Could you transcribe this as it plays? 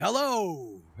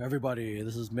Hello, everybody.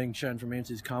 This is Ming Chen from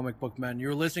AMC's Comic Book Men.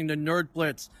 You're listening to Nerd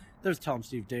Blitz. There's Tom,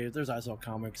 Steve, Dave. There's ISL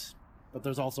Comics. But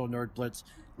there's also Nerd Blitz.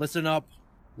 Listen up.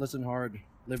 Listen hard.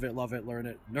 Live it, love it, learn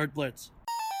it. Nerd Blitz.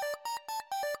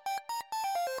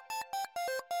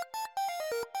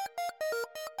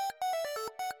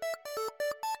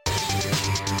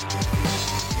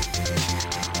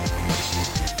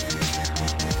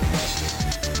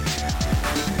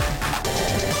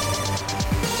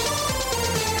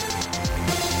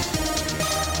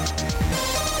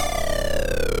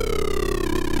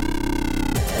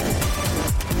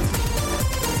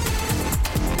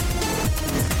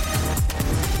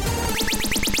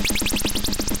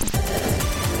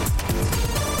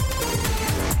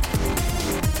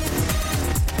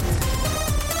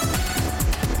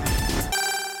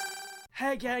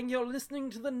 Hey gang, you're listening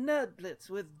to the Nerd Blitz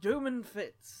with Doom and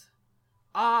Fitz.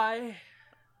 I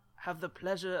have the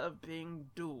pleasure of being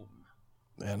Doom.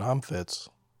 And I'm Fitz.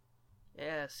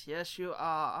 Yes, you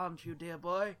are, aren't you, dear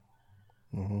boy?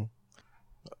 Mm-hmm.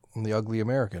 I'm the ugly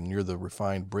American. You're the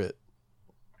refined Brit.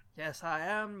 Yes, I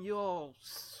am your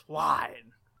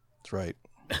swine. That's right.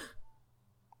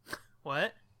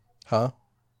 What? Huh?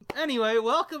 Anyway,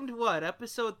 welcome to what,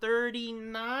 episode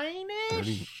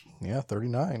 39-ish?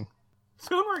 39.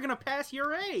 Soon we're gonna pass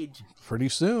your age. Pretty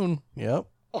soon. Yep.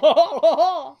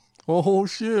 Oh, Oh,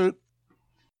 shit.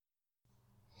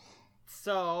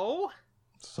 So,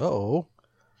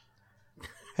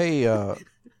 hey,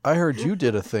 I heard you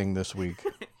did a thing this week.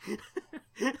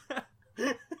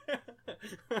 that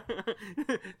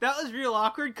was real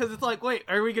awkward because it's like, wait,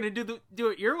 are we gonna do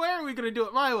it your way or are we gonna do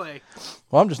it my way?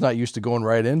 Well, I'm just not used to going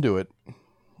right into it.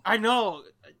 I know.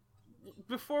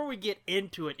 Before we get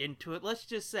into it, let's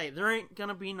just say there ain't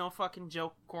gonna be no fucking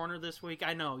joke corner this week.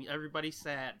 I know everybody's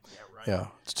sad. Yeah, right. Yeah,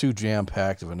 it's too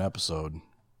jam-packed of an episode.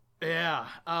 Yeah,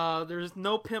 there's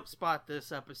no pimp spot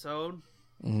this episode.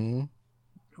 Mm-hmm.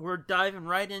 We're diving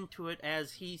right into it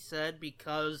as he said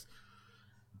because,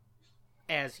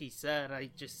 as he said, I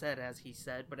just said as he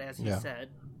said, but as he said.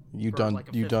 You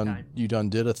done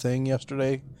did a thing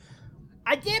yesterday?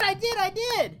 I did.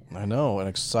 I know, an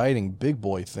exciting big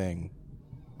boy thing.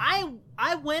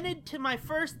 I went into my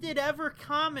first ever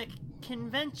comic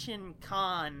convention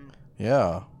con.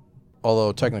 Yeah.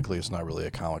 Although technically it's not really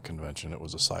a comic convention, it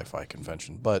was a sci-fi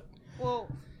convention. But well,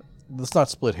 let's not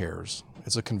split hairs.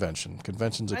 It's a convention.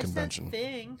 Convention's a convention. Said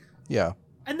thing. Yeah.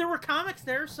 And there were comics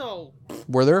there, so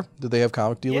were there? Did they have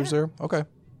comic dealers there? Okay.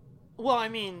 Well, I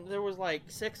mean, there was like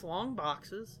 6 long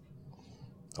boxes.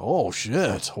 Oh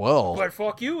shit. Well. But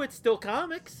fuck you, it's still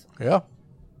comics. Yeah.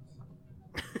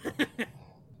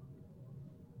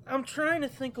 I'm trying to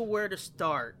think of where to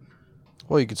start.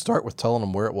 Well, you could start with telling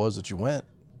them where it was that you went.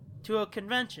 To a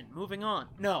convention. Moving on.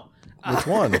 No. Which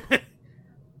one?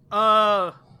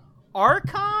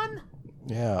 Archon?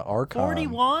 Yeah, Archon.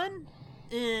 41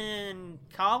 in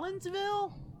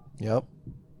Collinsville? Yep.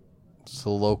 It's a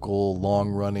local,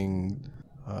 long-running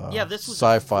this was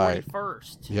sci-fi. The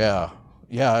 41st. Yeah.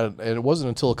 Yeah, and it wasn't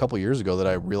until a couple years ago that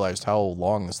I realized how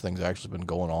long this thing's actually been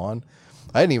going on.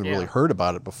 I hadn't even really heard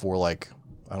about it before, like,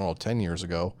 I don't know, 10 years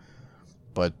ago.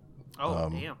 But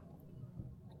damn.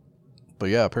 But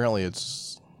yeah, apparently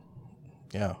it's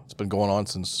been going on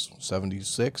since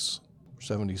 76,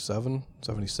 77,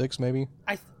 76 maybe.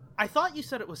 I thought you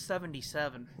said it was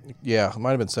 77. Yeah, it might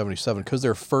have been 77 because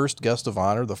their first guest of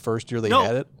honor, the first year they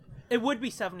had it. It would be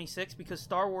 76 because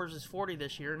Star Wars is 40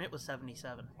 this year and it was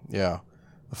 77. Yeah.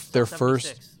 Their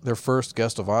 76. first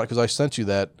guest of honor, because I sent you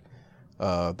that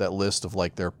list of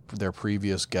like their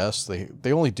previous guests.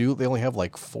 They only have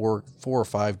like four or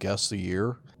five guests a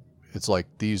year. It's like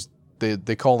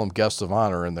they call them guests of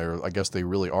honor, and I guess they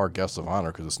really are guests of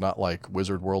honor because it's not like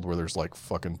Wizard World where there's like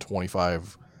fucking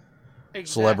 25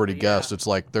 celebrity guests. It's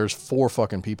like there's 4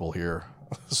 fucking people here.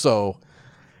 So,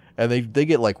 and they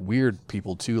get like weird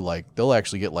people too. Like they'll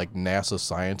actually get like NASA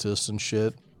scientists and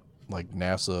shit, like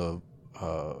NASA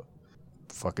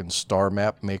fucking star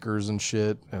map makers and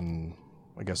shit, and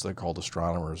I guess they're called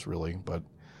astronomers really, but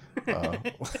but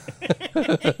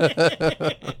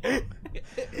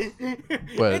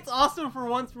it's awesome for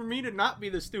once for me to not be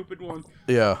the stupid one.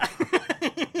 Yeah.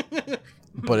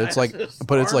 but it's like a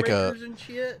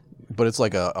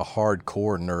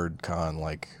hardcore nerd con,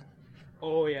 like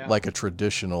like a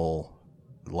traditional,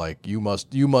 like you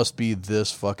must be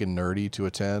this fucking nerdy to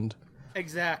attend.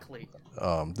 Exactly.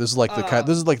 This is like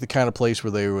the kind of place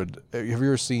where they would. Have you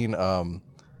ever seen?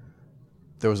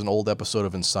 There was an old episode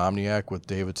of Insomniac with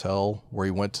Dave Attell where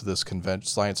he went to this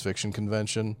science fiction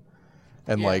convention,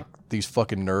 And like these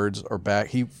fucking nerds are back.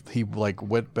 He like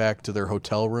went back to their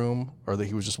hotel room, or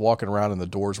he was just walking around and the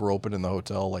doors were open in the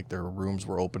hotel, like their rooms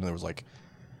were open. And there was like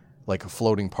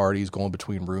floating parties going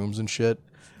between rooms and shit.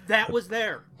 That was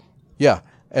there. Yeah,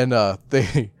 and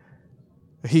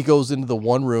he goes into the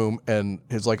one room and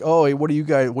he's like, "Oh, hey, what are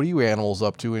you animals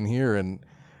up to in here?" And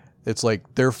it's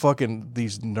like they're fucking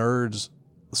these nerds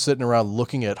sitting around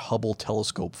looking at Hubble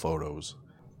telescope photos.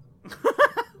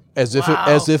 As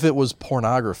if it was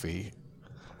pornography.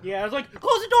 Yeah, I was like,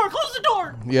 close the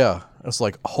door! Yeah. It's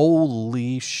like,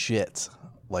 holy shit.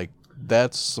 Like,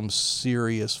 that's some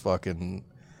serious fucking...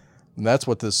 And that's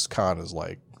what this con is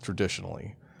like,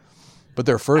 traditionally. But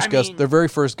their very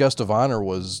first guest of honor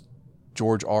was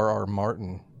George R.R.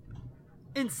 Martin.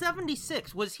 In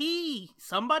 76, was he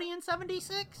somebody in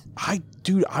 76? I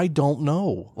don't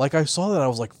know. Like, I saw that, I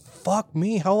was like, fuck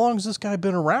me, how long has this guy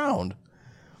been around?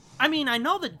 I mean, I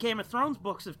know that Game of Thrones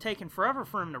books have taken forever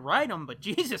for him to write them, but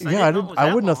Jesus, I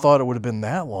wouldn't have thought it would have been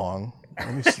that long.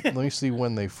 Let me see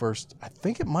when they first... I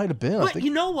think it might have been. But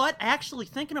you know what? Actually,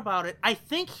 thinking about it, I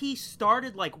think he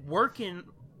started, like, working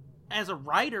as a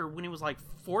writer when he was, like,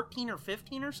 14 or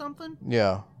 15 or something.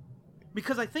 Yeah.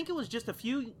 Because I think it was just a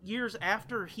few years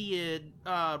after he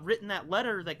had written that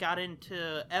letter that got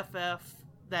into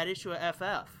that issue of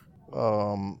FF.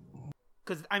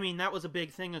 Because, I mean, that was a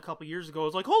big thing a couple years ago. It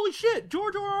was like, holy shit,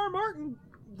 George R.R. Martin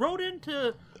wrote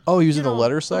into... Oh, he was in the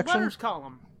letter section? The letters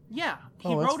column. Yeah.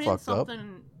 He wrote in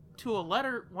something to a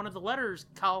letter, one of the letters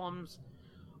columns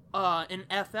in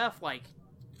FF, like,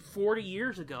 40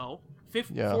 years ago.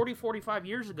 40, 45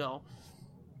 years ago.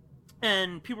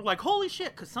 And people were like, holy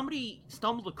shit, because somebody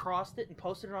stumbled across it and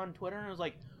posted it on Twitter, and it was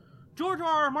like, George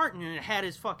R.R. Martin, and it had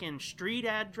his fucking street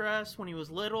address when he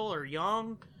was little or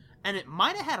young. And it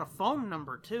might have had a phone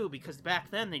number, too, because back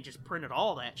then they just printed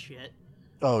all that shit.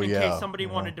 Oh, in case somebody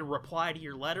wanted to reply to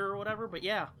your letter or whatever, but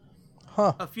yeah.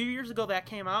 Huh. A few years ago that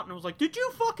came out, and it was like, did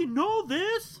you fucking know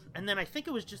this? And then I think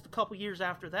it was just a couple years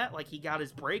after that, like, he got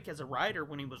his break as a writer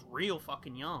when he was real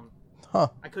fucking young. Huh.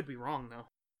 I could be wrong, though.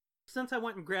 Since I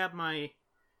went and grabbed my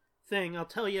thing, I'll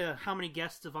tell you how many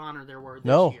guests of honor there were this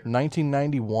year.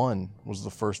 1991 was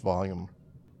the first volume.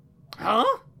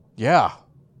 Huh? Yeah.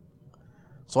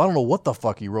 So I don't know what the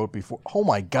fuck he wrote before. Oh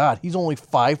my god, he's only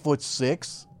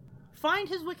 5'6". Find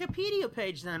his Wikipedia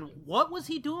page then. What was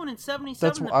he doing in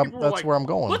 77? That's where I'm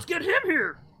going. Let's get him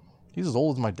here. He's as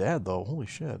old as my dad, though. Holy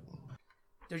shit.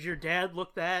 Does your dad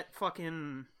look that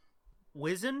fucking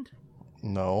wizened?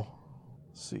 No.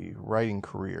 Let's see, writing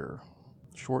career,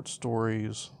 short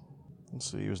stories.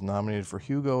 Let's see, he was nominated for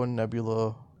Hugo and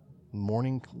Nebula.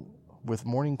 With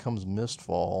Morning Comes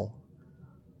Mistfall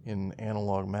in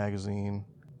Analog Magazine.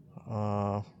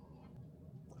 I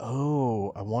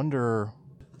wonder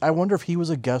if he was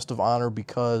a guest of honor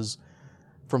because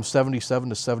from 77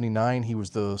 to 79, he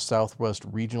was the Southwest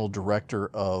Regional Director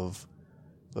of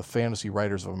the Fantasy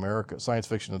Writers of America, Science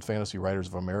Fiction and Fantasy Writers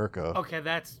of America. Okay,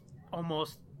 that's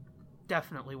almost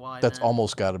definitely why. That's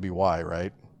almost got to be why,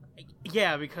 right?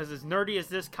 Yeah, because as nerdy as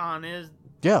this con is...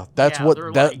 Yeah,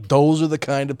 those are the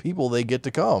kind of people they get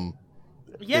to come.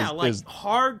 Yeah,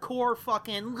 hardcore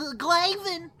fucking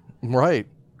Glavin. Right.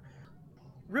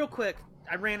 Real quick,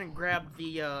 I ran and grabbed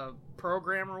the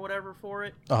program or whatever for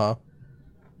it. Uh-huh.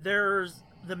 There's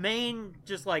the main,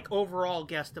 just like, overall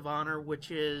guest of honor,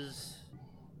 which is...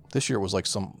 This year it was like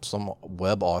some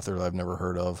web author that I've never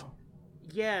heard of.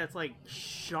 Yeah, it's like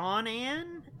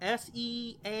Seanan,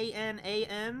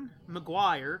 Seanan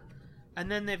McGuire.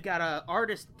 And then they've got a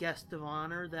artist guest of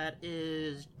honor that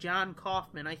is John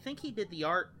Kaufman. I think he did the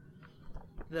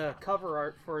cover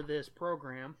art for this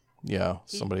program. Yeah,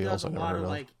 somebody else I never heard of. He does a lot of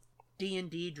like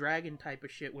D&D dragon type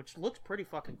of shit, which looks pretty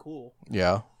fucking cool.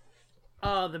 Yeah.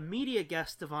 The media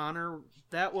guest of honor,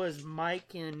 that was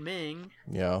Mike and Ming.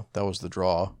 Yeah, that was the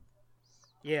draw.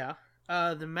 Yeah.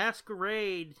 The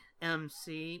Masquerade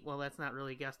MC, well, that's not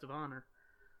really a guest of honor,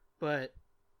 but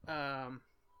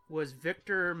was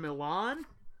Victor Milan.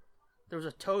 There was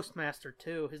a Toastmaster,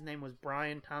 too. His name was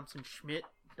Brian Thompson Schmidt.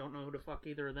 Don't know who the fuck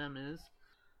either of them is.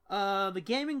 The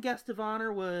gaming guest of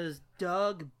honor was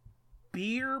Doug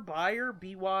Beyer,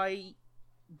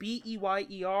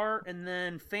 B-E-Y-E-R, and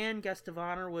then fan guest of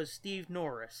honor was Steve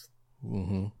Norris.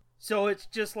 Mm-hmm. So it's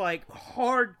just like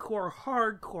hardcore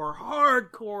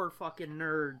fucking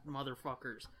nerd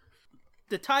motherfuckers.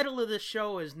 The title of this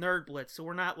show is Nerd Blitz, so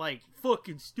we're not like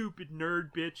fucking stupid nerd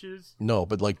bitches. No,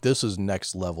 but like this is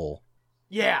next level.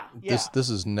 Yeah. This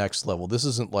is next level. This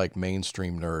isn't like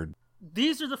mainstream nerd.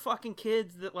 These are the fucking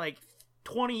kids that like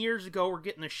 20 years ago were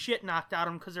getting the shit knocked out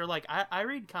of them because they're like, I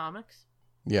read comics.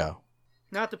 Yeah.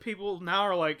 Not the people now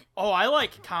are like, oh, I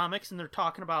like comics, and they're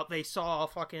talking about they saw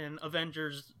fucking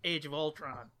Avengers Age of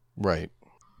Ultron. Right.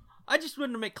 I just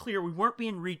wanted to make clear we weren't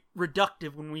being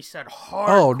reductive when we said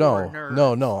hardcore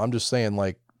nerds. No. I'm just saying,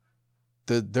 like,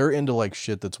 they're into, like,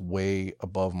 shit that's way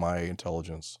above my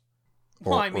intelligence.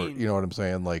 Or you know what I'm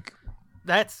saying? Like,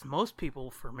 that's most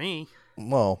people for me.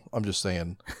 Well, I'm just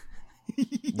saying,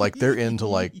 like, they're into,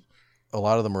 like, a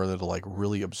lot of them are into, like,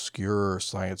 really obscure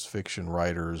science fiction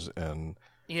writers, and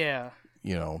yeah,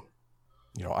 you know,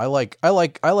 I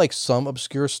like some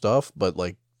obscure stuff, but,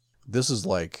 like, this is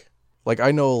like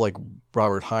I know, like,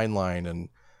 Robert Heinlein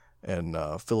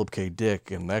and Philip K.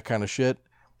 Dick and that kind of shit.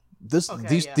 These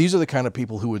are the kind of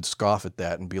people who would scoff at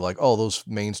that and be like, "Oh, those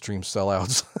mainstream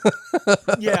sellouts."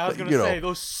 Yeah, I was gonna say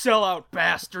those sellout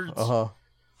bastards.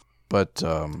 But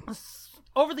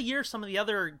over the years, some of the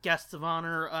other guests of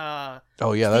honor,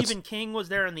 Stephen King was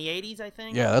there in the 80s, I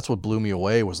think. Yeah, that's what blew me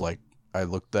away. Was like, I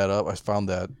looked that up. I found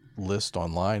that list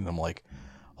online, and I'm like,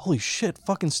 holy shit!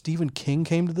 Fucking Stephen King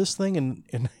came to this thing in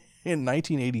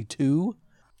 1982.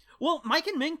 Well, Mike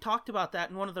and Ming talked about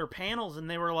that in one of their panels, and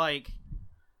they were like,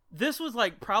 this was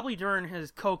like probably during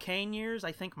his cocaine years.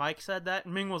 I think Mike said that,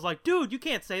 and Ming was like, dude, you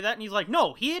can't say that. And he's like,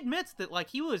 no, he admits that, like,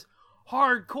 he was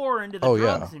hardcore into the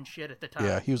drugs and shit at the time.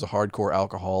 Yeah, he was a hardcore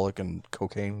alcoholic and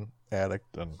cocaine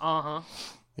addict. And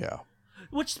yeah.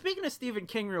 Which, speaking of Stephen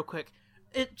King real quick,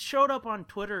 it showed up on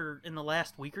Twitter in the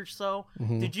last week or so.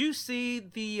 Mm-hmm. Did you see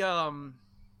the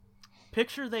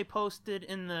picture they posted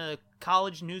in the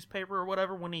college newspaper or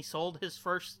whatever when he sold his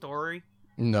first story?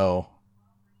 No.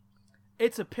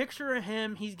 It's a picture of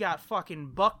him. He's got fucking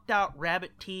bucked out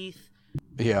rabbit teeth.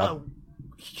 Yeah.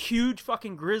 A huge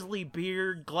fucking grizzly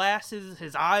beard, glasses.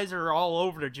 His eyes are all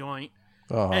over the joint.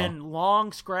 And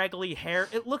long, scraggly hair.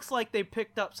 It looks like they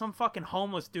picked up some fucking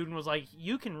homeless dude and was like,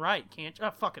 you can write, can't you?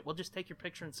 Oh, fuck it. We'll just take your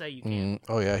picture and say you can.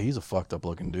 Oh, yeah. He's a fucked up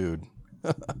looking dude.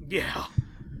 Yeah.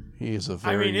 He is a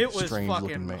very strange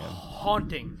looking man. It was fucking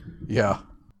haunting. Yeah.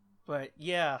 But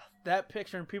yeah, that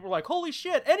picture, and people are like, holy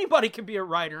shit, anybody can be a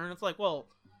writer. And it's like, well,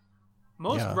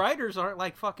 most writers aren't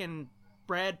like fucking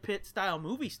Brad Pitt style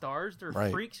movie stars. They're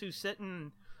freaks who sit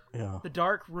in the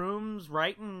dark rooms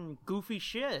writing goofy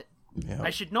shit. Yeah. I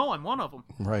should know, I'm one of them.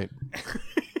 Right.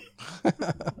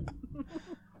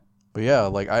 But yeah,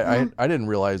 like I didn't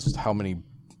realize how many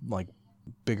like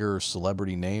bigger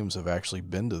celebrity names have actually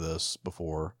been to this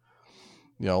before.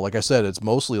 You know, like I said, it's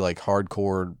mostly like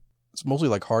hardcore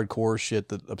shit,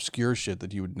 that obscure shit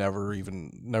that you would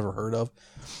never heard of.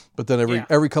 But then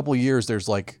every couple of years there's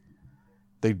like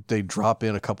they drop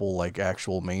in a couple like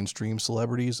actual mainstream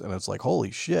celebrities, and it's like,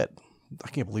 holy shit, I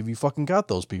can't believe you fucking got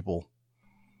those people.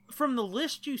 From the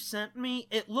list you sent me,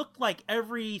 it looked like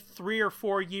every 3 or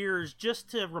 4 years, just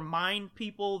to remind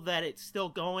people that it's still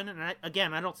going. And I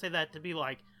don't say that to be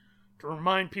like, to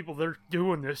remind people they're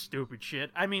doing this stupid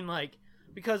shit. I mean, like,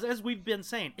 because as we've been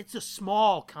saying, it's a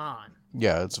small con.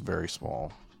 Yeah, it's very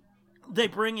small. They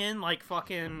bring in, like,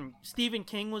 fucking Stephen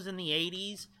King was in the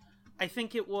 80s. I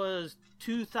think it was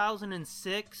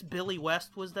 2006, Billy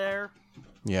West was there.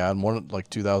 Yeah, and one like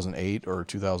 2008 or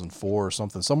 2004 or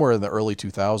something. Somewhere in the early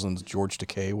 2000s, George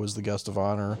Takei was the guest of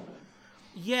honor.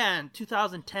 Yeah, in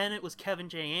 2010 it was Kevin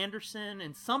J. Anderson,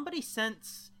 and somebody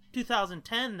since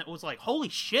 2010 that was like, holy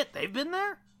shit, they've been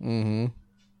there? Mm-hmm.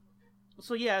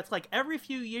 So yeah, it's like every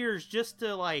few years just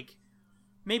to like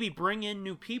maybe bring in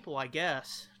new people, I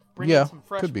guess. Bring in some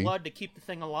fresh blood to keep the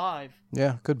thing alive.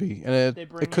 Yeah, could be. And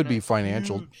it could be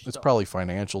financial. It's probably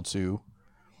financial too.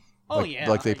 Oh, like, yeah.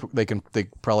 Like they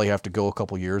probably have to go a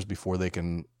couple years before they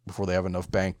have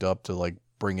enough banked up to like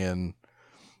bring in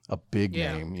a big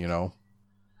name, you know?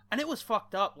 And it was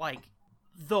fucked up. Like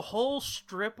the whole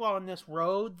strip on this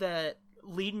road that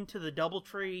leading to the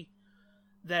DoubleTree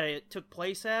that it took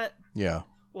place at. Yeah.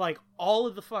 Like all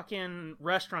of the fucking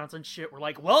restaurants and shit were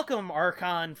like, welcome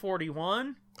Archon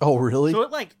 41. Oh, really? So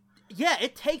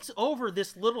it takes over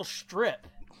this little strip.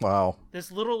 Wow. This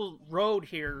little road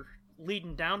here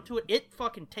leading down to it, it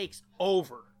fucking takes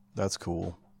over. That's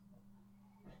cool.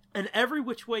 And every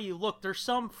which way you look, there's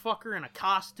some fucker in a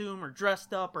costume or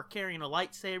dressed up or carrying a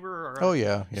lightsaber or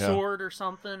a sword or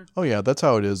something. Oh yeah, that's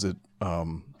how it is at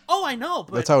Oh, I know,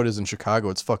 but that's how it is in Chicago.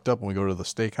 It's fucked up when we go to the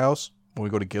steakhouse, when we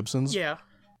go to Gibson's. Yeah.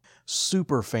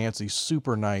 Super fancy,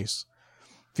 super nice.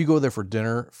 If you go there for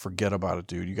dinner, forget about it,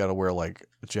 dude. You got to wear like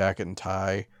a jacket and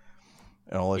tie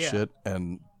and all that shit.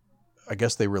 And I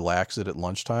guess they relax it at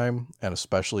lunchtime, and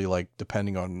especially like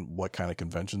depending on what kind of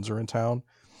conventions are in town.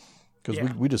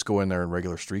 Because we just go in there in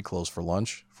regular street clothes for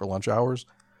lunch hours.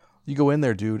 You go in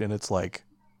there, dude, and it's like,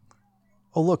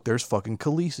 oh look, there's fucking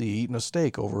Khaleesi eating a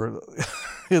steak over,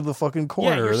 in the fucking corner.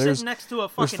 Yeah, you're there's sitting next to a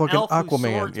fucking elf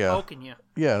Aquaman. Who's poking you.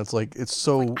 Yeah, it's like it's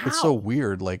so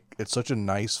weird. Like it's such a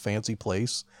nice, fancy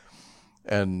place,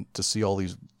 and to see all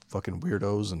these fucking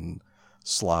weirdos and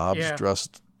slobs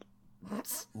dressed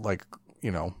like,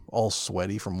 all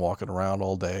sweaty from walking around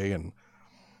all day, and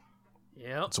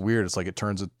it's weird. It's like it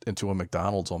turns it into a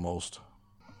McDonald's almost.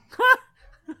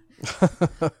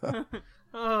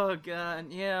 Oh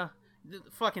god, yeah. The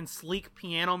fucking sleek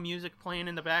piano music playing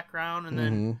in the background, and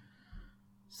then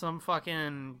some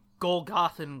fucking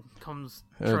Golgothan comes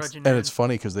trudging in. And it's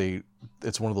funny because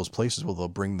it's one of those places where they'll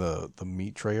bring the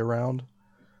meat tray around.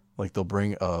 Like they'll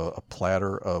bring a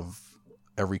platter of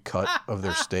every cut of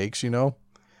their steaks,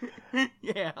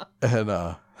 Yeah.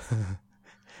 And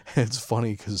it's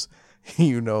funny because,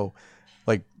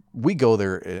 like we go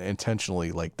there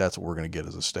intentionally, like that's what we're going to get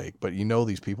as a steak. But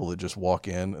these people that just walk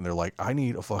in and they're like, I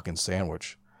need a fucking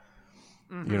sandwich.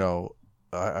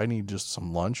 I need just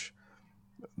some lunch.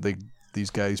 These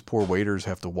guys, poor waiters,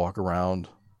 have to walk around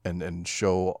and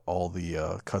show all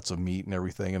the cuts of meat and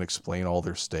everything and explain all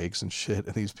their steaks and shit.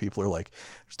 And these people are like,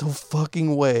 there's no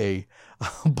fucking way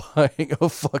I'm buying a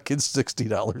fucking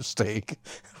 $60 steak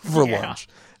for lunch.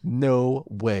 No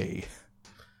way.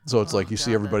 So it's like you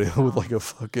see everybody with like a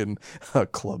fucking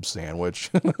club sandwich.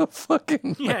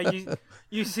 Fucking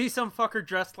you see some fucker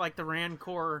dressed like the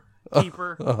Rancor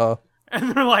keeper,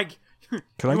 and they're like,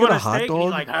 "Can I get a hot steak?"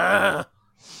 dog?" And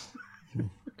he's like,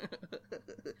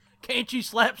 can't you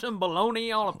slap some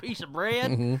bologna on a piece of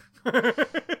bread?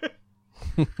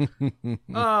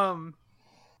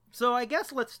 So I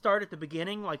guess let's start at the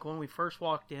beginning, like when we first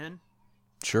walked in.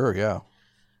 Sure, yeah.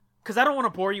 Because I don't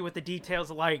want to bore you with the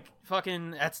details of like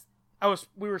fucking.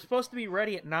 We were supposed to be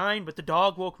ready at 9, but the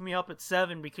dog woke me up at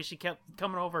 7 because she kept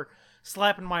coming over,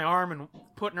 slapping my arm and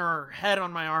putting her head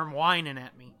on my arm, whining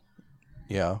at me.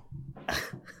 Yeah.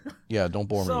 Yeah, don't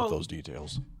bore me with those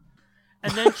details.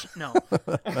 And then no.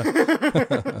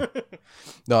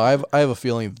 No, I have a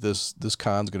feeling this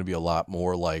con's going to be a lot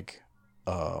more like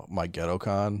my Ghetto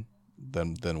Con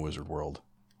than Wizard World.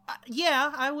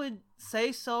 Yeah, I would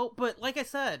say so, but like I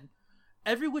said,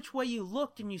 every which way you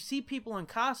looked and you see people in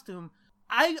costume,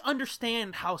 I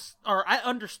understood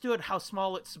how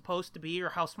small it's supposed to be or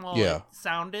how small it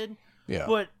sounded. Yeah.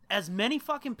 But as many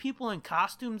fucking people in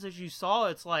costumes as you saw,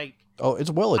 it's like, oh, it's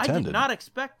well attended. I did not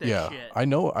expect this shit. I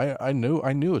know. I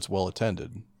knew it's well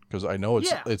attended because I know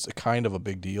it's a kind of a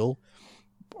big deal.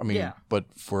 I mean, but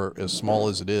for as small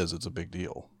as it is, it's a big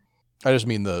deal. I just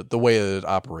mean the way that it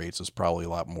operates is probably a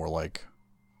lot more like.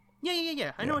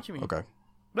 Yeah. I know what you mean. Okay.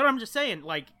 But I'm just saying,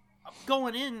 like,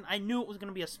 going in, I knew it was going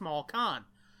to be a small con.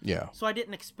 Yeah. So I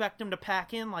didn't expect them to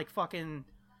pack in, like, fucking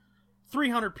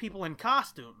 300 people in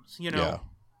costumes, Yeah.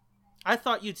 I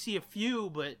thought you'd see a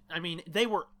few, but, I mean, they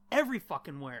were every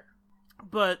fucking where.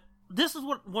 But this is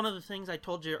one of the things I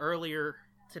told you earlier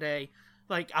today.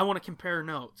 Like, I want to compare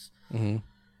notes. Mm-hmm.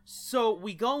 So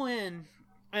we go in,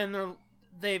 and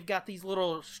they've got these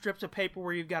little strips of paper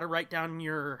where you've got to write down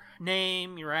your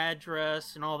name, your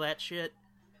address, and all that shit.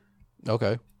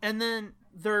 Okay. And then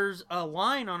there's a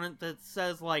line on it that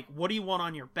says, like, what do you want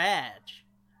on your badge?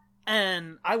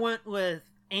 And I went with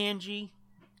Angie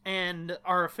and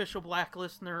our official black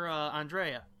listener,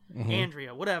 Andrea. Mm-hmm.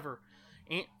 Andrea, whatever.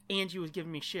 Angie was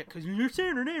giving me shit because you're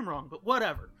saying her name wrong, but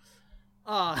whatever.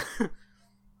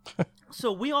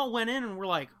 So we all went in and we're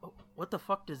like, what the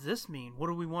fuck does this mean? What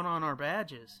do we want on our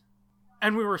badges?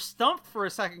 And we were stumped for a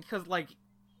second because, like,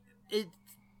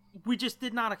 we just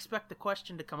did not expect the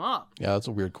question to come up. Yeah, that's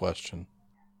a weird question.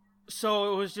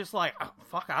 So it was just like, oh,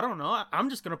 fuck, I don't know. I'm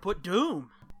just going to put Doom.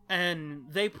 And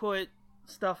they put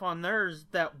stuff on theirs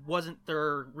that wasn't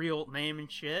their real name and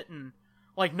shit. And,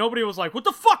 like, nobody was like, what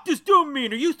the fuck does Doom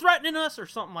mean? Are you threatening us? Or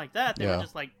something like that. They were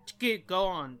just like, go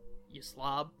on, you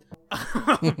slob.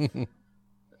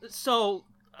 So,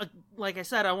 like I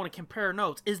said, I want to compare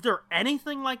notes. Is there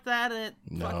anything like that at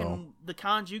fucking the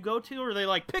cons you go to? Or are they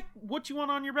like, pick what you want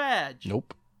on your badge?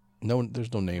 Nope. No,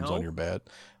 there's no names on your badge.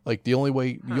 Like the only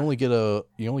way you only get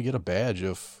a badge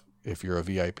if you're a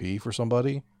VIP for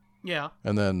somebody. Yeah.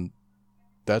 And then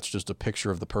that's just a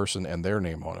picture of the person and their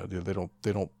name on it. They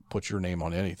don't put your name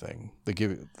on anything. They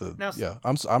give it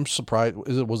I'm surprised.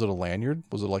 Was it a lanyard?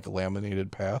 Was it like a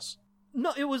laminated pass?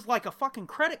 No, it was like a fucking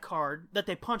credit card that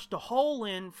they punched a hole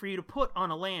in for you to put on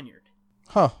a lanyard.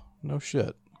 Huh. No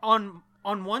shit. On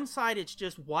one side, it's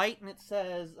just white, and it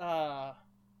says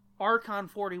Archon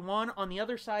 41. On the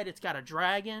other side, it's got a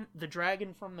dragon, the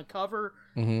dragon from the cover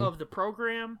of the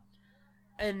program.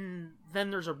 And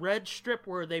then there's a red strip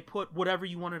where they put whatever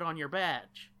you wanted on your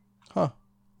badge. Huh.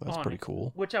 That's pretty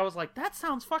cool. Which I was like, that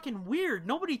sounds fucking weird.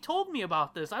 Nobody told me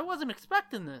about this. I wasn't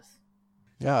expecting this.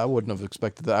 Yeah, I wouldn't have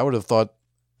expected that. I would have thought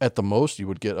at the most you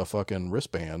would get a fucking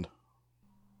wristband.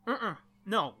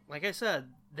 No, like I said,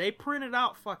 they printed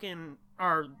out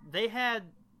they had,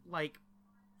 like,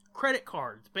 credit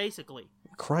cards, basically.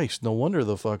 Christ, no wonder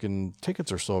the fucking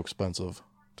tickets are so expensive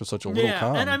to such a little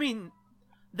con. And I mean,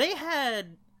 they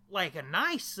had, like, a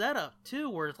nice setup, too,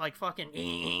 where it's like fucking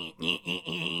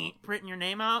printing your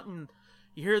name out, and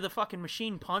you hear the fucking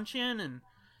machine punching, and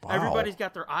everybody's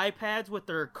got their iPads with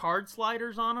their card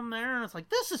sliders on them there, and it's like,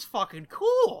 this is fucking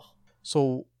cool.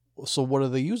 So what do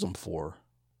they use them for?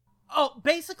 Oh,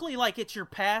 basically, like, it's your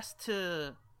pass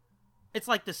to... It's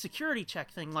like the security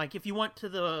check thing. Like, if you went to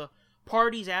the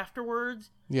parties afterwards...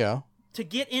 Yeah. To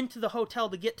get into the hotel,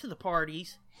 to get to the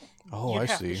parties... Oh, I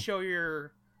see. You have to show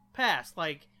your pass.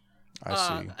 Like... I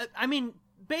see. I mean,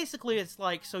 basically, it's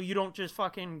like, so you don't just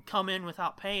fucking come in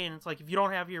without paying. It's like, if you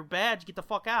don't have your badge, get the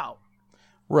fuck out.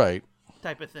 Right.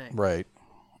 Type of thing. Right.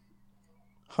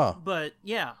 Huh. But,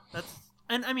 yeah, that's...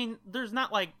 And, I mean, there's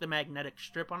not, like, the magnetic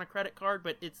strip on a credit card,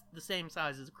 but it's the same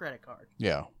size as a credit card.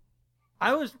 Yeah.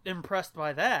 I was impressed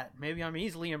by that. Maybe I'm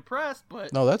easily impressed,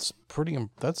 but... No, that's pretty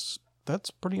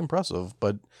impressive.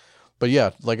 But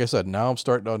yeah, like I said, now I'm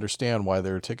starting to understand why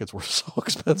their tickets were so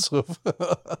expensive.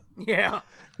 Yeah.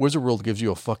 Wizard World gives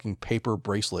you a fucking paper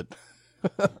bracelet.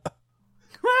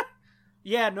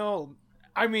 Yeah, no.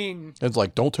 I mean... It's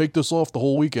like, don't take this off the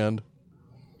whole weekend.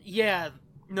 Yeah,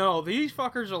 no, these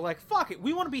fuckers are like, fuck it,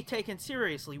 we want to be taken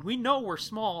seriously. We know we're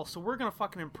small, so we're going to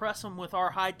fucking impress them with our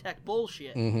high-tech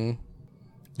bullshit. Mm-hmm.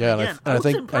 Yeah, again, I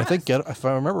think if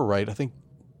I remember right, I think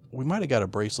we might have got a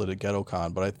bracelet at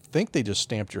GhettoCon, but I think they just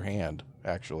stamped your hand,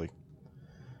 actually.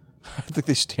 I think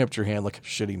they stamped your hand like a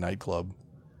shitty nightclub.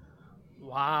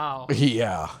 Wow.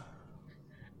 Yeah.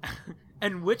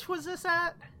 And which was this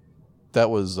at? That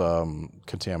was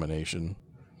Contamination.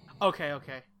 Okay.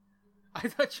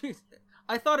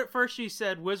 I thought at first you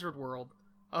said Wizard World.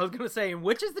 I was going to say,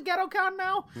 which is the GhettoCon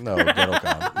now? No,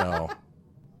 GhettoCon, no.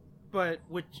 But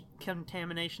which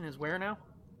Contamination is where now?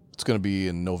 It's going to be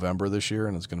in November this year,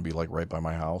 and it's going to be, like, right by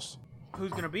my house.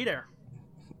 Who's going to be there?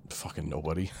 Fucking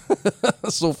nobody.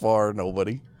 So far,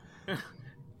 nobody.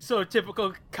 So,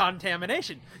 typical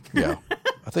Contamination. Yeah.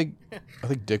 I think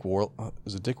Dick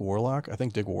is it Dick Warlock? I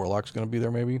think Dick Warlock's going to be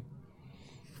there, maybe.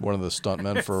 One of the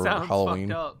stuntmen for Halloween.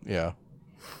 Fucked up. Yeah.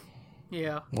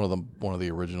 Yeah. One of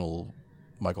the original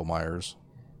Michael Myers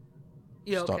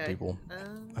stunt people.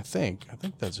 I think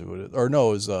that's who it is. Or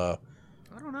no, is I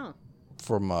don't know.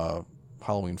 From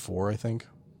Halloween 4, I think.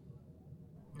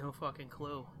 No fucking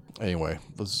clue. Anyway,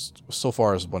 so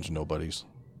far it's a bunch of nobodies.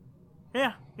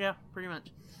 Yeah, pretty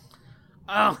much.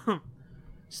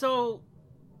 So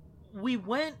we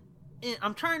went in,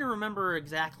 I'm trying to remember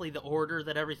exactly the order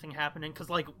that everything happened in, because,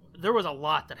 like, there was a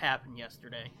lot that happened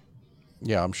yesterday.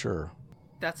 Yeah, I'm sure.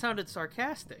 That sounded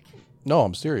sarcastic. No,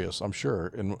 I'm serious. I'm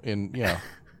sure. And yeah,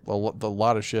 a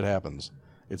lot of shit happens.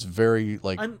 It's very,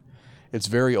 like, it's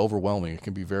very overwhelming. It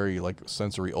can be very, like,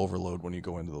 sensory overload when you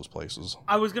go into those places.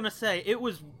 I was going to say,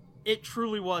 it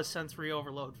truly was sensory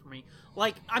overload for me.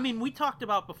 Like, I mean, we talked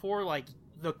about before, like,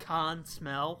 the con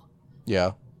smell.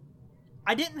 Yeah.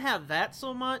 I didn't have that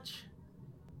so much,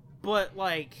 but,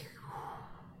 like,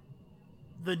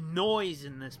 the noise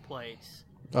in this place.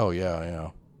 Oh, yeah.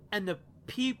 And the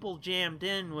people jammed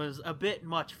in was a bit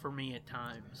much for me at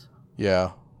times.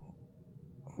 Yeah.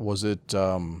 Was it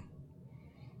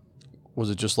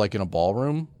just like in a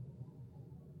ballroom?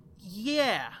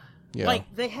 Yeah.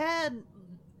 Like, they had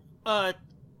a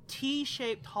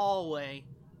T-shaped hallway,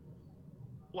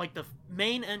 like the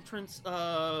main entrance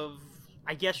of,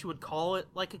 I guess you would call it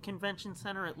like a convention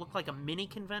center. It looked like a mini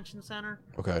convention center.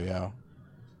 Okay, yeah.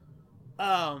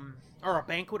 Or a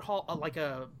banquet hall, like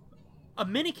a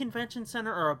mini convention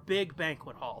center or a big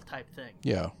banquet hall type thing.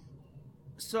 Yeah.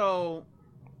 So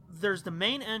there's the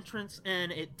main entrance,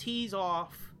 and it tees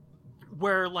off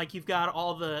where, like, you've got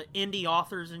all the indie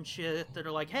authors and shit that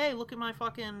are like, hey, look at my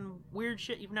fucking weird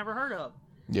shit you've never heard of.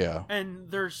 Yeah. And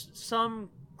there's some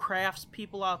crafts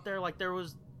people out there. Like, there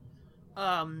was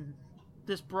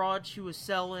this broad, she was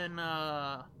selling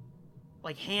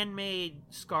like handmade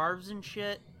scarves and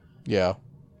shit. Yeah.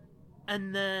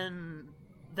 And then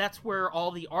that's where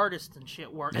all the artists and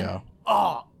shit were. Yeah.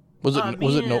 And,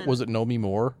 was it Know Me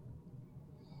More?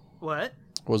 What?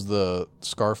 Was the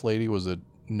scarf lady, was it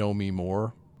Know Me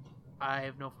More? I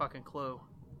have no fucking clue.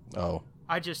 Oh.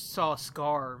 I just saw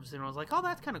scarves and I was like, oh,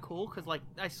 that's kind of cool, because, like,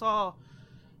 I saw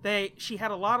she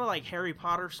had a lot of, like, Harry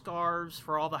Potter scarves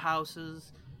for all the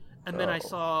houses, and then I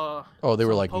saw they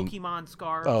were like Pokemon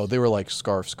scarves. Oh, they were like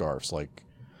scarves, like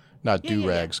Not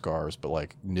do-rag scarves, but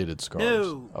like knitted scarves.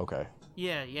 No. Okay.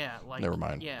 Yeah. Like, never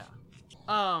mind. Yeah.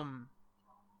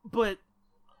 But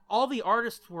all the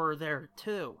artists were there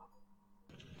too.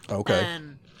 Okay.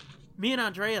 And me and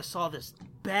Andrea saw this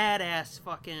badass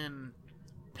fucking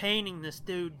painting this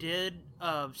dude did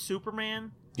of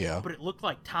Superman. Yeah. But it looked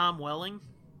like Tom Welling.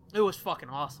 It was fucking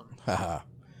awesome. Haha.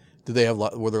 Did they have?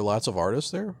 Were there lots of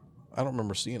artists there? I don't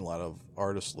remember seeing a lot of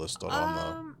artists listed on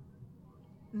the.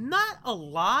 Not a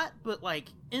lot, but like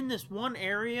in this one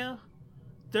area,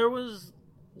 there was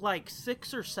like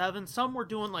 6 or 7. Some were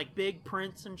doing like big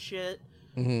prints and shit.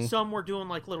 Mm-hmm. Some were doing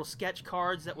like little sketch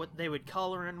cards that they would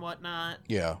color and whatnot.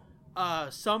 Yeah.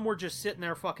 Some were just sitting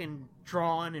there fucking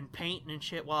drawing and painting and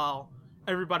shit while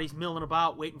everybody's milling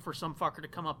about waiting for some fucker to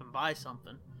come up and buy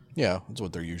something. Yeah, that's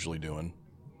what they're usually doing.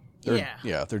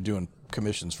 Yeah, they're doing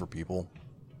commissions for people.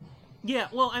 Yeah,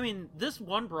 well, I mean, this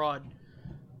one broad,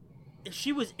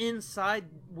 she was inside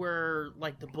where,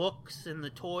 like, the books and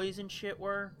the toys and shit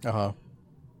were. Uh-huh.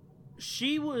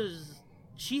 She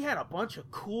had a bunch of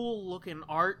cool-looking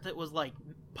art that was, like,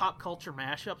 pop culture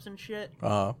mashups and shit.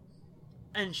 Uh-huh.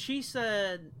 And she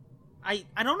said, I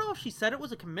don't know if she said it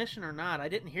was a commission or not. I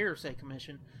didn't hear her say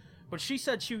commission. But she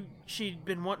said she'd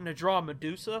been wanting to draw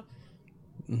Medusa.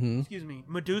 Mm-hmm. Excuse me.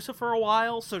 Medusa for a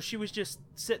while, so she was just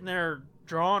sitting there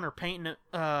drawing or painting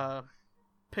a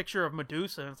picture of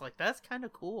Medusa, and it's like, that's kind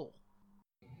of cool.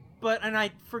 And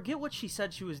I forget what she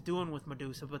said she was doing with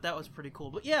Medusa, but that was pretty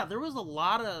cool. But yeah, there was a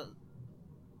lot of...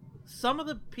 Some of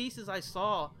the pieces I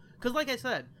saw... Because like I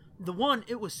said, the one,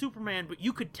 it was Superman, but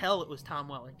you could tell it was Tom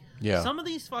Welling. Yeah. Some of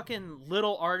these fucking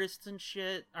little artists and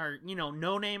shit are,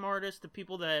 no-name artists, the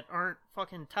people that aren't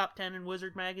fucking top 10 in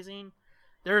Wizard magazine.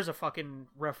 There's a fucking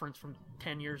reference from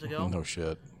 10 years ago. No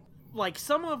shit. Like,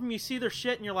 some of them, you see their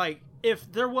shit and you're like,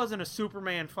 if there wasn't a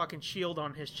Superman fucking shield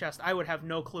on his chest, I would have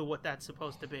no clue what that's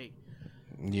supposed to be.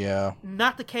 Yeah.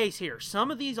 Not the case here. Some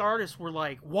of these artists were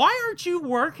like, why aren't you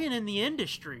working in the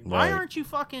industry? Why aren't you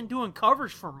fucking doing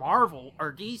covers for Marvel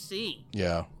or DC?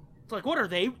 Yeah. It's like, what are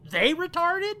they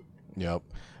retarded? Yep.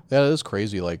 That is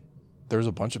crazy. Like, there's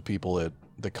a bunch of people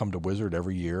that come to Wizard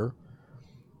every year,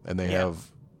 and they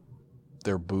have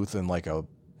their booth in like a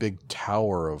big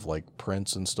tower of like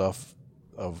prints and stuff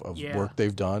of work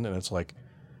they've done, and it's like,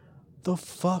 the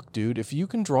fuck, dude, if you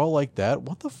can draw like that,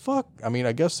 what the fuck? I mean,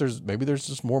 I guess there's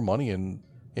just more money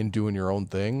in doing your own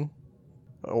thing,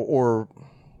 or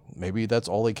maybe that's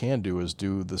all they can do is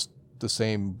do the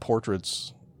same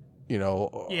portraits,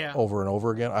 over and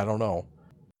over again. I don't know.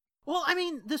 Well, I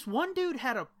mean, this one dude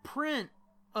had a print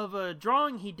of a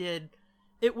drawing he did.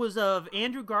 It was of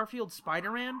Andrew Garfield's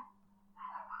Spider-Man.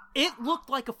 It looked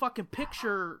like a fucking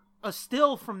picture, a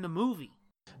still from the movie.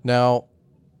 Now,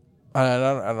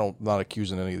 I'm not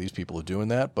accusing any of these people of doing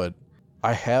that, but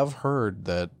I have heard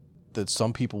that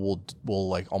some people will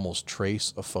like almost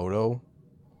trace a photo.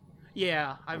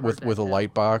 Yeah, I've heard with a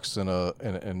light box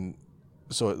and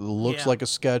so it looks like a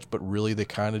sketch, but really they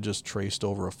kind of just traced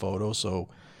over a photo. So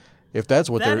if that's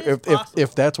what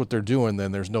if that's what they're doing,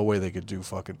 then there's no way they could do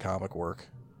fucking comic work.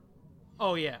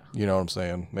 Oh yeah. You know what I'm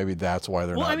saying? Maybe that's why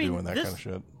they're not doing that kind of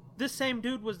shit. This same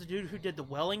dude was the dude who did the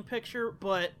Welling picture,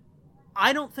 but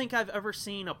I don't think I've ever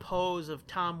seen a pose of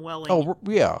Tom Welling. Oh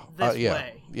yeah, this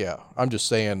way. Yeah. I'm just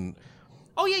saying.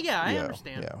 Oh yeah, I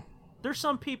understand. Yeah. There's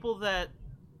some people that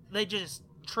they just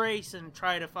trace and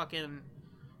try to fucking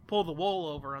pull the wool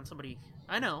over on somebody.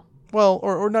 I know. Well,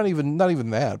 or not even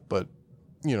that, but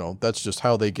that's just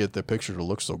how they get the picture to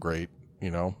look so great.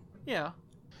 Yeah.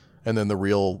 And then the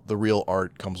real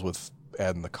art comes with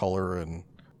adding the color and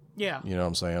you know what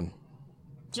I'm saying.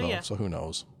 So so who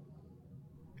knows.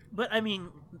 But I mean,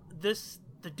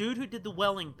 the dude who did the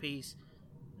Welling piece,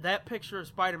 that picture of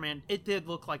Spider-Man, it did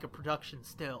look like a production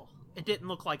still. It didn't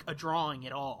look like a drawing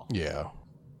at all. Yeah.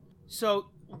 So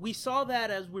we saw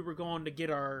that as we were going to get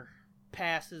our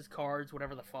passes, cards,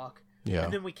 whatever the fuck. Yeah.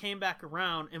 And then we came back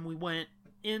around and we went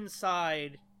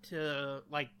inside to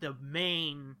like the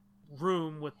main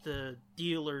room with the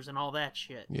dealers and all that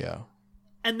shit. Yeah.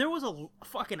 And there was a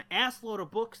fucking assload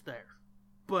of books there,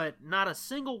 but not a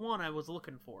single one I was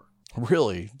looking for.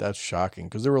 Really? That's shocking,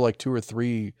 because there were like 2 or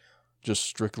 3 just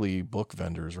strictly book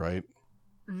vendors, right?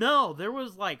 No, there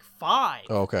was like 5.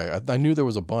 Oh, okay. I knew there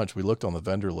was a bunch. We looked on the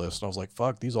vendor list, and I was like,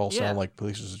 fuck, these all sound like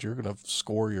places that you're going to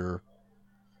score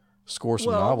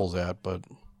some novels at, but...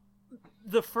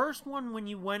 The first one, when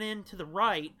you went in to the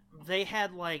right, they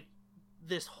had like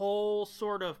this whole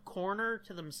sort of corner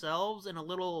to themselves in a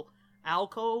little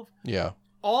alcove. Yeah.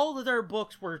 All of their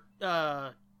books were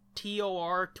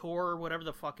Tor, whatever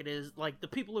the fuck it is. Like the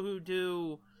people who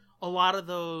do a lot of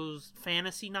those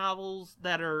fantasy novels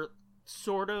that are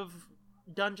sort of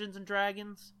Dungeons and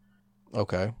Dragons.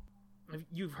 Okay.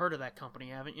 You've heard of that company,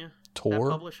 haven't you? Tor? That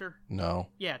publisher? No.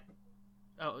 Yeah.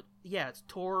 Oh, yeah, it's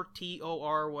Tor,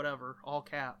 Tor, whatever, all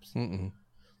caps. Mm-mm.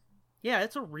 Yeah,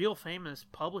 it's a real famous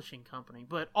publishing company,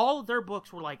 but all of their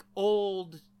books were like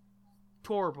old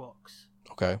Tor books.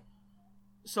 Okay.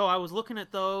 So I was looking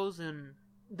at those, and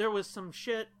there was some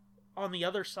shit on the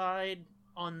other side,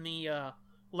 on the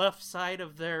left side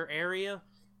of their area,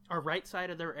 or right side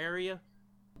of their area,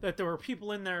 that there were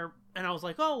people in there, and I was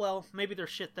like, oh, well, maybe there's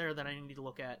shit there that I need to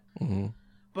look at. Mm-hmm.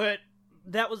 But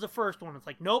that was the first one. It's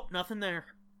like, nope, nothing there.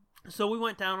 So we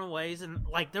went down a ways, and,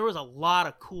 like, there was a lot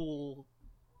of cool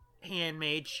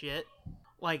handmade shit.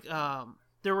 Like,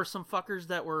 there were some fuckers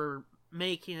that were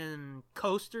making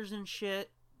coasters and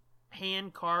shit,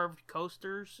 hand-carved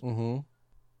coasters, mm-hmm.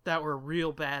 that were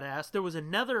real badass. There was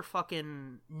another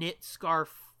fucking knit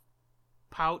scarf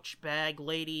pouch bag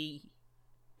lady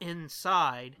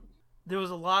inside. There was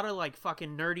a lot of, like,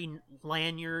 fucking nerdy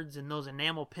lanyards and those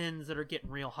enamel pins that are getting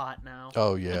real hot now.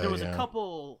 Oh, yeah, and there was a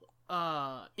couple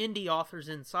indie authors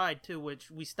inside, too,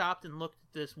 which we stopped and looked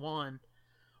at this one,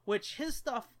 which his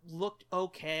stuff looked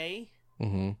okay,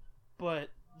 mm-hmm. but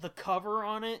the cover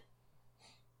on it,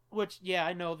 which, yeah,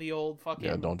 I know the old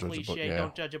fucking don't judge cliche, a book, yeah.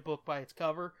 don't judge a book by its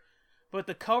cover, but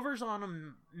the covers on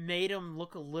them made them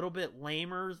look a little bit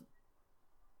lamer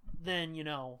than, you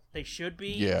know, they should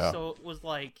be. Yeah. So it was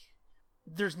like,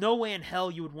 there's no way in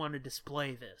hell you would want to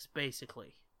display this,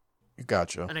 basically.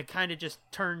 Gotcha. And it kind of just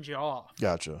turned you off.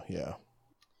 Gotcha, yeah.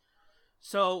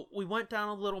 So we went down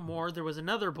a little more. There was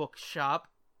another book shop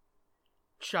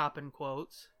in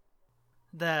quotes,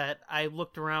 that I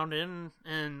looked around in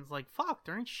and was like, fuck,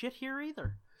 there ain't shit here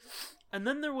either. And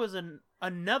then there was a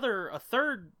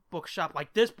third bookshop.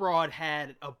 Like, this broad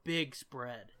had a big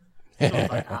spread. So it was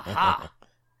like, aha.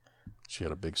 She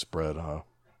had a big spread, huh?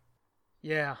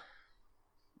 Yeah.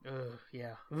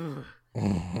 Yeah.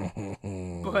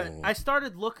 But I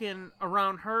started looking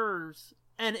around hers,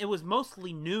 and it was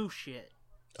mostly new shit.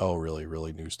 Oh, really?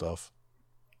 Really new stuff?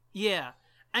 Yeah.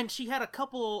 And she had a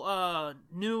couple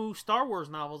new Star Wars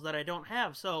novels that I don't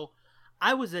have, so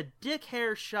I was a dick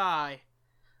hair shy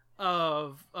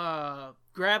of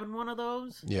grabbing one of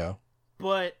those. Yeah.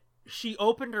 But she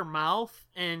opened her mouth,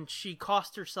 and she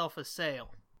cost herself a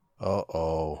sale.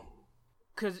 Uh-oh.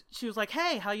 Because she was like,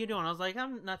 hey, how you doing? I was like,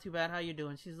 I'm not too bad. How you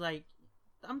doing? She's like,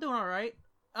 I'm doing all right.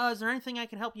 Is there anything I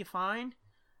can help you find?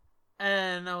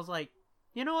 And I was like,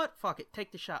 you know what? Fuck it.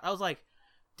 Take the shot. I was like,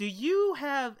 do you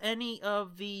have any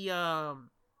of the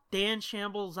Dan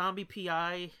Shamble Zombie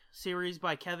PI series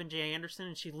by Kevin J. Anderson?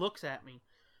 And she looks at me,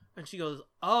 and she goes,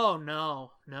 oh,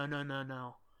 no.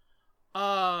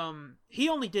 He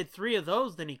only did 3 of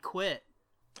those, then he quit.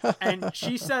 And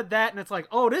she said that, and it's like,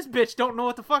 oh, this bitch don't know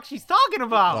what the fuck she's talking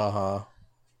about. Uh-huh.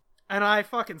 And I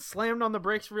fucking slammed on the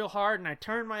brakes real hard, and I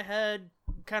turned my head,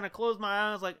 kind of closed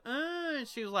my eyes, like, and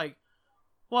she was like,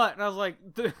 what? And I was like,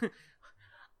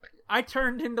 I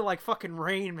turned into like fucking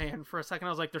Rain Man for a second.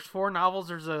 I was like, there's 4 novels,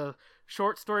 there's a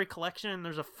short story collection, and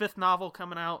there's a 5th novel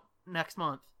coming out next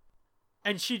month.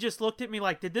 And she just looked at me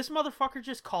like, did this motherfucker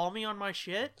just call me on my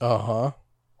shit? Uh-huh.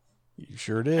 You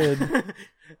sure did.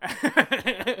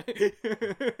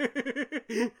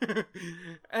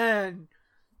 And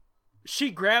she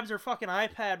grabs her fucking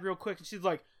iPad real quick, and she's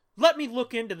like, let me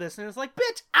look into this. And it's like,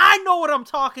 bitch, I know what I'm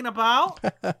talking about.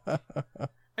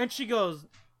 And she goes,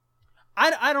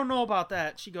 I don't know about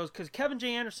that. She goes, because Kevin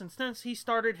J. Anderson, since he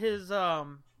started his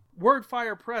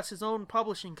Wordfire Press, his own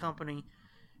publishing company,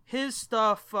 his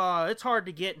stuff, it's hard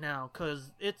to get now,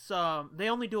 because it's they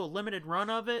only do a limited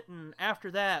run of it, and after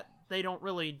that, they don't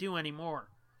really do any more.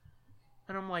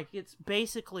 And I'm like, it's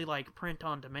basically like print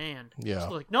on demand. Yeah.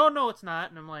 She's like, no, it's not.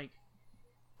 And I'm like,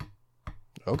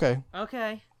 Okay.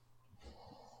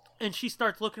 And she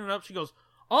starts looking it up. She goes,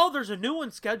 oh, there's a new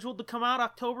one scheduled to come out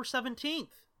October 17th.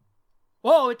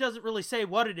 Whoa, it doesn't really say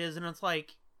what it is. And it's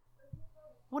like,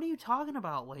 what are you talking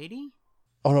about, lady?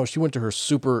 Oh, no, she went to her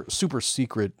super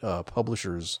secret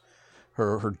publishers,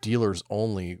 her dealers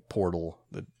only portal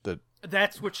that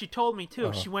That's what she told me,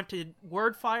 too. She went to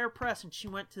Wordfire Press, and she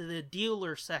went to the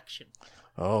dealer section.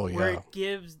 Oh, yeah. Where it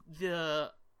gives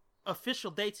the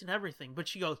official dates and everything. But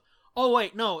she goes, oh,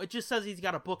 wait, no, it just says he's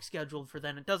got a book scheduled for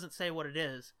then. It doesn't say what it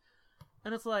is.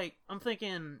 And it's like, I'm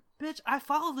thinking, bitch, I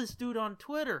follow this dude on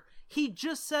Twitter. He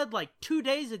just said, like, 2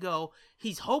 days ago,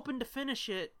 he's hoping to finish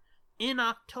it in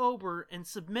October and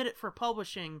submit it for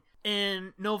publishing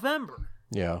in November.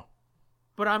 Yeah.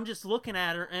 But I'm just looking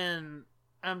at her, and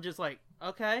I'm just like,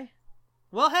 okay.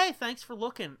 Well, hey, thanks for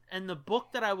looking. And the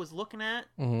book that I was looking at,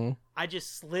 Mm-hmm. I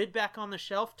just slid back on the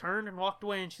shelf, turned, and walked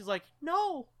away. And she's like,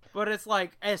 no, But it's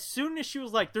like, as soon as she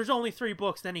was like, there's only 3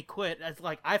 books, then he quit. It's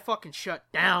like, I fucking shut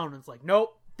down. It's like,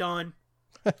 nope, done.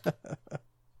 It's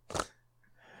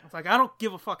like, I don't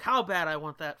give a fuck how bad I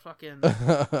want that fucking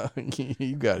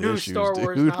you got new issues, Star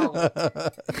Wars dude. novel.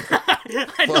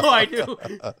 I know I do.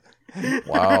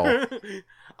 Wow.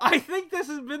 I think this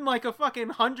has been like a fucking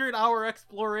 100-hour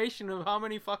exploration of how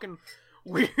many fucking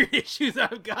weird issues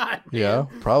I've got. Man. Yeah,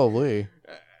 probably.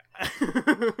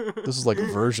 This is like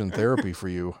aversion therapy for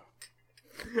you.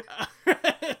 Well,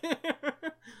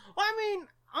 I mean,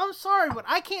 I'm sorry, but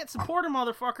I can't support a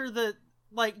motherfucker that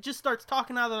like just starts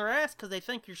talking out of their ass because they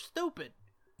think you're stupid.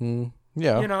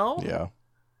 Yeah. You know? Yeah.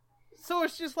 So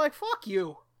it's just like, fuck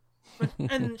you.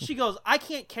 And she goes, I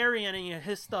can't carry any of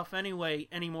his stuff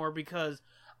anymore because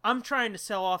I'm trying to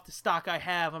sell off the stock I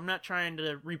have. I'm not trying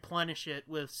to replenish it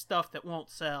with stuff that won't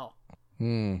sell.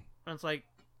 And it's like,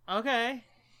 okay.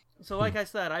 So like I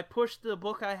said, I pushed the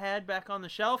book I had back on the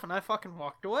shelf and I fucking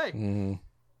walked away.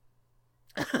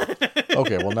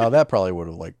 Okay, well now that probably would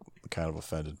have like kind of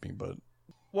offended me, but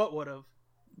what would have?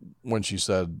 When she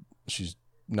said she's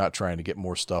not trying to get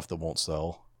more stuff that won't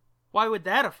sell. Why would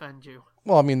that offend you?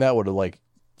 Well, I mean, that would have like,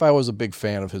 if I was a big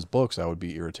fan of his books, I would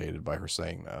be irritated by her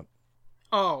saying that.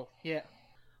 Oh, yeah.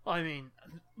 I mean,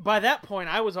 by that point,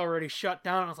 I was already shut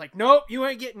down. I was like, nope, you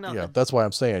ain't getting nothing. Yeah, that's why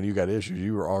I'm saying you got issues.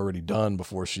 You were already done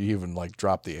before she even like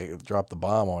dropped the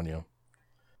bomb on you.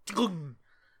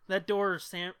 That door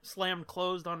slammed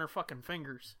closed on her fucking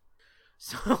fingers.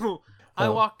 So I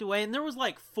walked away, and there was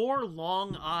like 4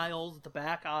 long aisles, the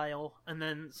back aisle, and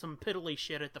then some piddly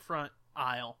shit at the front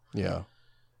aisle. Yeah.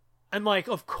 And like,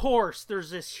 of course,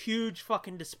 there's this huge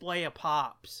fucking display of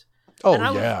pops. Oh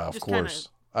yeah, of course.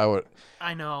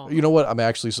 I know. You know what? I'm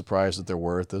actually surprised that there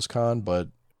were at this con, but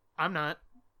I'm not.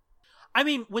 I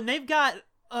mean, when they've got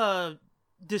a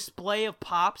display of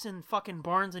pops in fucking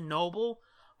Barnes and Noble,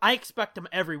 I expect them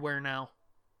everywhere now.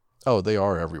 Oh, they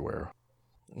are everywhere.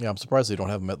 Yeah, I'm surprised they don't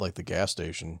have them at like the gas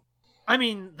station. I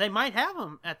mean, they might have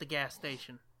them at the gas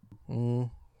station.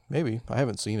 Maybe. I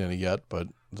haven't seen any yet, but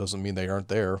it doesn't mean they aren't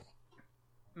there.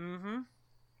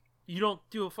 You don't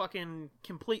do a fucking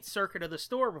complete circuit of the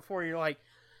store before you're like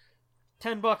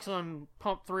 $10 on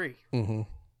pump 3.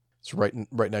 It's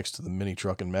right next to the mini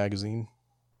trucking magazine.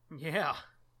 Yeah,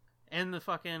 and the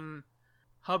fucking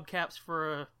hubcaps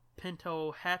for a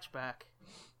Pinto hatchback.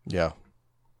 Yeah.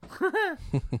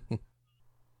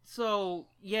 So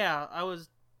yeah,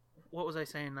 what was I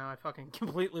saying now? I fucking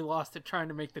completely lost it trying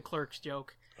to make the Clerks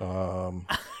joke.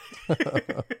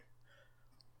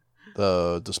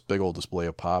 This big old display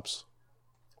of pops.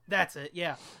 That's it,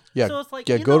 yeah. Yeah, so it's like,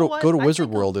 yeah. Go to Wizard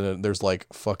World and there's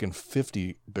like fucking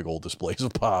 50 big old displays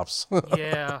of pops.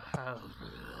 Yeah.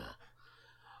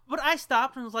 But I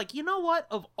stopped and was like, you know what?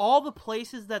 Of all the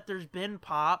places that there's been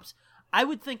pops, I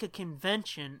would think a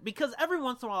convention, because every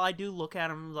once in a while I do look at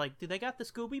them like, do they got the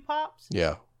Scooby Pops?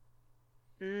 Yeah.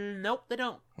 Nope, they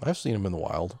don't. I've seen them in the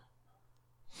wild.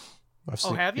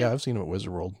 Have you? Yeah, I've seen them at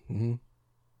Wizard World.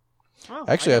 Oh,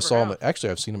 actually, I've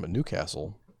seen them at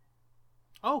Newcastle.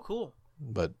 Oh, cool.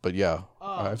 But yeah,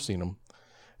 I've seen them.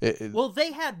 Well,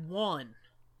 they had one.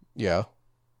 Yeah.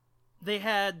 They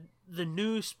had the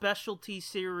new specialty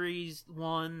series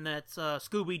one that's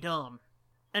Scooby Dumb.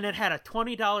 And it had a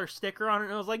 $20 sticker on it,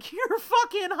 and I was like, you're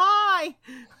fucking high!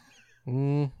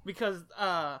 Because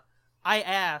I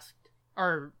asked,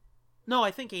 or no,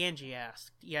 I think Angie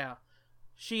asked, yeah.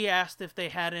 She asked if they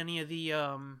had any of the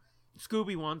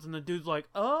Scooby ones, and the dude's like,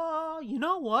 you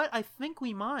know what? I think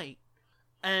we might.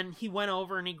 And he went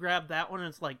over and he grabbed that one, and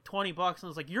it's like $20, and I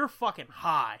was like, you're fucking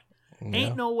high. Yeah.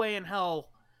 Ain't no way in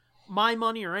hell my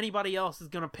money or anybody else is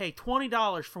gonna pay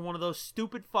 $20 for one of those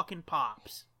stupid fucking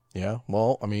pops. Yeah,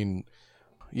 well, I mean,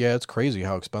 yeah, it's crazy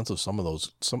how expensive some of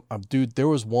those. Dude, there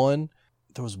was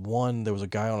a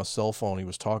guy on a cell phone. He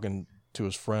was talking to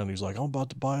his friend. He's like, I'm about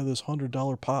to buy this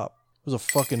 $100 pop. It was a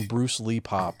fucking Bruce Lee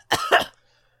pop.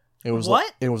 It was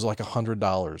what? It was like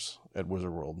 $100 at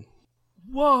Wizard World.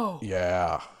 Whoa.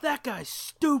 Yeah. That guy's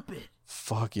stupid.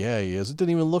 Fuck yeah, he is. It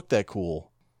didn't even look that cool.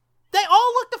 They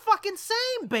all look the fucking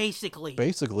same, basically.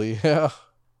 Basically, yeah.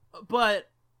 But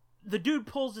the dude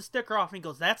pulls the sticker off and he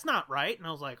goes, that's not right. And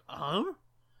I was like,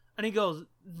 And he goes,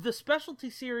 the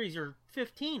specialty series are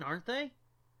 15, aren't they?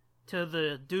 To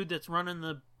the dude that's running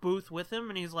the booth with him.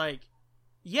 And he's like,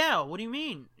 yeah, what do you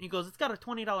mean? He goes, it's got a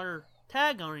 $20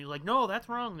 tag on it. He's like, no, that's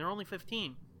wrong. They're only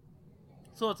 15.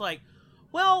 So it's like,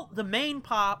 well, the main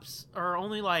pops are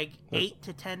only like $8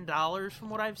 to $10 from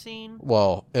what I've seen.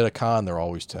 Well, at a con, they're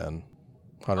always 10.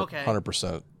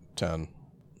 100% 10.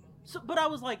 So, but I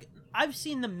was like, I've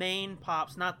seen the main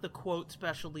pops, not the quote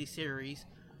specialty series,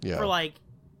 yeah, for like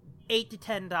 $8 to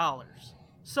 $10.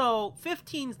 So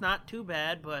 15's not too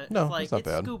bad, but no, it's like, not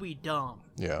bad. Scooby dumb.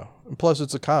 Yeah. And plus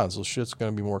it's a con, so shit's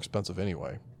going to be more expensive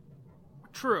anyway.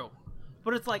 True.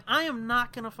 But it's like, I am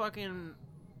not going to fucking...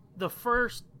 The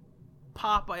first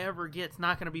pop I ever get's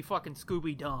not going to be fucking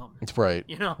Scooby dumb. It's right.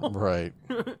 You know? Right.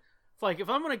 It's like, if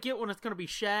I'm going to get one, it's going to be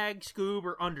Shag, Scoob,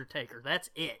 or Undertaker. That's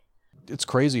it. It's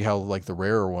crazy how, like, the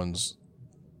rarer ones,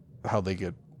 how they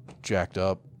get jacked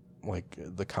up. Like,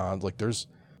 the cons, like, there's...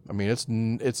 I mean,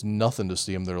 it's nothing to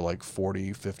see them. They're like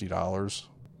 $40, $50.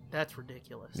 That's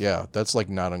ridiculous. Yeah, that's like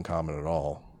not uncommon at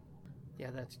all. Yeah,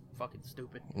 that's fucking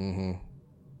stupid. Mm-hmm.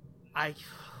 I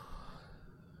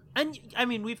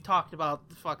mean, we've talked about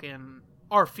fucking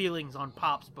our feelings on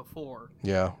pops before.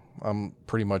 Yeah, I'm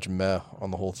pretty much meh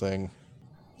on the whole thing.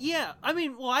 Yeah, I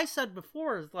mean, well, I said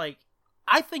before is like,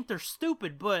 I think they're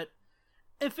stupid, but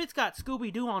if it's got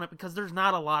Scooby-Doo on it, because there's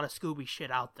not a lot of Scooby shit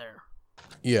out there.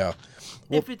 Yeah.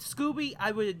 Well, if it's Scooby,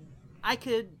 I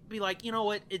could be like, you know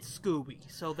what, it's Scooby,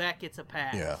 so that gets a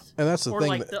pass. Yeah, and that's the or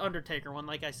thing. Or like the Undertaker one,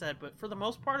 like I said, but for the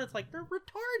most part, it's like they're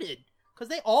retarded because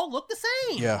they all look the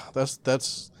same. Yeah, that's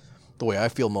the way I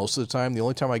feel most of the time. The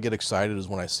only time I get excited is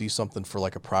when I see something for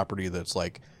like a property that's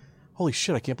like, holy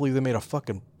shit, I can't believe they made a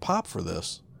fucking pop for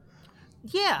this.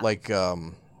 Yeah. Like,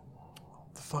 the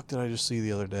fuck did I just see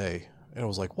the other day? And it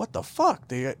was like, what the fuck?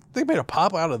 They made a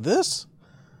pop out of this?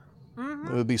 Mm-hmm.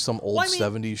 It would be some old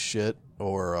 70s shit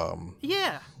or...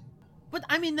 Yeah. But,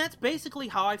 I mean, that's basically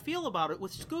how I feel about it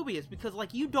with Scooby, is because,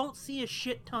 like, you don't see a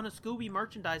shit ton of Scooby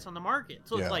merchandise on the market.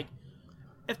 So it's like,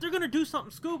 if they're going to do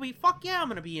something Scooby, fuck yeah, I'm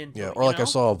going to be into it. Yeah, or like I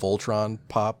saw a Voltron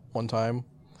pop one time.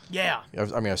 Yeah.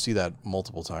 I mean, I see that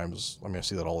multiple times. I mean, I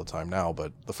see that all the time now,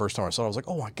 but the first time I saw it, I was like,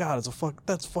 oh my god,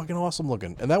 that's fucking awesome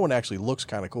looking. And that one actually looks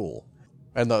kind of cool.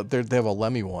 And they have a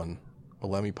Lemmy one. A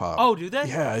Lemmy pop. Oh, do they?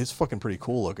 Yeah, it's fucking pretty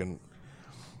cool looking.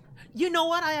 You know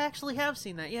what? I actually have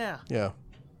seen that, yeah. Yeah.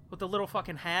 With the little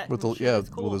fucking hat. With cool.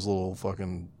 With his little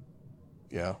fucking,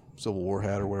 Civil War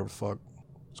hat or whatever the fuck.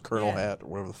 His Colonel hat or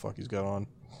whatever the fuck he's got on.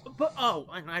 But,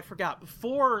 and I forgot,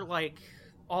 before, like,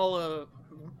 all of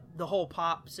the whole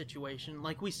pop situation,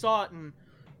 like, we saw it and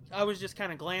I was just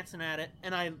kind of glancing at it,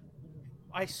 and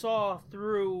I saw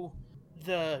through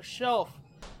the shelf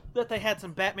that they had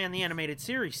some Batman the Animated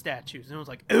Series statues, and I was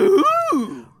like,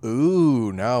 ooh!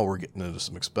 Ooh, now we're getting into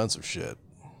some expensive shit.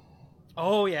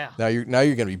 Oh, yeah. Now you're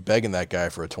going to be begging that guy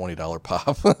for a $20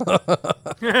 pop.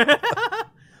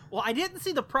 Well, I didn't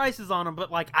see the prices on them, but,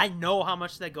 like, I know how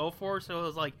much they go for, so it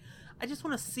was like, I just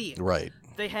want to see it. Right.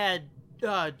 They had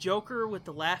Joker with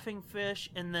the laughing fish,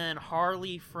 and then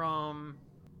Harley from...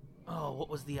 Oh, what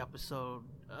was the episode?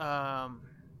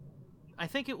 I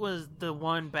think it was the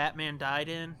one Batman died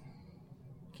in.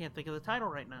 Can't think of the title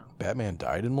right now. Batman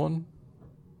died in one?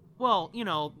 Well, you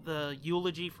know, the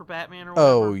eulogy for Batman or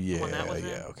whatever. Oh,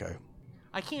 yeah, okay.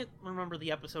 I can't remember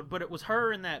the episode, but it was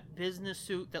her in that business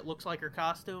suit that looks like her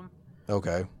costume.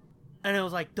 Okay. And it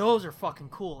was like, those are fucking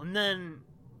cool. And then,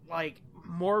 like,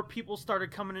 more people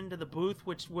started coming into the booth,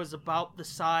 which was about the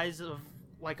size of,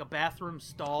 like, a bathroom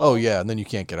stall. Oh, yeah, and then you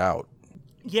can't get out.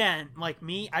 Yeah, and like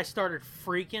me, I started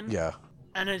freaking. Yeah.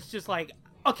 And it's just like,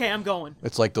 okay, I'm going.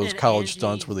 It's like those college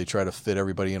stunts where they try to fit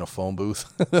everybody in a phone booth.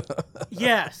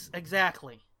 Yes,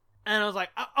 exactly. And I was like,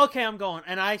 okay, I'm going.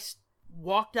 And I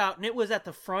walked out, and it was at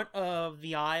the front of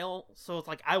the aisle. So it's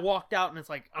like, I walked out, and it's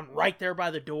like, I'm right there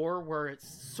by the door where it's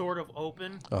sort of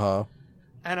open. Uh-huh.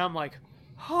 And I'm like,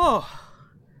 oh.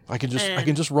 I can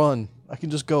just run. I can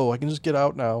just go. I can just get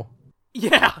out now.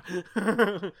 Yeah.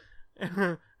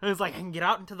 And it's like, I can get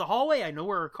out into the hallway. I know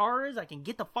where her car is. I can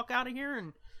get the fuck out of here,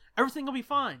 and everything will be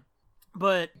fine.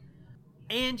 But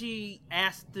Angie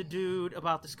asked the dude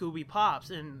about the Scooby Pops,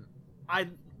 and I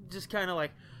just kind of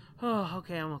like, oh,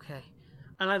 okay, I'm okay.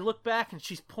 And I look back, and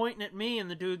she's pointing at me, and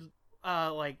the dude,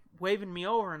 like, waving me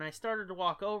over, and I started to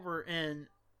walk over, and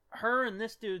her and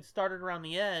this dude started around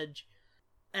the edge,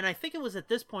 and I think it was at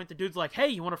this point the dude's like, hey,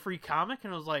 you want a free comic?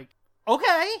 And I was like,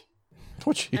 okay.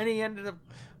 And he ended up,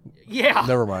 yeah.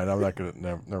 Never mind. I'm not gonna.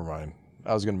 Never mind.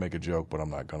 I was gonna make a joke, but I'm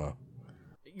not gonna.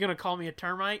 You gonna call me a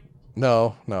termite?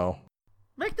 No.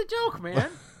 Make the joke, man. I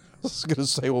was gonna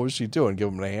say, what was she doing? Give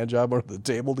him a hand job under the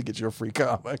table to get you a free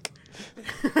comic?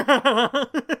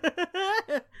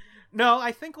 No,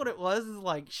 I think what it was is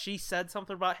like she said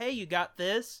something about, hey, you got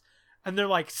this, and they're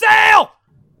like, sale.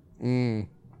 You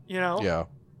know? Yeah.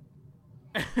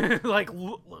 Like,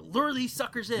 lure these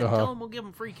suckers in. Tell them we'll give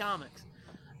them free comics.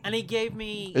 And he gave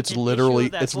me. It's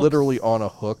literally on a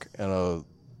hook and a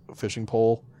fishing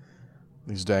pole.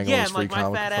 He's dangling his free comic. Yeah,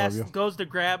 like my fat ass goes to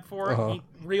grab for it. And he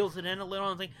reels it in a little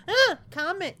and thinks,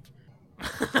 comic.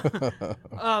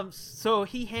 So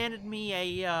he handed me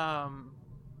a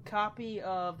copy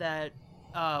of that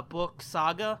book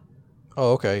Saga.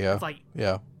 Oh, okay, yeah. It's like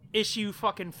yeah. issue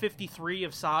fucking 53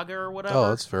 of Saga or whatever. Oh,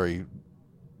 that's very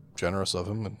generous of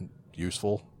him and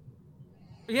useful.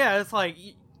 Yeah, it's like,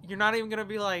 you're not even going to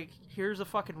be like, here's a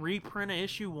fucking reprint of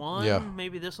issue 1. Yeah.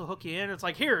 Maybe this will hook you in. It's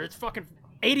like, here, it's fucking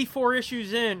 84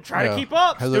 issues in. Try to keep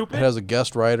up, stupid. It has a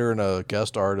guest writer and a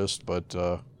guest artist, but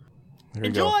here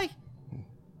you go. Enjoy!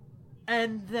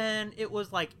 And then it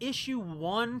was like issue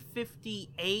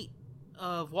 158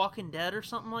 of Walking Dead or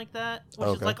something like that. Which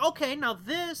is like, okay, now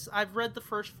this, I've read the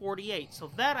first 48.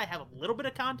 So that I have a little bit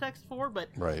of context for, but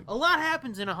a lot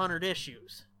happens in 100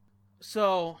 issues.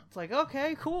 So it's like,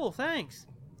 okay, cool, thanks.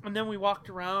 And then we walked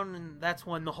around, and that's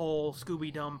when the whole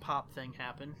Scooby-Dum pop thing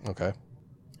happened. Okay.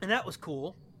 And that was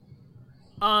cool.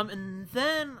 And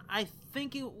then I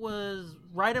think it was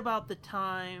right about the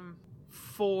time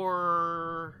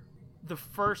for the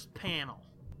first panel,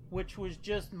 which was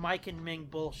just Mike and Ming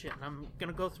bullshit. And I'm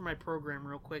going to go through my program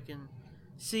real quick and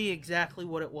see exactly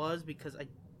what it was, because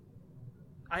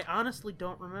I honestly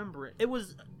don't remember it. It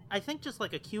was, I think, just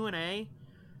like a Q&A.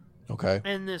 Okay.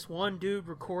 And this one dude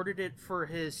recorded it for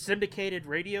his syndicated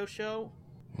radio show.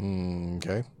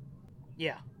 Okay.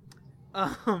 Yeah.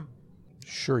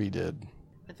 Sure he did.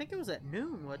 I think it was at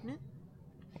noon, wasn't it?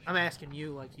 I'm asking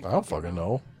you like you. I don't fucking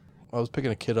know. I was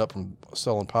picking a kid up from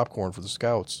selling popcorn for the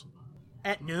Scouts.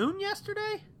 At noon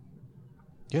yesterday?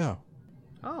 Yeah.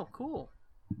 Oh, cool.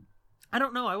 I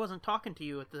don't know. I wasn't talking to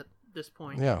you at this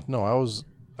point. Yeah. No, I was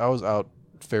out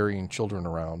ferrying children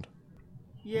around.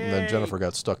 Yay. And then Jennifer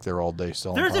got stuck there all day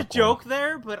selling There's popcorn. a joke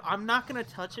there, but I'm not going to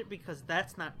touch it because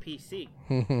that's not PC.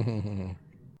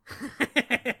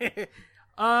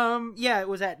 Yeah, it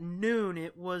was at noon.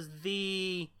 It was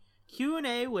the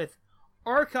Q&A with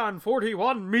Archon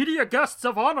 41 media guests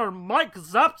of honor Mike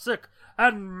Zapsik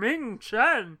and Ming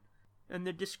Chen. And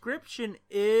the description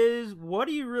is, what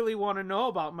do you really want to know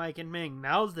about Mike and Ming?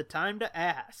 Now's the time to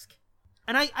ask.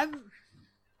 And I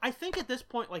think at this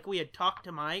point, like, we had talked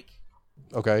to Mike.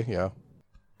 Okay, yeah.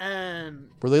 And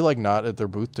were they like not at their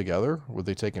booth together? Were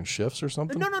they taking shifts or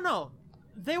something? No.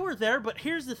 They were there, but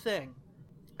here's the thing.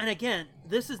 And again,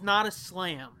 this is not a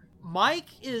slam. Mike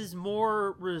is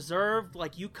more reserved,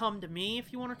 like, you come to me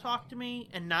if you want to talk to me,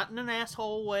 and not in an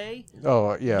asshole way.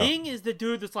 Oh, yeah. Ming is the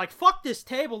dude that's like, fuck this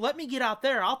table, let me get out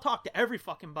there, I'll talk to every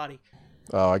fucking buddy.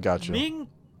 Oh, I got you.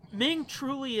 Ming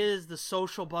truly is the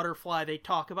social butterfly they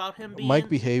talk about him being. Mike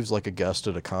behaves like a guest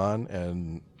at a con,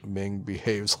 and Ming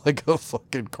behaves like a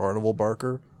fucking carnival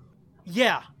barker.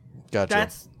 Yeah. Gotcha.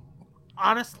 That's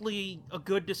honestly a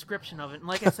good description of it. And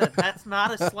like I said, that's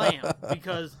not a slam,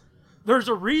 because there's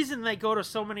a reason they go to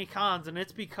so many cons, and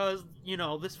it's because, you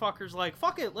know, this fucker's like,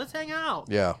 fuck it, let's hang out.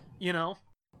 Yeah. You know?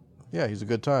 Yeah, he's a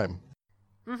good time.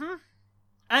 Mm-hmm.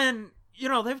 And, you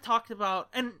know, they've talked about,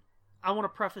 and I want to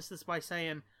preface this by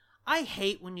saying, I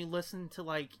hate when you listen to,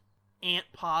 like, ant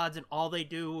pods and all they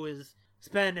do is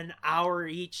spend an hour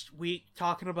each week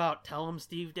talking about Tell 'em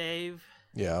Steve Dave.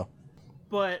 Yeah.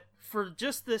 But for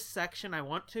just this section, I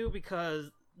want to, because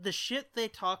the shit they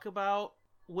talk about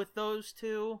with those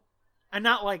two, and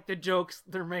not like the jokes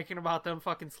they're making about them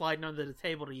fucking sliding under the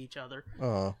table to each other.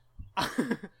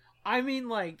 I mean,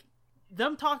 like,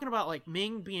 them talking about, like,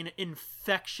 Ming being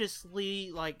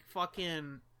infectiously, like,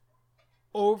 fucking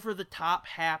over-the-top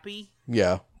happy.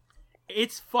 Yeah.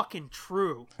 It's fucking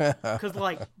true. Because,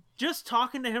 like, just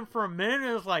talking to him for a minute,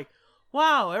 it was like,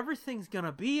 wow, everything's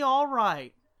gonna be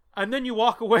alright. And then you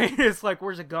walk away, and it's like,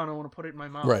 where's a gun? I want to put it in my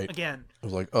mouth. Right. Again. I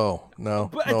was like, oh, no,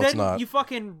 but no, then it's not.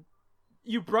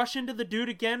 You brush into the dude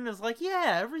again, and it's like,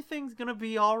 yeah, everything's gonna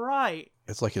be alright.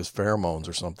 It's like his pheromones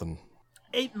or something.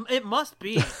 It must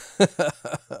be.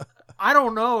 I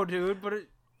don't know, dude, but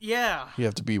yeah. You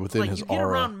have to be within his aura. You get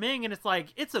around Ming, and it's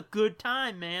like, it's a good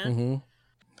time, man. Mm-hmm.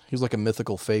 He's like a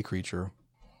mythical fey creature.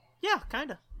 Yeah,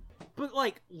 kind of. But,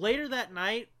 like, later that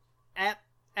night,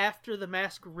 after the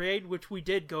masquerade, which we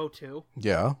did go to.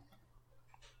 Yeah.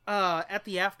 At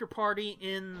the after party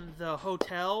in the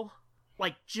hotel,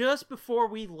 like, just before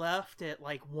we left at,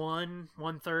 like,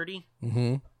 1:30,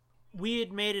 mm-hmm. we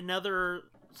had made another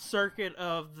circuit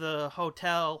of the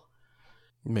hotel.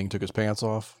 Ming took his pants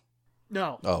off?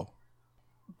 No. Oh.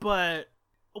 But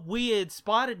we had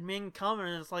spotted Ming coming,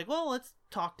 and it's like, well, let's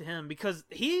talk to him, because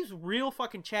he's real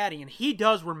fucking chatty, and he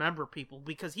does remember people,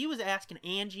 because he was asking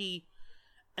Angie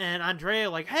and Andrea,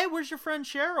 like, hey, where's your friend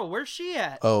Cheryl? Where's she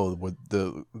at? Oh,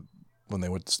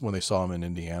 when they saw him in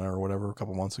Indiana or whatever a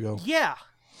couple months ago? Yeah.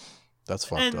 That's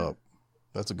fucked up.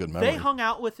 That's a good memory. They hung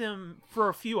out with him for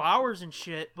a few hours and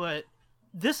shit, but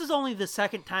this is only the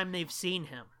second time they've seen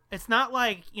him. It's not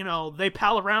like, they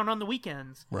pal around on the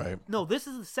weekends. Right. No, this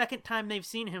is the second time they've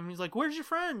seen him. He's like, where's your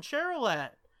friend Cheryl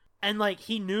at? And, like,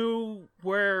 he knew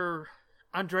where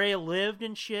Andrea lived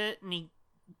and shit, and he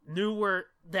knew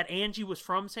that Angie was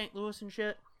from St. Louis and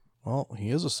shit. Well, he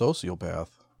is a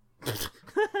sociopath. But,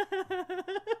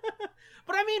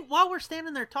 I mean, while we're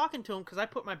standing there talking to him, because I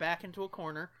put my back into a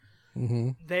corner,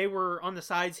 they were on the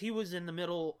sides, he was in the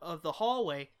middle of the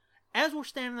hallway. As we're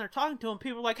standing there talking to him,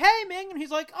 people are like, hey, Ming, and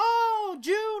he's like, oh,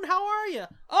 June, how are you?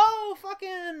 Oh,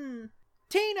 fucking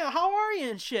Tina, how are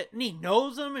you? And shit. And he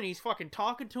knows them, and he's fucking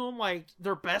talking to them like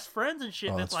they're best friends and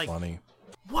shit. Oh, and that's it's like, funny.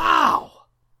 Wow.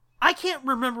 I can't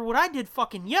remember what I did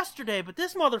fucking yesterday, but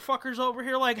this motherfucker's over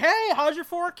here like, hey, how's your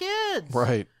 4 kids?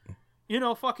 Right.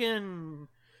 Fucking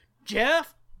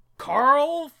Jeff,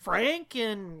 Carl, Frank,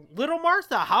 and little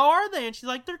Martha, how are they? And she's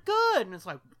like, they're good. And it's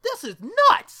like, this is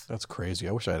nuts. That's crazy.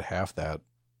 I wish I had half that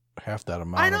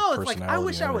amount I know, of it's like, personality. I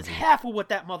wish I was half of what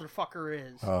that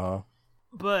motherfucker is.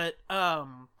 But,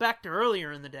 back to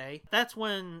earlier in the day, that's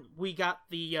when we got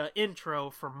the intro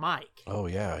for Mike. Oh,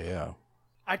 yeah.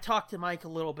 I talked to Mike a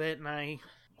little bit, and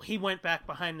he went back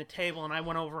behind the table, and I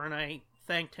went over and I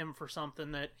thanked him for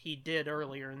something that he did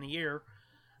earlier in the year.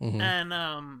 And,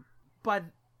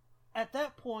 at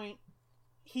that point,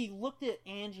 he looked at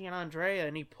Angie and Andrea,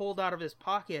 and he pulled out of his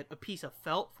pocket a piece of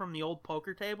felt from the old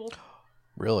poker table.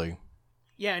 Really?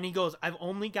 Yeah, and he goes, I've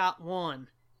only got one.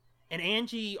 And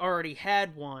Angie already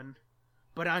had one,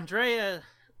 but Andrea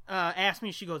asked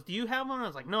me, she goes, do you have one? I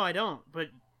was like, no, I don't, but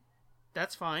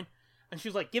that's fine. And she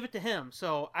was like, give it to him.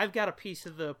 So I've got a piece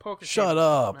of the poker table. Shut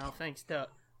up. Now, thanks to...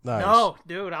 Nice. No,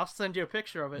 dude, I'll send you a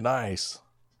picture of it. Nice.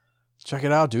 Check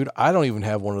it out, dude. I don't even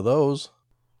have one of those.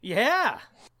 Yeah.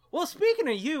 Well, speaking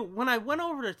of you, when I went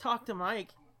over to talk to Mike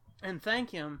and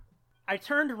thank him, I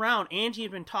turned around. Angie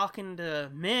had been talking to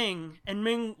Ming, and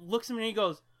Ming looks at me and he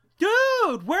goes,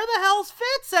 dude, where the hell's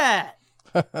Fitz at?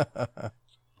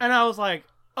 And I was like,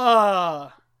 I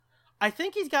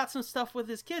think he's got some stuff with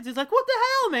his kids. He's like, what the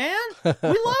hell, man? We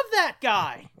love that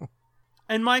guy.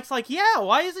 And Mike's like, yeah,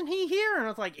 why isn't he here? And I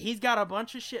was like, he's got a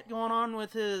bunch of shit going on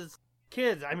with his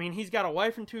kids. I mean, he's got a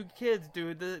wife and 2 kids,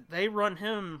 dude. They run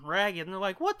him ragged. And they're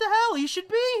like, what the hell? He should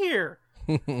be here.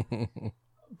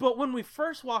 But when we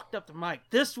first walked up to Mike,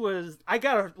 I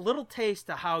got a little taste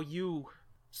of how you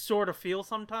sort of feel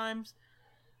sometimes.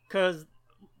 Because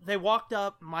they walked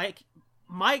up, Mike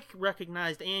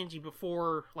recognized Angie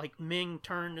before, like, Ming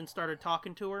turned and started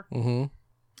talking to her.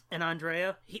 And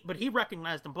Andrea. But he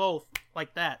recognized them both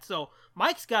like that. So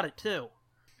Mike's got it, too.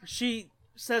 She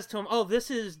says to him, oh, this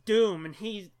is Doom. And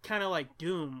he's kind of like,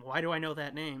 Doom, why do I know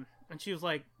that name? And she was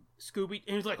like, Scooby.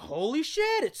 And he's like, holy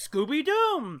shit, it's Scooby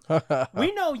Doom.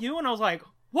 We know you. And I was like,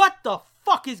 what the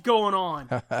fuck is going on?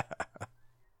 But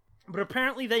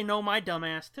apparently they know my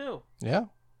dumbass, too. Yeah.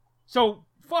 So,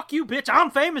 fuck you, bitch.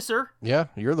 I'm famouser. Yeah,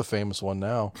 you're the famous one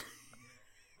now.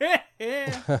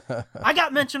 I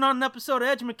got mentioned on an episode of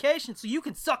Edumacation, so you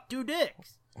can suck 2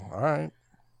 dicks. All right.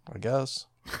 I guess.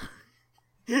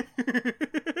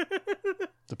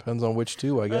 Depends on which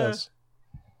 2, I guess.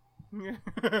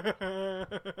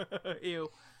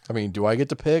 Ew. I mean, do I get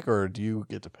to pick or do you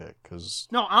get to pick? Cause...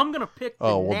 No, I'm going to pick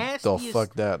the nastiest, well,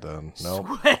 fuck that then. No.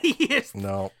 Sweatiest,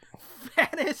 no.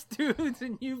 fattest dudes,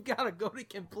 and you've got to go to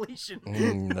completion.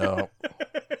 No.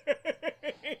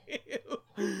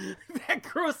 That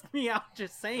grossed me out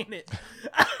just saying it.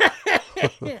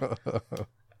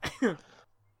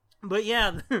 But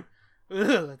yeah,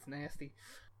 that's nasty.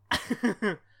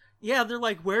 Yeah, they're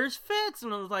like, where's Fitz?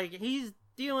 And I was like, he's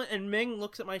dealing. And Ming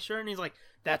looks at my shirt and he's like,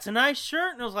 that's a nice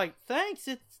shirt. And I was like, thanks.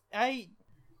 It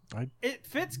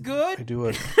fits good. I do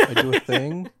a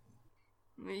thing.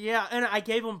 Yeah, and I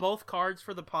gave them both cards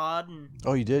for the pod. And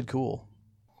oh, you did? Cool.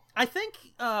 I think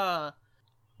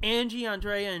Angie,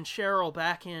 Andrea, and Cheryl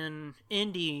back in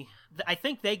Indy, I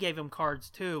think they gave him cards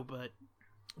too, but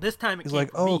this time he's like,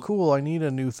 oh, cool, I need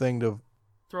a new thing to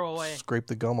throw away. Scrape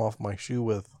the gum off my shoe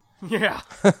with. Yeah.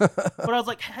 But I was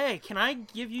like, hey, can I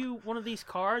give you one of these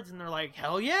cards? And they're like,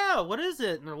 hell yeah, what is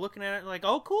it? And they're looking at it like,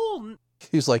 oh, cool.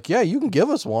 He's like, yeah, you can give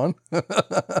us one.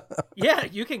 Yeah,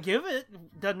 you can give it.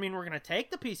 Doesn't mean we're going to take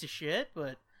the piece of shit,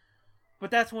 but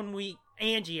that's when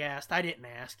Angie asked. I didn't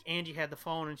ask. Angie had the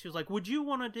phone, and she was like, would you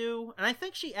want to do... And I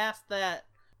think she asked that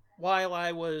while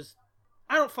I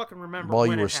don't fucking remember while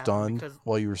when you were stunned, because...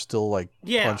 while you were still, like,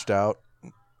 punched out.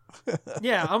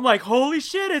 Yeah, I'm like, holy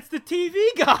shit, it's the TV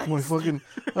guys. My fucking...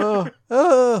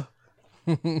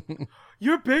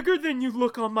 You're bigger than you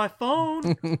look on my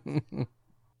phone.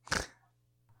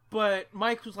 But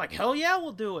Mike was like, hell yeah,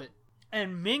 we'll do it.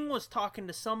 And Ming was talking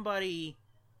to somebody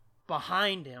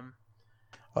behind him.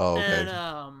 Oh, okay.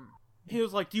 And he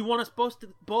was like, "Do you want us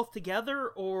both together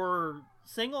or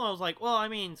single?" I was like, "Well, I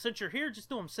mean, since you're here, just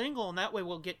do them single, and that way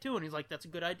we'll get to it." And he's like, "That's a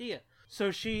good idea."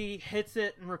 So she hits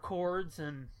it and records,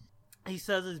 and he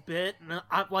says his bit, and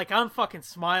I'm fucking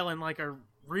smiling like a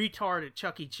retard at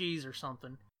Chuck E. Cheese or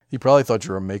something. He probably thought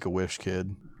you were a Make-A-Wish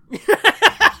kid. But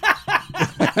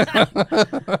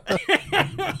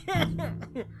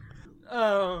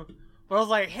I was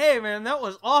like, "Hey, man, that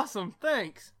was awesome.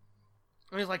 Thanks."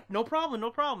 And he's like, "No problem,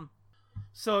 no problem."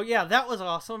 So, yeah, that was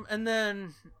awesome. And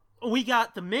then we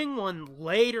got the Ming one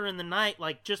later in the night,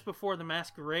 like just before the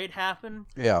masquerade happened.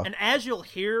 Yeah. And as you'll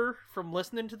hear from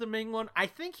listening to the Ming one, I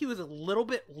think he was a little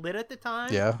bit lit at the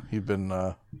time. Yeah, he'd been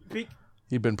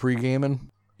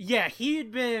pre-gaming. Yeah, he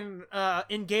had been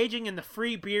engaging in the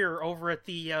free beer over at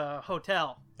the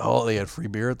hotel. Oh, they had free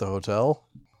beer at the hotel?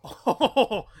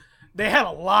 Oh, they had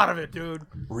a lot of it, dude.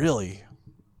 Really?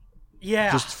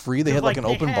 Yeah. Just free? They had like an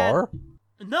open bar?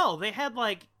 No, they had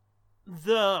like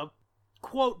the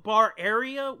quote bar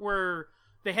area where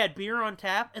they had beer on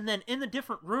tap, and then in the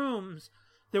different rooms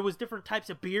there was different types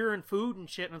of beer and food and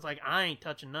shit, and it's like, I ain't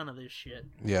touching none of this shit.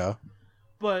 Yeah.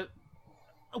 But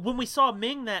when we saw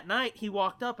Ming that night, he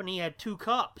walked up and he had 2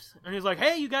 cups, and he was like,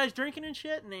 "Hey, you guys drinking and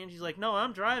shit?" And Angie's like, "No,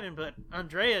 I'm driving," but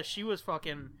Andrea, she was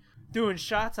fucking doing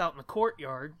shots out in the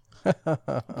courtyard.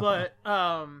 But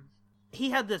he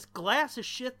had this glass of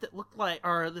shit that looked like,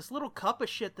 or this little cup of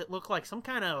shit that looked like some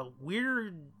kind of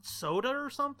weird soda or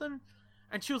something.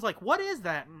 And she was like, "What is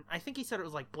that?" And I think he said it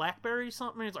was like blackberry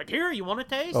something. And he's like, "Here, you want to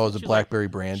taste?" Oh, is it blackberry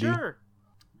brandy? Sure.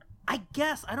 I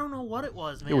guess. I don't know what it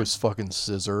was, man. It was fucking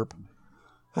scissorp.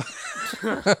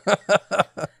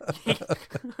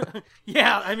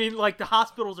 Yeah, I mean, like, the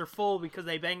hospitals are full because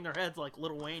they bang their heads like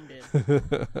Lil Wayne did.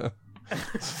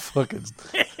 Fucking...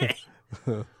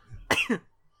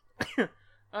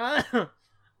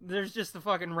 There's just a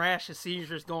fucking rash of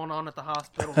seizures going on at the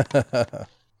hospital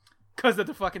because of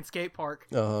the fucking skate park.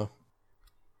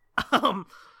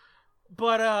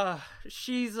 But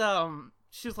she's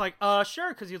like, sure,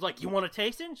 because he was like, "You want to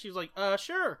taste it?" And she was like,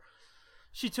 sure.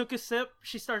 She took a sip.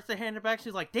 She starts to hand it back.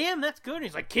 She's like, "Damn, that's good." And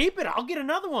he's like, "Keep it. I'll get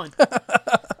another one."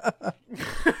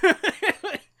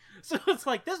 So it's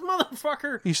like, this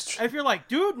motherfucker, if you're like,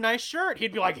 "Dude, nice shirt,"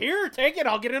 he'd be like, "Here, take it.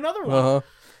 I'll get another one."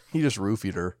 He just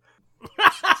roofied her.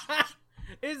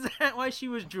 Is that why she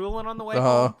was drooling on the way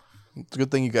home? It's a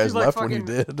good thing you guys left when you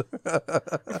did.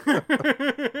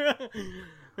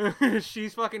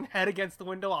 She's fucking head against the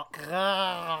window.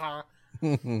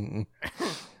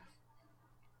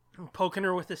 Poking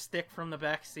her with a stick from the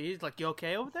back seat. Like, "You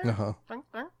okay over there?"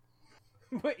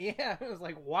 But yeah, it was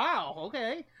like, wow,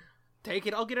 okay. Take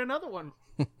it, I'll get another one.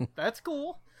 That's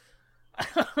cool.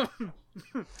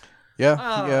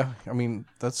 Yeah. I mean,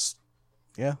 that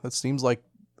seems like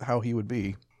how he would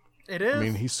be. It is. I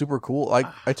mean, he's super cool. Like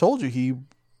I told you,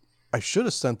 I should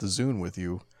have sent the Zune with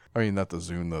you. I mean, not the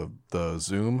Zune, the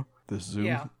Zoom. This Zoom.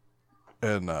 Yeah.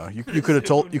 And you could have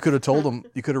told them,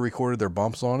 you could have recorded their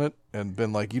bumps on it and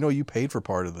been like, you paid for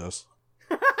part of this.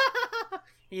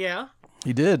 Yeah.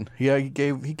 He did. Yeah, he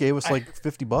gave us like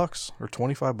 $50 or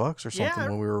 $25 or something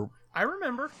when we were. I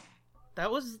remember. That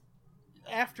was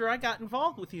after I got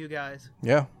involved with you guys.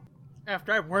 Yeah.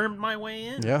 After I wormed my way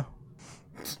in. Yeah.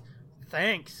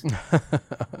 Thanks.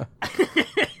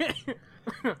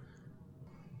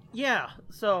 Yeah,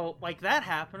 so, like, that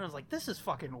happened. I was like, this is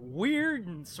fucking weird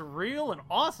and surreal and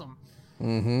awesome.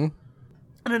 Mm-hmm.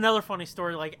 And another funny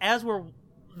story, like, as we're...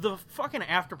 The fucking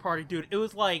after party, dude, it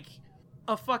was like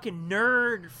a fucking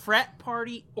nerd frat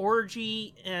party,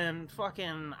 orgy, and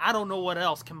fucking... I don't know what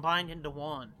else combined into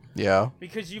one. Yeah.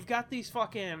 Because you've got these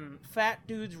fucking fat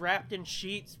dudes wrapped in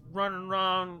sheets running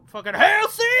around fucking, "Hail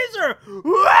Caesar!"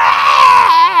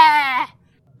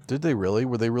 Did they really?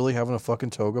 Were they really having a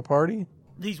fucking toga party?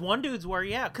 These one dudes were,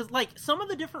 yeah. Because, like, some of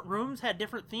the different rooms had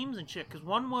different themes and shit. Because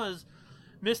one was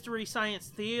Mystery Science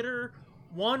Theater.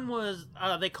 One was,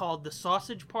 they called the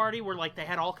Sausage Party, where, like, they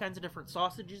had all kinds of different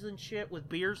sausages and shit with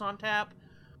beers on tap.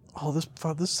 Oh,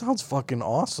 this sounds fucking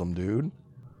awesome, dude.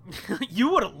 You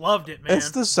would have loved it, man.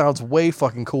 This sounds way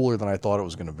fucking cooler than I thought it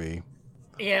was going to be.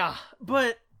 Yeah,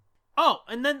 but... Oh,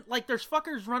 and then, like, there's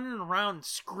fuckers running around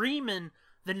screaming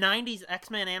the 90s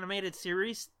X-Men animated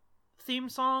series theme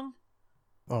song.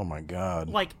 Oh, my God.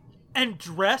 Like, and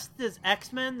dressed as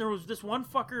X-Men. There was this one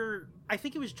fucker, I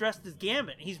think he was dressed as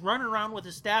Gambit. He's running around with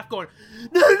his staff going...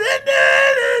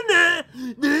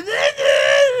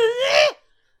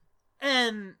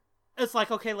 And it's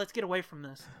like, okay, let's get away from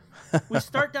this. We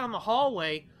start down the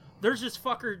hallway. There's this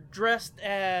fucker dressed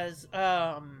as,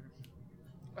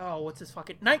 what's his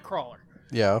fucking... Nightcrawler.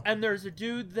 Yeah. And there's a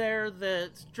dude there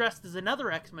that's dressed as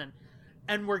another X-Men.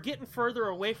 And we're getting further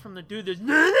away from the dude that's...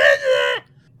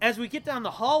 As we get down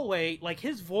the hallway, like,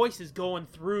 his voice is going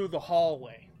through the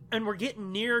hallway. And we're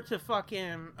getting near to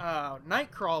fucking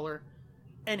Nightcrawler.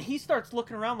 And he starts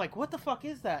looking around like, what the fuck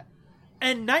is that?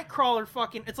 And Nightcrawler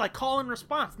fucking... It's like call and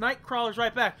response. Nightcrawler's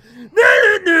right back. And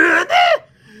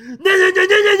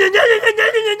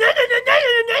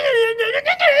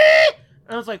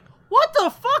I was like, what the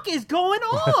fuck is going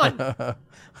on?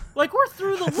 Like, we're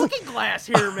through the looking glass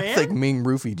here, man. I think Ming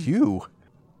roofied you.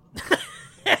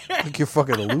 I think you're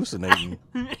fucking hallucinating.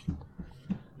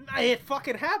 It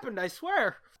fucking happened, I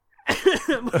swear.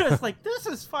 But it's like, this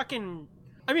is fucking...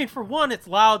 I mean, for one, it's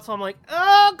loud, so I'm like,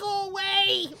 oh, go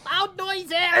away! Loud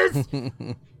noises!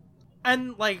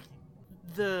 And, like,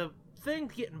 the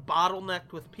thing's getting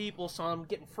bottlenecked with people, so I'm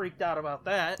getting freaked out about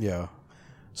that. Yeah.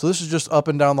 So this is just up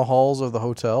and down the halls of the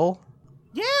hotel?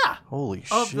 Yeah! Holy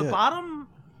shit. Of the bottom...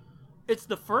 It's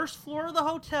the first floor of the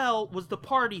hotel was the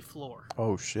party floor.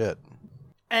 Oh, shit.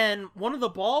 And one of the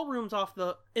ballrooms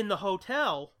in the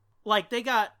hotel, like, they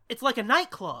got... It's like a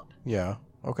nightclub. Yeah,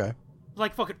 okay.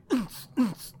 Like fucking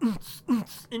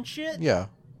and shit. Yeah.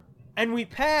 And we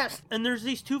passed, and there's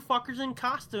these two fuckers in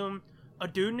costume, a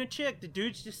dude and a chick. The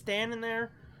dude's just standing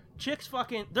there. Chick's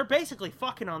fucking... They're basically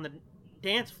fucking on the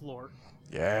dance floor.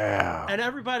 Yeah. And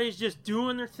everybody's just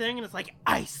doing their thing, and it's like,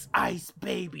 ice, ice,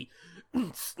 baby.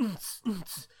 Dun,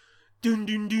 dun,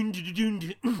 dun, dun, dun,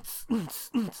 dun,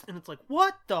 and it's like,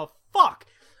 what the fuck?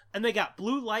 And they got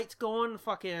blue lights going,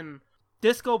 fucking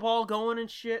disco ball going and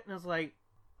shit, and it's like,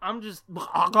 I'm just...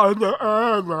 What's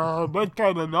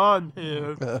going on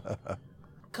here?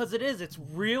 Because it's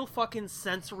real fucking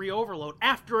sensory overload.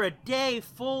 After a day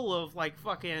full of, like,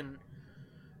 fucking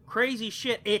crazy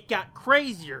shit, it got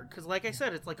crazier. Because, like I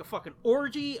said, it's like a fucking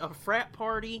orgy, a frat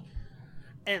party,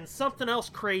 and something else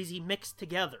crazy mixed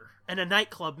together. And a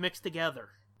nightclub mixed together.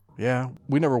 Yeah,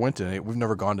 we never went to any. We've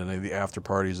never gone to any of the after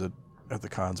parties at the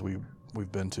cons we've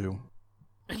been to.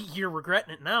 You're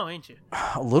regretting it now, ain't you?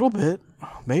 A little bit,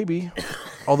 maybe.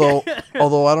 although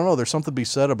I don't know. There's something to be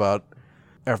said about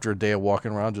after a day of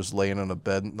walking around, just laying in a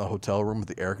bed in the hotel room with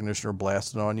the air conditioner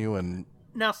blasting on you, and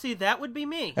now see, that would be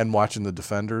me. And watching The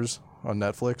Defenders on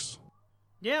Netflix.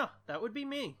 Yeah, that would be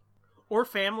me. Or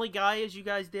Family Guy, as you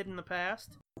guys did in the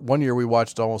past. One year we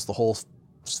watched almost the whole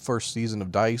first season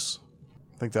of Dice.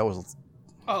 I think that was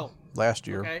last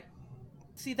year. Okay.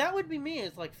 See, that would be me.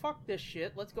 It's like, fuck this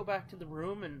shit. Let's go back to the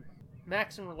room and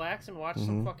max and relax and watch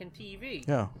some fucking TV.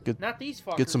 Yeah. Not these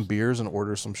fuckers. Get some beers and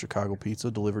order some Chicago pizza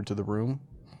delivered to the room.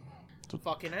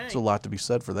 Fucking A. There's a lot to be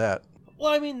said for that.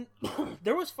 Well, I mean,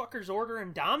 there was fuckers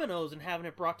ordering Domino's and having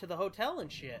it brought to the hotel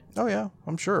and shit. Oh, yeah.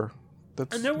 I'm sure.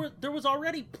 And there was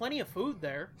already plenty of food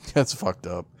there. That's fucked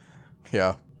up.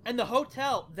 Yeah. And the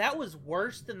hotel, that was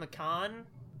worse than the con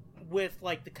with,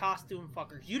 like, the costume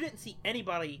fuckers. You didn't see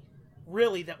anybody,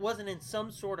 really, that wasn't in some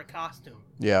sort of costume.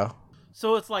 Yeah.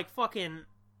 So it's like fucking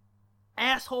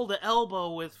asshole to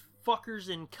elbow with fuckers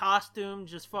in costume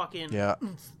just fucking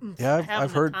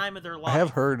I've heard, the time of their life. I have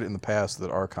heard in the past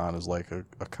that our con is like a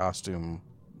costume,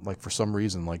 like for some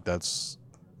reason, like it's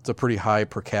a pretty high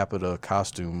per capita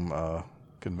costume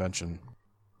convention.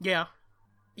 Yeah.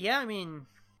 Yeah, I mean,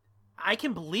 I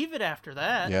can believe it after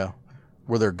that. Yeah.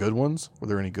 Were there good ones? Were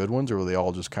there any good ones, or were they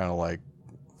all just kind of like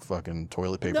fucking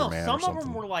toilet paper man or something? No, some of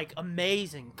them were like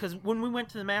amazing. Because when we went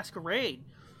to the Masquerade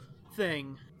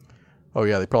thing... Oh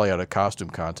yeah, they probably had a costume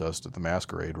contest at the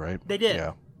Masquerade, right? They did.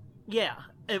 Yeah. Yeah,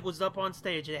 it was up on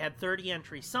stage. They had 30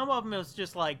 entries. Some of them it was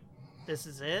just like, this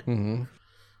is it? Mm-hmm.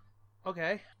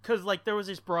 Okay. Because like there was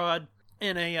this broad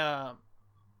in an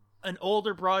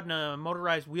older broad in a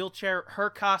motorized wheelchair. Her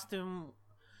costume...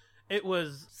 It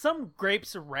was some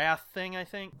Grapes of Wrath thing, I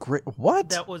think. What?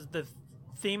 That was the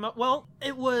theme of... Well,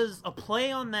 it was a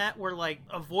play on that where, like,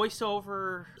 a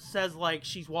voiceover says, like,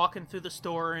 she's walking through the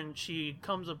store and she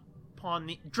comes upon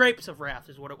the... Drapes of Wrath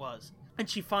is what it was. And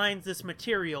she finds this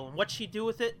material. And what she do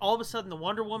with it, all of a sudden the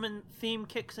Wonder Woman theme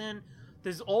kicks in.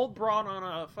 This old broad on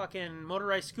a fucking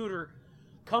motorized scooter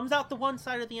comes out the one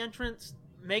side of the entrance,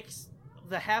 makes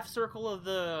the half circle of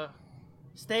the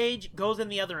stage, goes in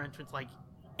the other entrance, like...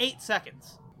 8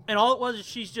 seconds. And all it was is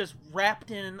she's just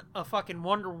wrapped in a fucking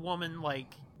Wonder Woman,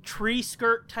 like, tree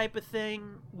skirt type of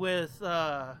thing with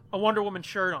a Wonder Woman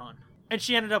shirt on. And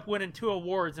she ended up winning 2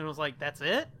 awards, and it was like, that's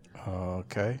it?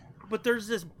 Okay. But there's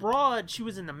this broad, she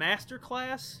was in the master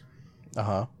class.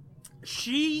 Uh-huh.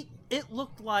 It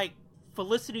looked like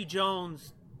Felicity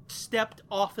Jones stepped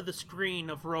off of the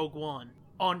screen of Rogue One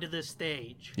onto this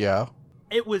stage. Yeah.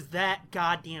 It was that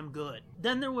goddamn good.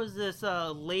 Then there was this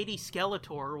Lady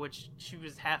Skeletor, which she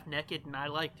was half naked, and I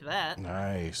liked that.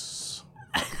 Nice.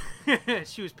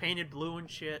 She was painted blue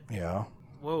and shit. Yeah.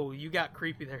 Whoa, you got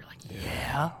creepy there. Like,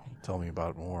 yeah? Tell me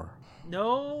about it more.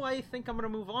 No, I think I'm going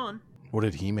to move on. What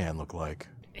did He-Man look like?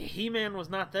 He-Man was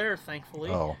not there, thankfully.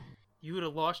 Oh. You would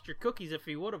have lost your cookies if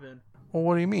he would have been. Well,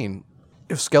 what do you mean?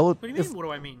 What do you mean, what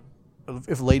do I mean?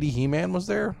 If Lady He-Man was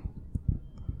there?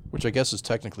 Which I guess is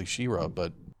technically She-Ra,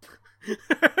 but...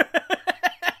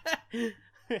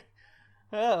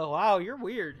 Oh, wow, you're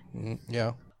weird.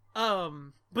 Yeah.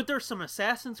 But there's some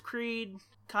Assassin's Creed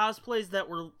cosplays that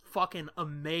were fucking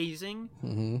amazing.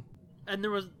 Mm-hmm. And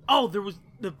there was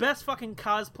the best fucking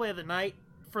cosplay of the night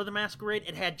for the Masquerade.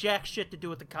 It had jack shit to do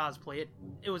with the cosplay.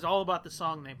 It was all about the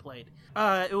song they played.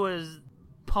 It was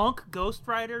Punk Ghost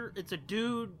Rider. It's a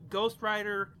dude, Ghost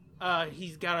Rider.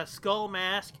 He's got a skull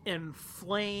mask and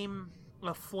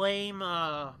a flame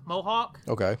mohawk.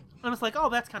 Okay. And it's like, oh,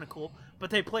 that's kind of cool. But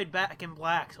they played Back in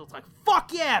Black, so it's like,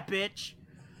 fuck yeah, bitch!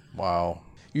 Wow.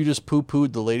 You just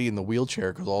poo-pooed the lady in the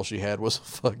wheelchair because all she had was a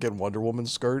fucking Wonder Woman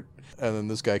skirt. And then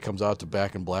this guy comes out to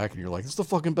Back in Black, and you're like, it's the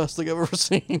fucking best thing I've ever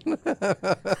seen.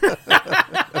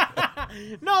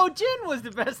 No, Jin was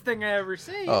the best thing I ever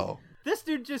seen. Oh. This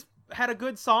dude just had a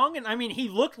good song, and I mean, he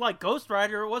looked like Ghost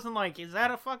Rider. It wasn't like, is that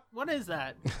a fuck? What is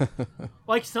that?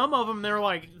 Like, some of them, they're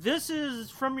like, this is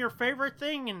from your favorite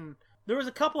thing, and there was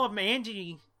a couple of them,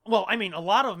 Angie... Well, I mean, a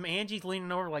lot of them, Angie's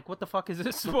leaning over like, what the fuck is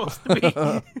this supposed to be?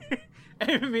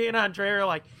 And me and Andrea are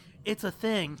like, it's a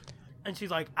thing. And she's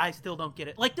like, I still don't get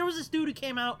it. Like, there was this dude who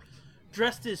came out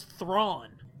dressed as Thrawn.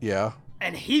 Yeah.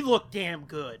 And he looked damn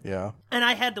good. Yeah. And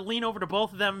I had to lean over to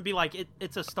both of them and be like,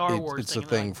 it's a Star Wars it's thing.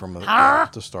 It's a thing like, from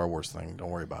the Star Wars thing. Don't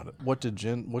worry about it.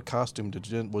 What costume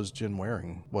was Jin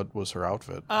wearing? What was her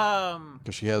outfit?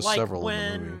 Because she has like several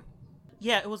in the movie.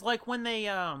 Yeah, it was like when they,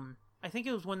 I think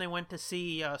it was when they went to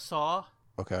see Saw.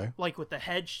 Okay. Like with the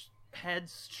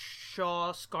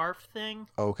Shaw scarf thing.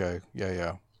 Okay.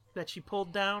 Yeah. That she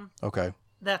pulled down. Okay.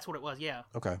 That's what it was, yeah.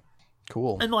 Okay.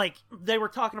 Cool. And like, they were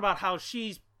talking about how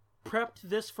she's prepped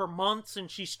this for months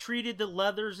and she's treated the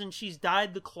leathers and she's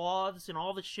dyed the cloths and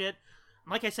all the shit.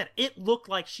 And like I said, it looked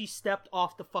like she stepped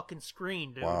off the fucking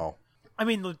screen, dude. Wow. I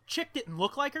mean, the chick didn't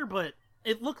look like her, but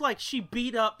it looked like she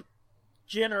beat up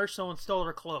Jyn Erso and stole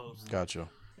her clothes. Gotcha.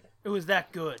 It was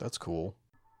that good. That's cool.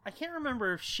 I can't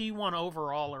remember if she won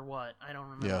overall or what. I don't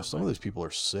remember. Yeah, some of these people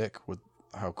are sick with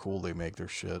how cool they make their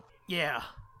shit. Yeah.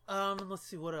 Let's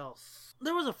see what else.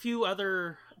 There was a few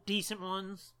other decent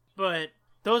ones, but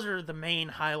those are the main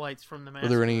highlights from the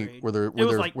Masquerade. Were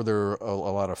there a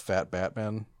lot of fat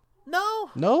Batman?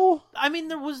 No. I mean,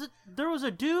 there was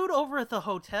a dude over at the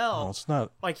hotel. No, it's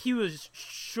not. Like, he was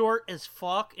short as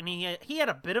fuck, and he had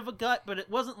a bit of a gut, but it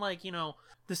wasn't like, you know,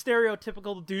 the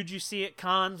stereotypical dude you see at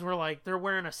cons where, like, they're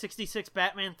wearing a 66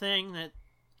 Batman thing, that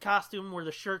costume where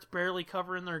the shirt's barely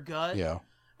covering their gut. Yeah.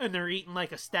 And they're eating,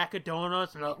 like, a stack of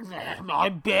donuts, and like,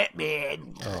 I'm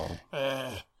Batman.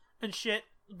 Oh. And shit.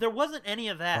 There wasn't any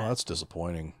of that. Oh, that's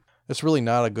disappointing. It's really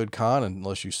not a good con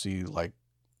unless you see, like,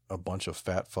 a bunch of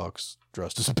fat fucks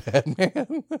dressed as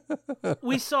Batman.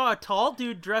 We saw a tall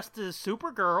dude dressed as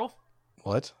Supergirl.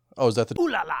 What? Oh, is that the Ooh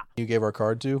la la you gave our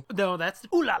card to? No, that's the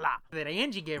ooh la la that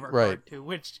Angie gave our card to,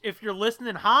 which, if you're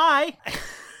listening, hi.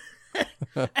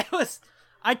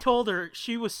 I told her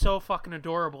she was so fucking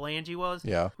adorable, Angie was.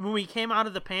 Yeah. When we came out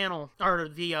of the panel, or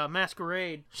the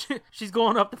Masquerade, she's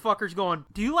going up to fuckers going,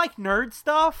 do you like nerd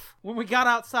stuff? When we got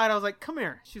outside, I was like, come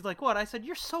here. She's like, what? I said,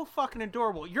 you're so fucking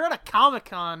adorable. You're at a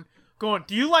Comic-Con going,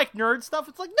 do you like nerd stuff?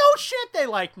 It's like, no shit, they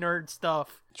like nerd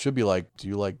stuff. It should be like, do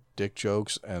you like dick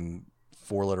jokes and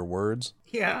 4-letter words?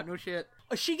 Yeah, no shit.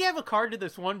 She gave a card to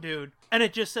this one dude, and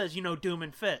it just says, you know, Doom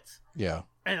and Fitz. Yeah.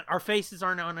 And our faces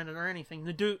aren't on it or anything.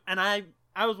 The dude, and I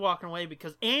was walking away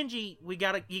because Angie, you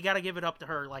gotta give it up to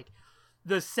her. Like,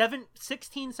 the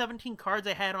 16, 17 cards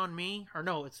I had on me, or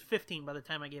no, it's 15 by the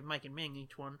time I gave Mike and Ming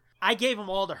each one. I gave them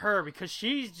all to her because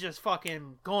she's just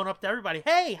fucking going up to everybody.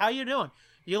 Hey, how you doing?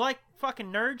 You like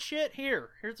fucking nerd shit?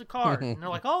 Here's a card. And they're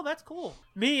like, oh, that's cool.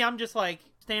 Me, I'm just like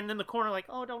standing in the corner like,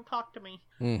 oh, don't talk to me.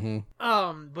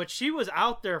 Mm-hmm. But she was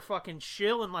out there fucking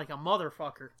chilling like a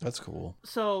motherfucker. That's cool.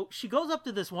 So she goes up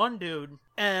to this one dude,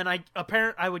 and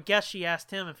I would guess she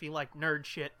asked him if he liked nerd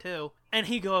shit too. And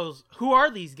he goes, who are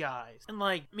these guys? And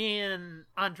like, me and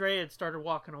Andrea had started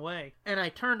walking away, and I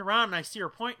turned around and I see her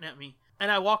pointing at me. And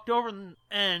I walked over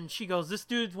and she goes, this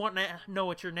dude's wanting to know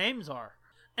what your names are.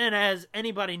 And as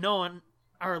anybody knowing,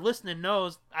 our listening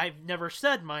knows I've never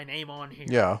said my name on here.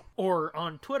 Yeah. Or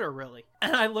on Twitter, really.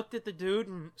 And I looked at the dude,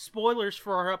 and spoilers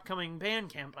for our upcoming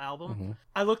Bandcamp album. Mm-hmm.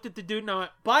 I looked at the dude and I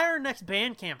went, buy our next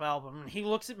Bandcamp album. And he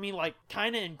looks at me like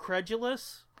kind of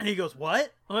incredulous. And he goes,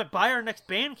 what? I went, buy our next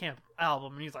Bandcamp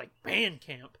album. And he's like,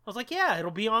 Bandcamp? I was like, yeah,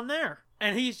 it'll be on there.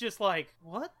 And he's just like,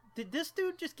 what? Did this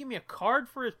dude just give me a card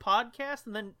for his podcast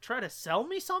and then try to sell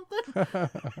me something?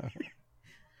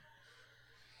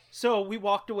 So we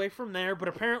walked away from there, but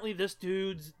apparently this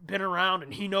dude's been around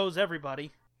and he knows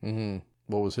everybody. Mm-hmm.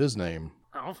 What was his name?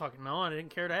 I don't fucking know. I didn't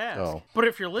care to ask. Oh. But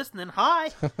if you're listening,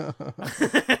 hi.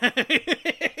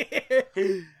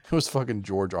 It was fucking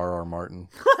George R.R. Martin.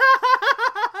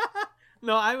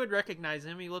 No, I would recognize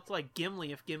him. He looked like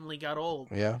Gimli if Gimli got old.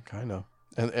 Yeah, kind of.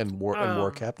 And wore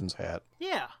a captain's hat.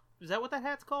 Yeah. Is that what that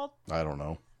hat's called? I don't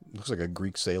know. Looks like a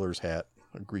Greek sailor's hat.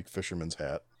 A Greek fisherman's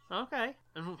hat. Okay.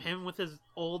 And him with his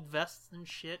old vests and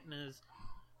shit and his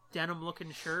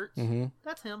denim-looking shirts. Mm-hmm.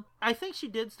 That's him. I think she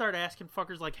did start asking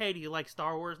fuckers like, hey, do you like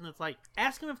Star Wars? And it's like,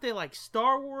 ask them if they like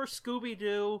Star Wars,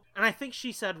 Scooby-Doo. And I think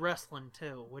she said wrestling,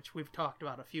 too, which we've talked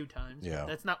about a few times. Yeah.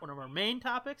 That's not one of our main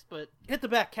topics, but hit the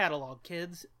back catalog,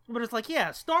 kids. But it's like,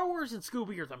 yeah, Star Wars and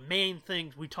Scooby are the main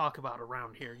things we talk about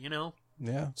around here, you know?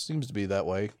 Yeah, it seems to be that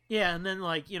way. Yeah, and then,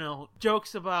 like, you know,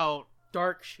 jokes about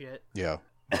dark shit. Yeah.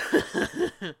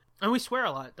 And we swear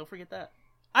a lot, don't forget that.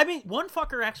 I mean, one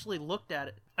fucker actually looked at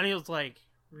it, and he was like,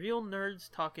 real nerds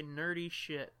talking nerdy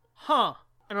shit. Huh.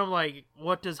 And I'm like,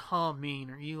 what does huh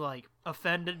mean? Are you, like,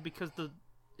 offended because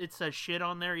it says shit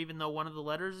on there even though one of the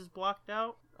letters is blocked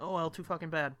out? Oh, well, too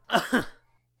fucking bad.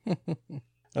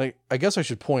 I guess I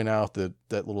should point out that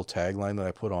little tagline that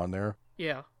I put on there.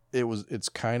 Yeah. It's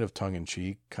kind of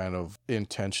tongue-in-cheek, kind of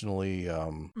intentionally...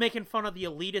 making fun of the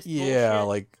elitist yeah, bullshit.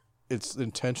 like, it's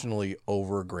intentionally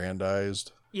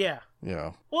over-aggrandized. Yeah.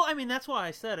 Yeah. Well, I mean, that's why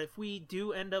I said if we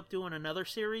do end up doing another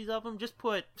series of them, just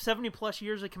put 70-plus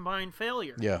years of combined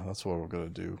failure. Yeah, that's what we're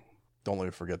going to do. Don't let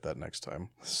me forget that next time.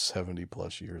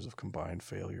 70-plus years of combined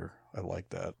failure. I like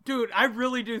that. Dude, I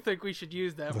really do think we should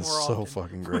use that That's more often. so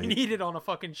fucking great. We need it on a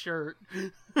fucking shirt.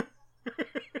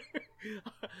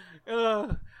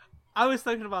 I was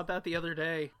thinking about that the other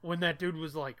day when that dude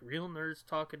was like, real nerds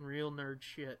talking real nerd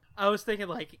shit. I was thinking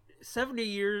like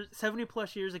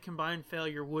 70-plus years of combined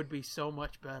failure would be so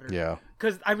much better. Yeah.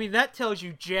 Because, I mean, that tells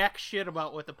you jack shit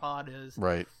about what the pod is.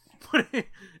 Right. But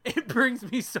it brings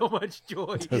me so much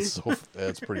joy.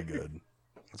 That's pretty good.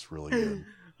 That's really good.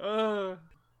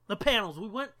 The panels. We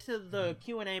went to the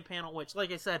Q&A panel, which,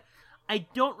 like I said, I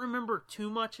don't remember too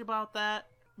much about that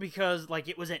because, like,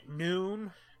 it was at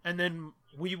noon, and then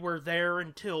we were there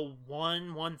until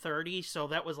 1:30, so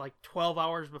that was, like, 12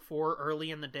 hours before early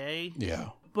in the day. Yeah.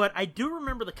 But I do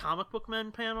remember the Comic Book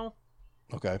Men panel.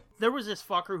 Okay. There was this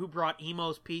fucker who brought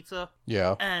Emo's pizza.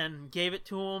 Yeah. And gave it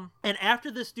to him. And after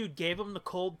this dude gave him the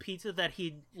cold pizza that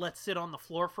he'd let sit on the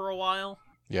floor for a while.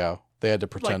 Yeah. They had to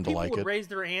pretend to like people would it. raise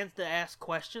their hands to ask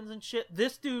questions and shit.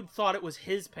 This dude thought it was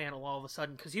his panel all of a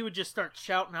sudden because he would just start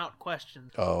shouting out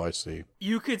questions. Oh, I see.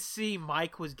 You could see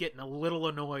Mike was getting a little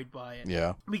annoyed by it.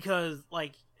 Yeah. Because,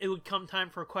 like, it would come time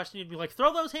for a question. He'd be like,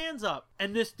 throw those hands up.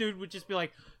 And this dude would just be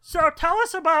like, so tell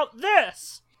us about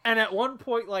this. And at one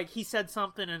point, like, he said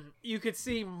something, and you could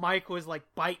see Mike was, like,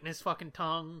 biting his fucking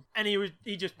tongue. And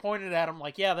he just pointed at him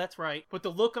like, yeah, that's right. But the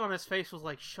look on his face was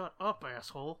like, shut up,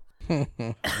 asshole.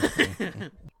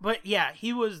 But, yeah,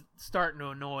 he was starting to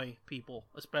annoy people,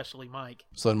 especially Mike.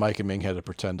 So then Mike and Ming had to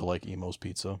pretend to like Emo's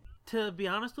pizza. To be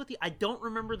honest with you, I don't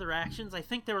remember their actions. I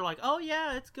think they were like, oh,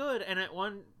 yeah, it's good. And at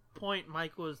one point,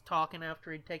 Mike was talking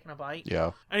after he'd taken a bite.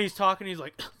 Yeah. And he's talking, he's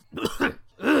like...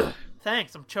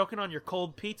 Thanks, I'm choking on your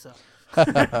cold pizza.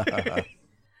 And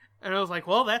I was like,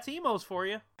 well, that's Emo's for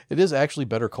you. It is actually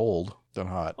better cold than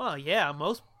hot. Well, yeah,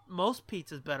 most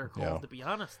pizza's better cold, to be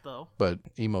honest, though. But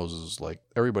Emo's is like,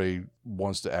 everybody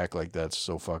wants to act like that's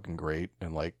so fucking great.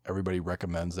 And like, everybody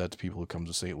recommends that to people who come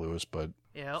to St. Louis, but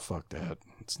fuck that.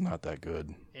 It's not that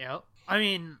good. Yep. I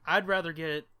mean, I'd rather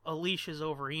get Alicia's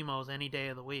over Emo's any day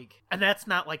of the week. And that's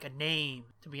not like a name,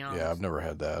 to be honest. Yeah, I've never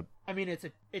had that. I mean,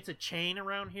 it's a chain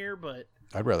around here, but...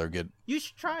 I'd rather get... You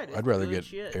should try it. I'd rather get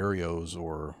Arios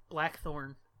or...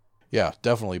 Blackthorn. Yeah,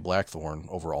 definitely Blackthorn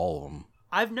over all of them.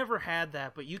 I've never had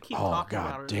that, but you keep talking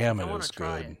about it. Oh, God damn it, it's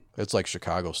good. It's like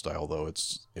Chicago style, though.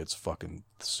 It's fucking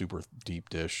super deep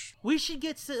dish. We should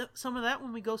get some of that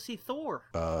when we go see Thor.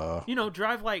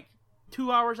 Drive like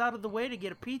 2 hours out of the way to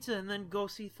get a pizza and then go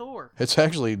see Thor. It's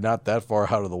actually not that far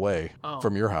out of the way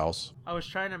from your house. I was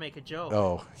trying to make a joke.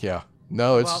 Oh, yeah.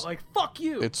 No, it's... Well, like, fuck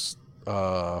you! It's,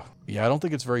 I don't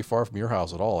think it's very far from your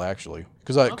house at all, actually.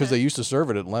 Because they used to serve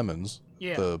it at Lemon's.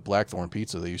 the Blackthorn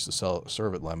pizza they used to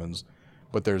serve at Lemons,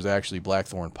 but there's actually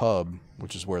Blackthorn Pub,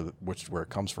 which is where it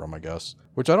comes from, I guess.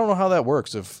 Which I don't know how that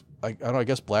works. If I don't know, I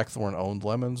guess Blackthorn owned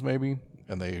Lemons maybe,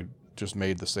 and they just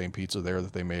made the same pizza there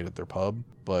that they made at their pub.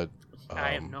 But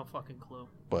I have no fucking clue.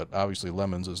 But obviously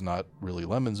Lemons is not really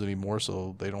Lemons anymore,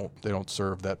 so they don't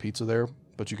serve that pizza there.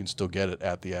 But you can still get it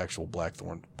at the actual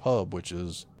Blackthorn Pub, which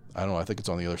is, I don't know, I think it's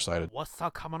on the other side of...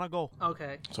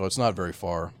 Okay. So it's not very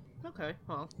far. Okay,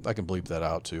 well. I can bleep that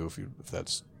out, too, if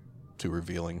that's too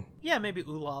revealing. Yeah, maybe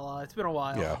ooh la la. It's been a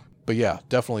while. Yeah. But yeah,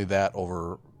 definitely that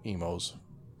over Emo's,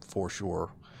 for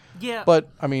sure. Yeah. But,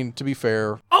 I mean, to be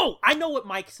fair... Oh, I know what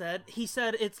Mike said. He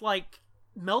said it's like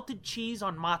melted cheese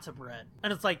on matzah bread.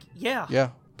 And it's like, yeah.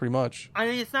 Yeah, pretty much. I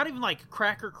mean, it's not even like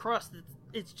cracker crust.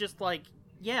 It's just like...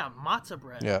 Yeah, matzah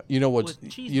bread. Yeah, you know what's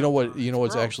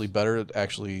gross. actually better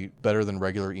than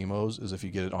regular Emo's is if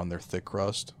you get it on their thick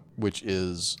crust, which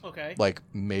is like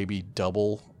maybe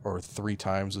double or 3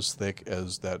 times as thick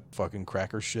as that fucking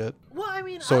cracker shit. Well, I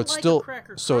mean, so it's still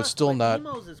not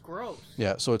Emo's is gross.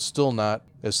 Yeah, so it's still not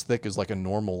as thick as like a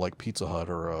normal like Pizza Hut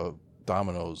or a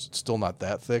Domino's. It's still not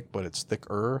that thick, but it's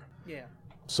thicker. Yeah.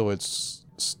 So it's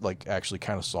like actually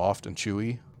kind of soft and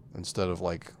chewy instead of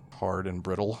like hard and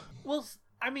brittle. Well,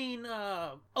 I mean,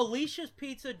 Alicia's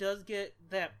pizza does get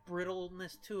that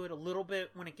brittleness to it a little bit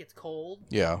when it gets cold.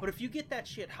 Yeah. But if you get that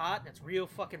shit hot and it's real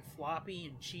fucking floppy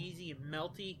and cheesy and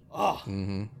melty, oh.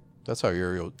 Mm-hmm. That's how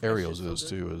Ario's is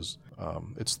too. Is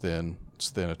it's thin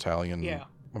Italian. Yeah.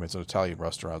 I mean, it's an Italian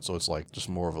restaurant, so it's like just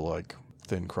more of a like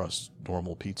thin crust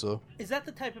normal pizza. Is that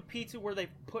the type of pizza where they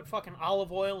put fucking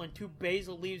olive oil and 2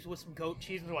 basil leaves with some goat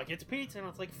cheese and they're like, it's pizza, and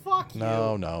it's like, fuck you.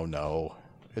 No.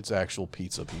 It's actual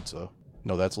pizza.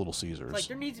 No, that's Little Caesars. It's like,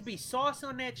 there needs to be sauce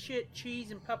on that shit,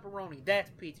 cheese, and pepperoni. That's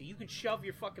pizza. You can shove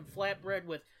your fucking flatbread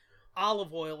with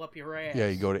olive oil up your ass. Yeah,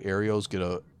 you go to Ario's, get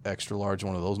a extra large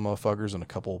one of those motherfuckers and a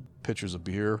couple pitchers of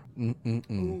beer.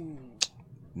 Ooh.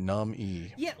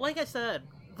 Num-e. Yeah, like I said,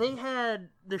 they had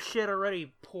the shit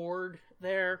already poured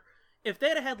there. If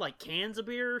they'd have had, like, cans of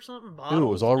beer or something, bottles... Ooh,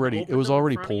 it was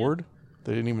already poured?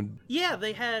 They didn't even... Yeah,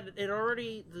 they had it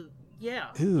already... Yeah,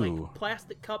 Ooh. like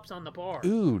plastic cups on the bar.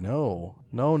 Ooh, no.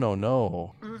 No.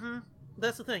 Mm-hmm.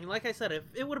 That's the thing. Like I said, if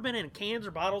it would have been in cans or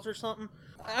bottles or something,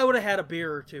 I would have had a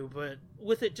beer or 2. But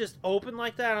with it just open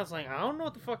like that, I was like, I don't know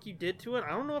what the fuck you did to it. I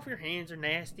don't know if your hands are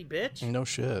nasty, bitch. No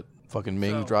shit. Fucking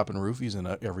Ming dropping roofies in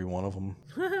every one of them.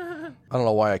 I don't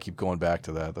know why I keep going back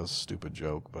to that. That's a stupid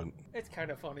joke, but... It's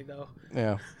kind of funny, though.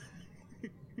 Yeah.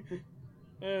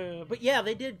 But yeah,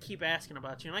 they did keep asking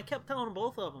about you, and I kept telling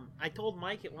both of them. I told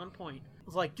Mike at one point, I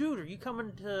was like, dude, are you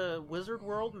coming to Wizard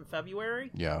World in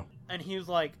February? Yeah. And he was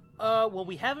like, well,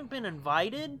 we haven't been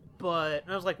invited, but...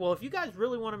 And I was like, well, if you guys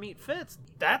really want to meet Fitz,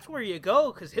 that's where you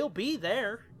go, because he'll be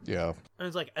there. Yeah. And I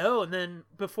was like, oh, and then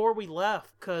before we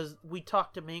left, because we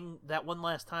talked to Ming that one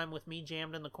last time with me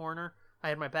jammed in the corner, I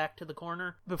had my back to the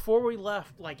corner. Before we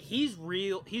left, like, he's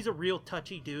a real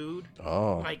touchy dude.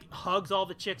 Oh. Like, hugs all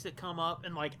the chicks that come up,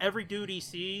 and, like, every dude he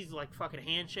sees, like, fucking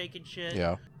handshake and shit.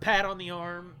 Yeah. Pat on the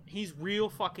arm. He's real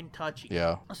fucking touchy.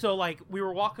 Yeah. So, like, we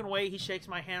were walking away, he shakes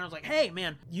my hand, I was like, hey,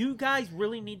 man, you guys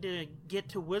really need to get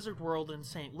to Wizard World in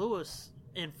St. Louis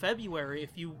in February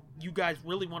if you guys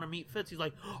really want to meet Fitz. He's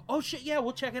like, oh, shit, yeah,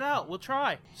 we'll check it out. We'll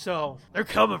try. So, they're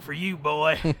coming for you,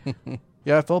 boy.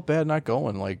 Yeah, I felt bad not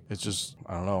going. Like, it's just,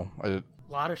 I don't know. A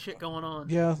lot of shit going on.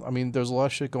 Yeah, I mean, there's a lot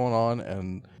of shit going on,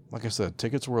 and like I said,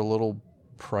 tickets were a little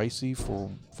pricey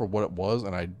for what it was,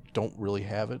 and I don't really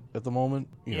have it at the moment.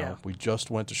 You know, we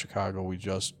just went to Chicago.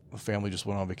 The family just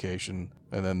went on vacation,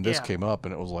 and then this came up,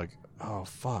 and it was like, oh,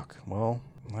 fuck. Well...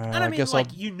 And I mean,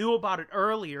 like, you knew about it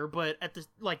earlier, but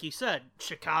like you said,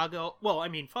 Chicago, well, I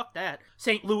mean, fuck that.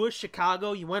 St. Louis,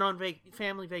 Chicago, you went on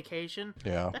family vacation.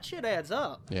 Yeah. That shit adds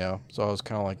up. Yeah. So I was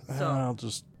kind of like, I'll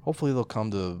just, hopefully they'll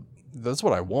come to, that's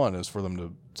what I want, is for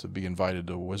them to be invited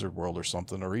to Wizard World or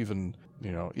something, or even,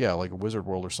 you know, like a Wizard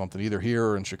World or something, either here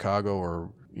or in Chicago,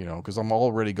 or, you know, because I'm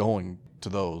already going to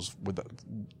those with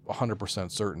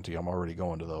 100% certainty. I'm already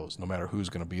going to those, no matter who's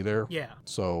going to be there. Yeah.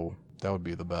 So that would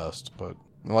be the best, but...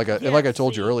 Like I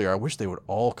told you earlier, I wish they would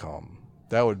all come.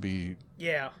 That would be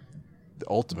the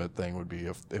ultimate thing would be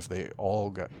if they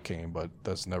all came, but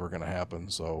that's never going to happen.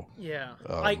 So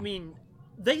I mean,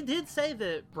 they did say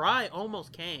that Bry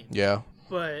almost came. Yeah,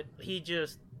 but he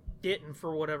just didn't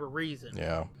for whatever reason.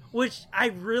 Yeah, which I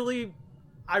really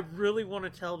want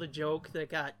to tell the joke that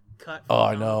got cut. Oh,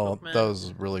 I know that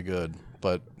was really good,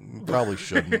 but probably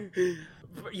shouldn't.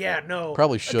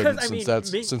 Probably shouldn't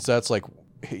since that's like.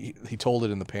 He told it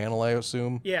in the panel, I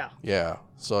assume? Yeah. Yeah.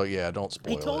 So, don't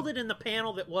spoil it. He told it in the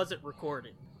panel that wasn't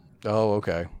recorded. Oh,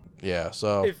 okay. Yeah,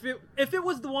 so if it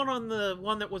was the one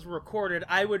that was recorded,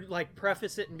 I would like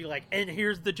preface it and be like, and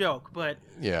here's the joke, but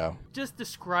yeah, just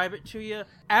describe it to you.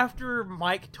 After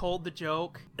Mike told the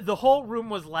joke, the whole room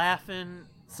was laughing.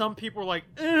 Some people were like,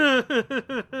 ooh.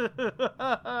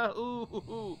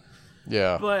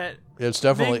 Yeah, but it's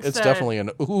definitely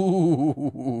an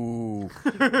ooh.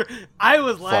 I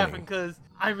was laughing because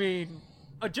I mean,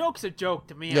 a joke's a joke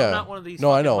to me. Yeah. I'm not one of these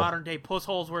modern day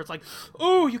pussholes where it's like,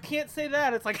 ooh, you can't say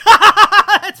that. It's like,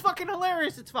 it's fucking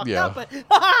hilarious. It's fucked up, but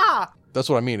that's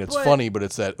what I mean. It's funny, but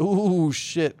it's that ooh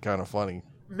shit kind of funny.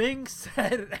 Ming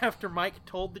said after Mike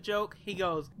told the joke, he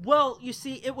goes, well, you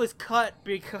see, it was cut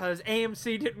because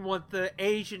AMC didn't want the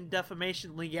Asian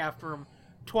Defamation League after him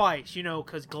twice, you know,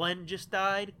 because Glenn just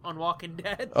died on Walking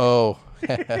Dead. Oh.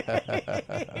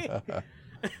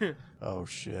 Oh,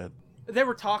 shit. They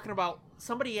were talking about,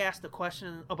 somebody asked a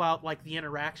question about, like, the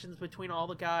interactions between all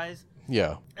the guys.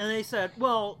 Yeah. And they said,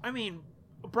 well, I mean,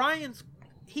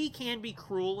 he can be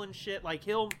cruel and shit. Like,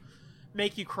 he'll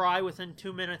make you cry within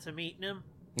 2 minutes of meeting him.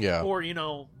 Yeah. Or, you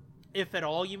know, if at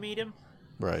all you meet him.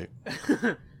 Right.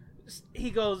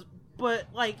 He goes, but,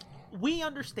 like, we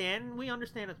understand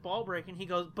it's ball breaking. He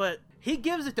goes, but he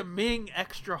gives it to Ming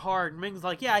extra hard. And Ming's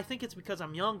like, yeah, I think it's because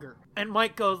I'm younger. And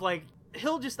Mike goes like,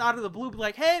 he'll just out of the blue be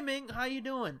like, hey Ming, how you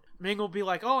doing? Ming will be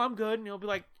like, oh, I'm good. And he'll be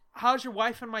like, how's your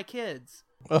wife and my kids?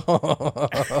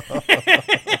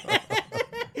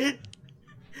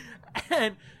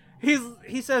 And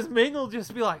he says Ming will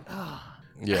just be like, oh.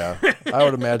 Yeah. I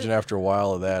would imagine after a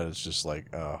while of that, it's just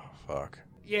like, oh, fuck.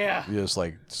 Yeah. You just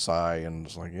like sigh and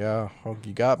it's like, yeah,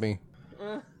 you got me.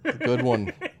 Good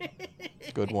one.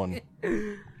 Good one.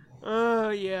 Oh,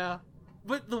 yeah.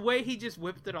 But the way he just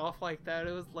whipped it off like that,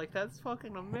 it was like, that's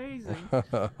fucking amazing.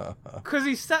 Because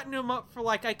he's setting him up for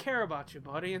like, I care about you,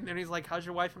 buddy. And then he's like, how's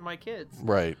your wife and my kids?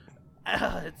 Right.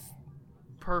 It's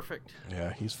perfect.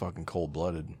 Yeah, he's fucking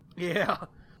cold-blooded. Yeah.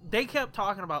 They kept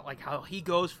talking about like how he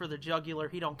goes for the jugular.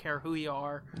 He don't care who you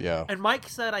are. Yeah. And Mike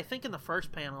said, I think in the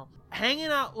first panel, hanging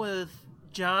out with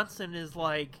Johnson is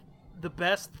like the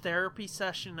best therapy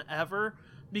session ever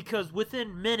because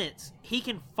within minutes he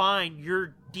can find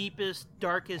your deepest,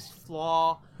 darkest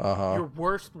flaw, your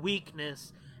worst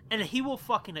weakness, and he will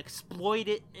fucking exploit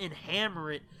it and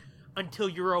hammer it until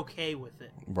you're okay with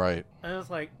it. Right. And I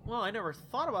was like, well, I never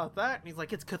thought about that. And he's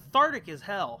like, it's cathartic as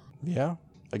hell. Yeah.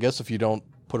 I guess if you don't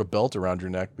put a belt around your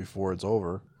neck before it's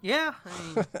over. Yeah.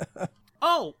 I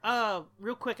mean...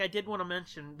 real quick, I did want to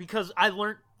mention, because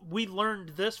we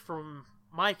learned this from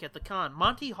Mike at the con.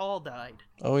 Monty Hall died.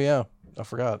 Oh, yeah. I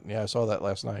forgot. Yeah, I saw that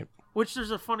last night. Which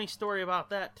there's a funny story about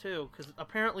that, too, because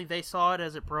apparently they saw it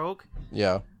as it broke.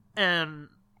 Yeah. And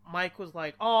Mike was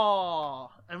like,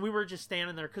 oh, and we were just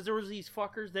standing there, because there was these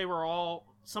fuckers,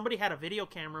 somebody had a video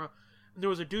camera. There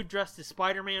was a dude dressed as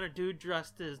Spider-Man, a dude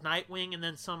dressed as Nightwing, and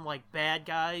then some, like, bad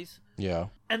guys. Yeah.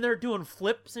 And they're doing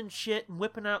flips and shit and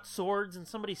whipping out swords, and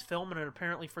somebody's filming it,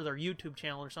 apparently, for their YouTube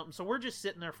channel or something. So we're just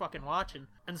sitting there fucking watching.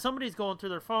 And somebody's going through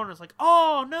their phone, and it's like,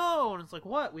 oh, no! And it's like,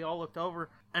 what? We all looked over,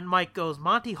 and Mike goes,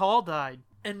 Monty Hall died.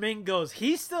 And Ming goes,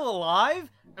 he's still alive?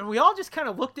 And we all just kind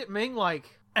of looked at Ming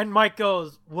like... And Mike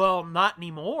goes, well, not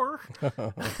anymore.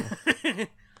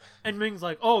 And Ming's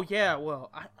like, oh, yeah,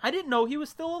 well, I didn't know he was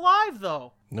still alive,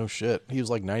 though. No shit. He was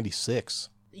like 96.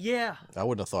 Yeah. I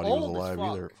wouldn't have thought he was alive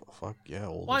either. Fuck, yeah,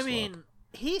 old as fuck. I mean,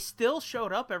 he still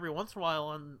showed up every once in a while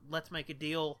on Let's Make a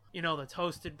Deal, you know, that's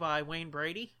hosted by Wayne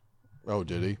Brady. Oh,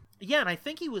 did he? Yeah, and I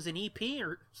think he was an EP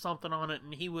or something on it,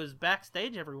 and he was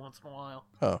backstage every once in a while.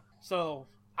 Huh. So,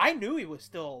 I knew he was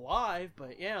still alive,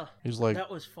 but yeah. He's like... That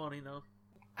was funny, though.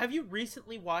 Have you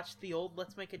recently watched the old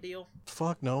Let's Make a Deal?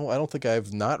 Fuck no, I don't think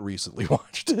I've not recently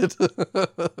watched it.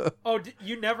 Oh,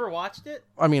 you never watched it?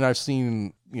 I mean, I've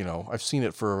seen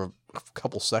it for a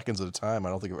couple seconds at a time. I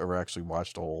don't think I've ever actually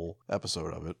watched a whole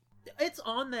episode of it. It's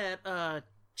on that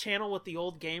channel with the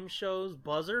old game shows,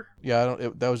 Buzzer. Yeah,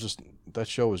 that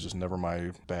show was just never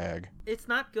my bag. It's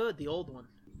not good, the old one.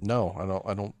 No,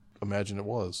 I don't imagine it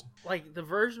was. Like, the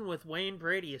version with Wayne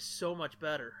Brady is so much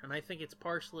better, and I think it's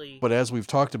partially... But as we've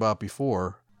talked about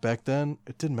before, back then,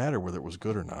 it didn't matter whether it was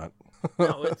good or not.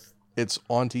 No, it's... It's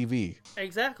on TV.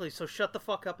 Exactly, so shut the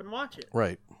fuck up and watch it.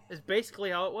 Right. It's basically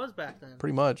how it was back then.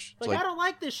 Pretty much. Like, I don't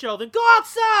like this show, then go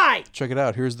outside! Check it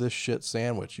out, here's this shit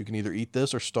sandwich. You can either eat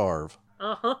this or starve.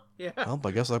 Uh-huh, yeah. Well, I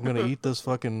guess I'm gonna eat this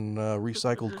fucking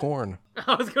recycled corn.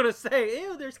 I was gonna say,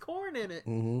 ew, there's corn in it.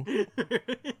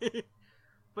 Mm-hmm.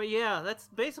 But yeah, that's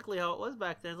basically how it was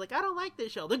back then. It's like, I don't like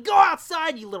this show. Then go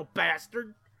outside, you little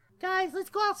bastard. Guys, let's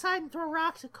go outside and throw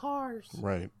rocks at cars.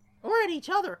 Right. Or at each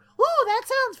other. Ooh, that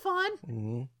sounds fun.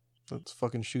 Mm-hmm. Let's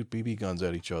fucking shoot BB guns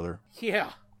at each other.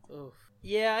 Yeah. Oof.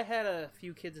 Yeah, I had a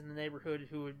few kids in the neighborhood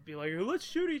who would be like, let's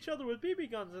shoot each other with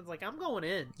BB guns. And it's like, I'm going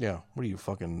in. Yeah, what are you,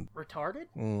 fucking... retarded?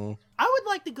 Mm. I would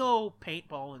like to go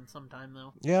paintballing sometime,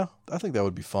 though. Yeah, I think that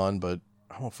would be fun, but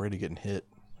I'm afraid of getting hit.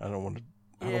 I don't want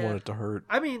it to hurt.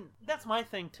 I mean, that's my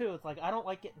thing, too. It's like, I don't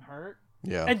like getting hurt.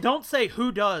 Yeah. And don't say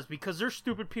who does, because there's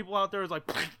stupid people out there who's like,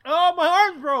 oh, my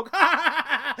arm broke.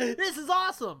 This is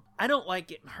awesome. I don't like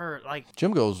getting hurt. Like,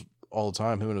 Jim goes all the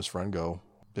time. Him and his friend go.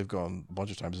 They've gone a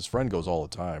bunch of times. His friend goes all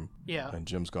the time. Yeah. And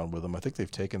Jim's gone with them. I think they've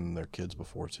taken their kids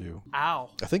before, too. Ow.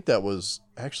 I think that was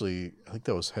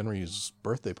Henry's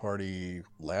birthday party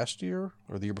last year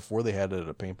or the year before. They had it at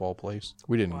a paintball place.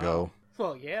 We didn't go.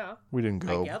 Well, yeah. We didn't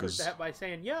go. I gathered that by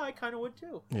saying, yeah, I kind of would,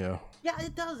 too. Yeah. Yeah,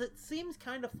 it does. It seems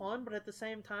kind of fun, but at the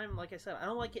same time, like I said, I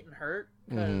don't like getting hurt.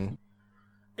 Because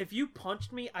if you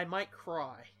punched me, I might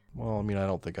cry. Well, I mean, I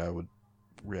don't think I would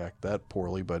react that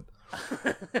poorly, but...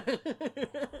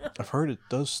 I've heard it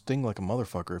does sting like a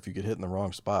motherfucker if you get hit in the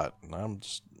wrong spot. And I'm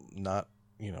just not,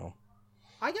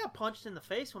 I got punched in the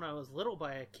face when I was little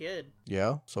by a kid.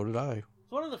 Yeah, so did I.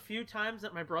 It's one of the few times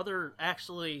that my brother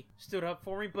actually stood up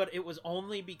for me, but it was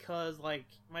only because, like,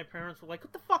 my parents were like,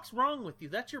 what the fuck's wrong with you?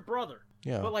 That's your brother.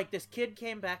 Yeah. But, like, this kid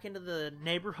came back into the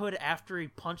neighborhood after he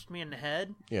punched me in the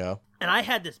head. Yeah. And I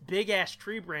had this big-ass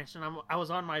tree branch, and I was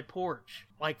on my porch,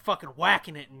 like, fucking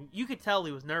whacking it, and you could tell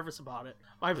he was nervous about it.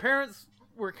 My parents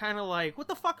were kind of like, what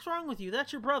the fuck's wrong with you?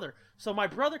 That's your brother. So my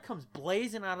brother comes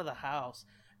blazing out of the house,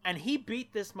 and he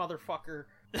beat this motherfucker.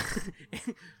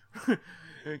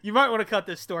 You might want to cut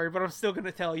this story, but I'm still going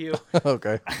to tell you.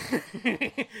 Okay.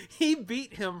 He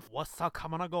beat him. What's up,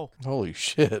 come on, go. Holy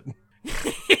shit.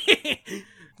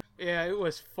 Yeah, it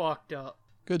was fucked up.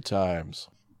 Good times.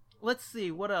 Let's see,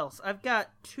 what else? I've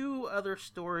got 2 other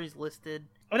stories listed.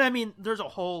 And I mean, there's a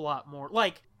whole lot more.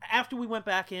 Like, after we went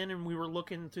back in and we were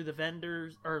looking through the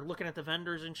vendors, or looking at the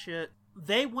vendors and shit,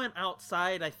 they went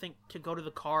outside, I think, to go to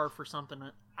the car for something.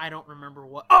 I don't remember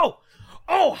what. Oh,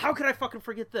 how could I fucking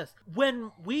forget this?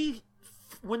 When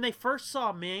they first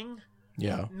saw Ming,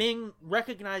 yeah, Ming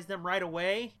recognized them right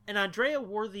away, and Andrea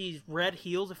wore these red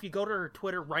heels. If you go to her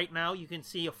Twitter right now, you can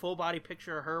see a full body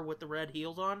picture of her with the red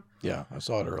heels on. Yeah, I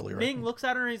saw it earlier. Ming looks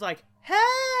at her and he's like,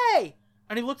 hey!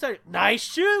 And he looks at her, nice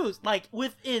shoes! Like,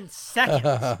 within seconds.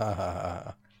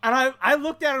 And I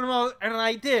looked at him and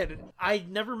I did. I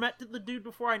never met the dude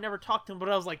before. I never talked to him, but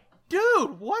I was like,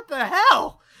 dude, what the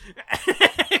hell?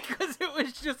 Because it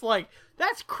was just like,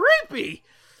 that's creepy.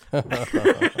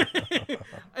 It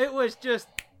was just,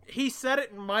 he said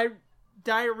it in my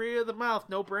diarrhea of the mouth,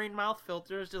 no brain mouth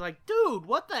filter. It's just like, dude,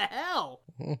 what the hell?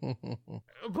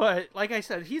 But like I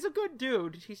said, he's a good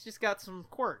dude. He's just got some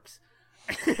quirks.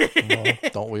 Well,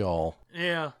 don't we all?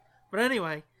 Yeah. But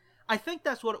anyway, I think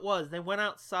that's what it was. They went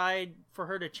outside for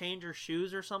her to change her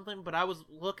shoes or something, but I was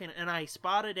looking and I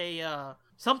spotted a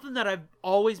something that I've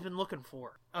always been looking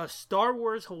for. A Star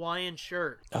Wars Hawaiian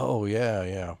shirt. Oh, yeah,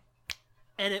 yeah.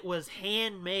 And it was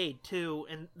handmade too,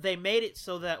 and they made it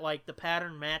so that like the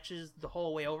pattern matches the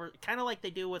whole way over, kind of like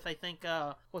they do with, I think,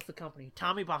 what's the company,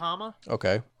 Tommy Bahama.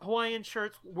 Okay. Hawaiian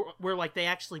shirts where like they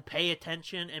actually pay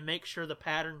attention and make sure the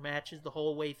pattern matches the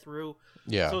whole way through.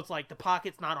 Yeah. So it's like the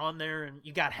pocket's not on there, and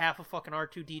you got half a fucking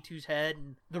R2-D2's head,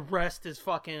 and the rest is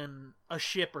fucking a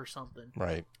ship or something.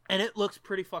 Right. And it looks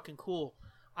pretty fucking cool.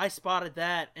 I spotted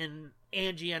that, and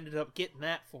Angie ended up getting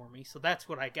that for me, so that's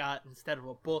what I got instead of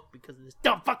a book because of this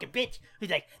dumb fucking bitch who's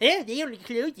like, eh, they only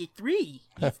closed at 3.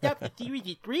 You stopped the series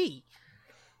at 3.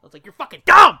 I was like, you're fucking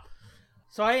dumb!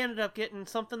 So I ended up getting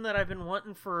something that I've been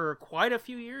wanting for quite a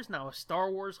few years now, a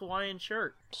Star Wars Hawaiian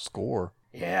shirt. Score.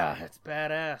 Yeah, it's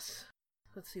badass.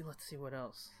 Let's see what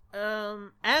else.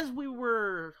 As we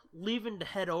were leaving to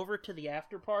head over to the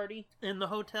after party in the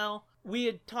hotel, we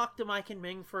had talked to Mike and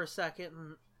Ming for a second,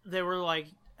 and they were like,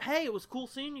 hey, it was cool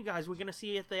seeing you guys. We're going to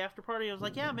see you at the after party. I was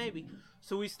like, yeah, maybe.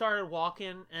 So we started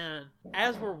walking, and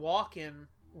as we're walking,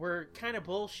 we're kind of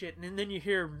bullshitting, and then you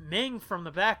hear Ming from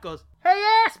the back goes, hey,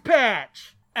 ass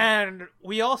patch! And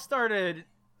we all started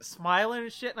smiling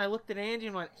and shit, and I looked at Angie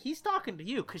and went, he's talking to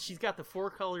you, because she's got the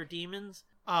 4-color demons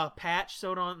patch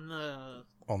sewed on the,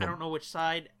 I don't know which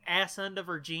side, ass end of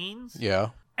her jeans. Yeah.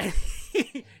 And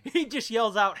he just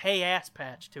yells out, hey, ass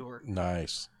patch to her.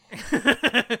 Nice.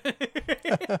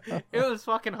 It was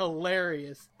fucking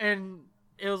hilarious. And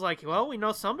it was like, well, we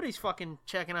know somebody's fucking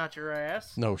checking out your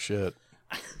ass. No shit.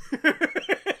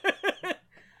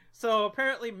 So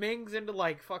apparently Ming's into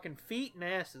like fucking feet and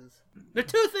asses. The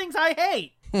 2 things I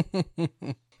hate.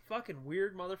 Fucking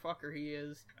weird motherfucker he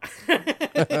is.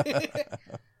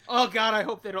 Oh god, I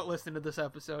hope they don't listen to this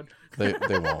episode. They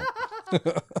won't.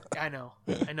 I know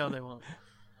they won't.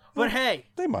 But hey,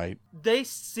 they might. They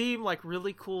seem like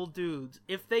really cool dudes.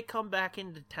 If they come back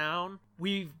into town,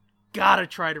 we've got to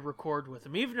try to record with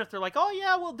them. Even if they're like, oh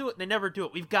yeah, we'll do it. They never do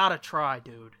it. We've got to try,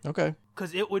 dude. Okay.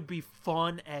 Because it would be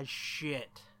fun as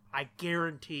shit. I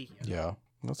guarantee you. Yeah,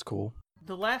 that's cool.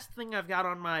 The last thing I've got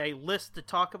on my list to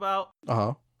talk about,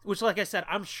 which like I said,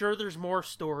 I'm sure there's more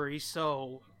stories,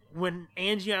 so when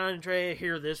Angie and Andrea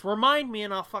hear this, remind me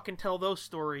and I'll fucking tell those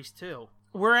stories too.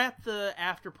 We're at the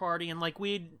after party and like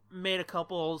we'd made a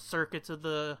couple circuits of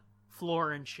the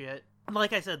floor and shit. And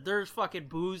like I said, there's fucking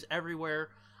booze everywhere.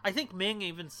 I think Ming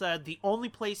even said the only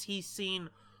place he's seen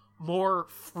more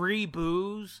free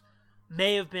booze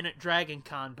may have been at Dragon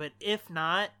Con, but if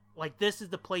not, like this is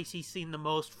the place he's seen the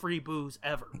most free booze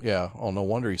ever. Yeah, oh no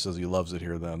wonder he says he loves it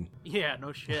here then. Yeah,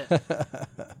 no shit.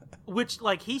 Which,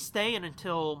 like, he's staying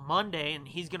until Monday and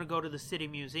he's gonna go to the City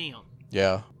Museum.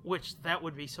 Yeah. Which, that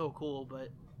would be so cool, but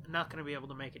I'm not going to be able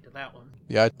to make it to that one.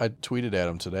 Yeah, I tweeted at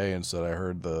him today and said I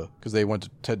heard because they went to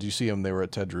Ted, did you see him? They were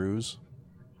at Ted Drew's?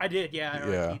 I did, yeah, I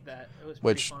heard that. It was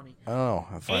pretty funny. I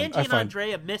don't know. Angie and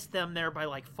Andrea missed them there by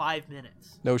like 5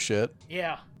 minutes. No shit.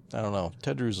 Yeah. I don't know.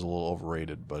 Ted Drew's is a little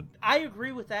overrated, but... I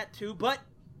agree with that too, but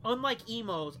unlike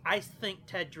emos, I think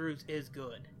Ted Drew's is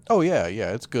good. Oh, yeah,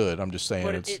 it's good. I'm just saying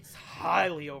but it's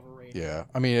highly overrated. Yeah.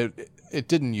 I mean, it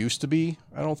didn't used to be,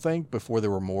 I don't think, before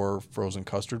there were more frozen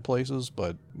custard places,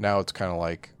 but now it's kind of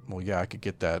like, well, yeah, I could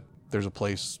get that. There's a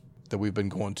place that we've been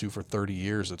going to for 30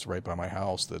 years that's right by my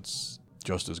house that's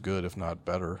just as good, if not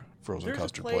better, frozen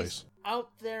custard place.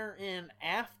 Out there in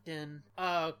Afton,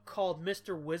 called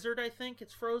Mr. Wizard, I think.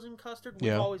 It's frozen custard.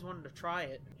 We've always wanted to try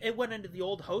it. It went into the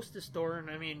old Hostess store, and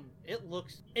I mean,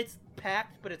 it's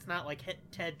packed, but it's not like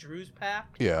Ted Drew's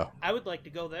packed. Yeah. I would like to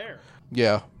go there.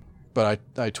 Yeah, but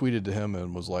I tweeted to him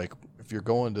and was like, if you're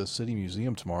going to City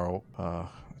Museum tomorrow, I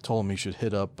told him he should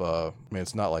hit up, I mean,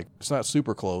 it's not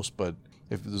super close, but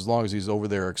as long as he's over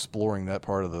there exploring that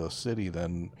part of the city,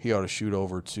 then he ought to shoot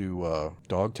over to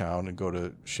Dogtown and go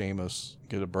to Seamus,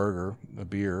 get a burger, a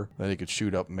beer. Then he could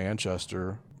shoot up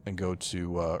Manchester and go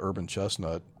to Urban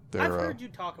Chestnut. I've heard you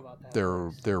talk about that.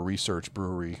 Their research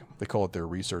brewery. They call it their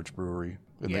research brewery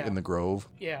in the Grove.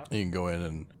 Yeah. You can go in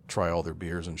and try all their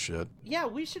beers and shit. Yeah,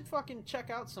 we should fucking check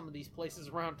out some of these places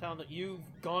around town that you've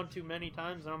gone to many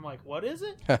times, and I'm like, what is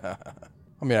it?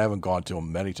 I mean, I haven't gone to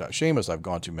them many times. Seamus I've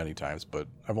gone to many times, but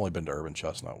I've only been to Urban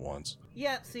Chestnut once.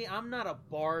 Yeah, see, I'm not a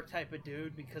bar type of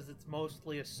dude because it's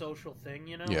mostly a social thing,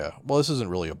 you know? Yeah, well, this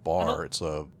isn't really a bar. It's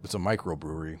a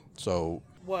microbrewery, so...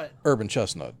 What? Urban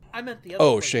Chestnut. I meant the other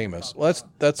Seamus. Well,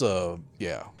 that's a...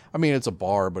 Yeah. I mean, it's a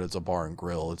bar, but it's a bar and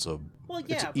grill. It's an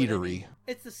eatery. I mean,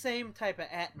 it's the same type of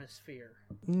atmosphere.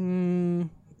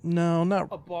 No, not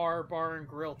a bar and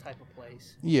grill type of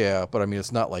place. Yeah, but I mean,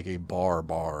 it's not like a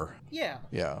bar. Yeah.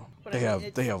 Yeah. But they have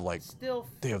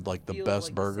the best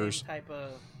like burgers. The same type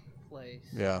of place.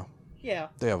 Yeah. Yeah.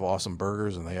 They have awesome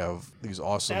burgers, and they have these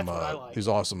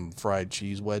awesome fried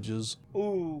cheese wedges.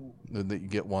 Ooh. That you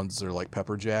get ones that are like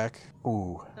pepper jack.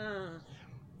 Ooh.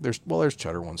 There's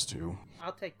cheddar ones too.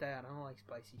 I'll take that. I don't like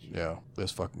spicy cheese. Yeah,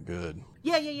 that's fucking good.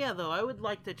 Yeah. Though I would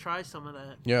like to try some of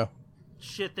that. Yeah.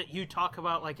 Shit that you talk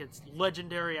about like it's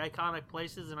legendary, iconic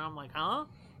places, and I'm like, huh?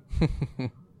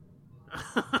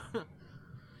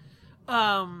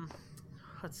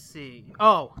 Let's see.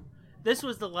 Oh, this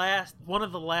was one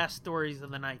of the last stories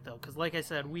of the night, though, because like I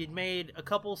said, we had made a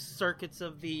couple circuits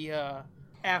of the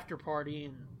after party,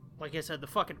 and like I said, the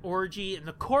fucking orgy and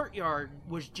the courtyard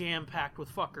was jam packed with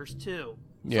fuckers too.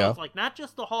 So it's like not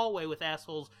just the hallway with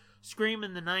assholes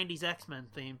screaming the '90s X-Men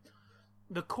theme.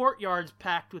 The courtyard's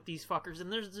packed with these fuckers,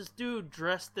 and there's this dude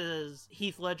dressed as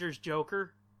Heath Ledger's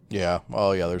Joker. Yeah.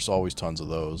 Oh, yeah, there's always tons of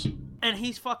those. And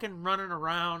he's fucking running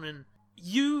around, and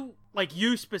you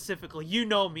specifically, you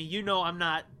know me, you know I'm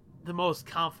not the most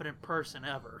confident person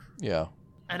ever. Yeah.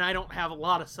 And I don't have a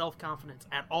lot of self-confidence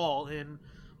at all in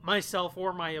myself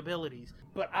or my abilities.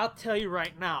 But I'll tell you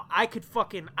right now, I could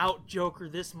fucking out-Joker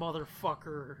this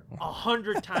motherfucker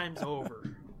 100 times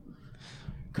over.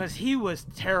 Because he was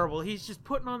terrible. He's just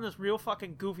putting on this real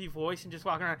fucking goofy voice and just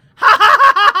walking around, ha ha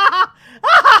ha ha ha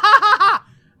ha ha ha,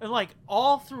 and like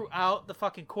all throughout the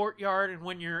fucking courtyard, and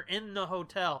when you're in the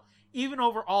hotel, even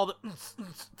over all the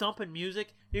thumping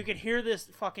music, you can hear this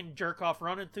fucking jerk off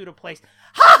running through the place.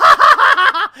 Ha ha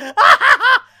ha ha ha ha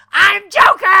ha! I'm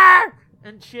Joker!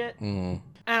 And shit. And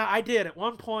I did. At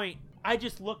one point, I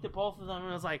just looked at both of them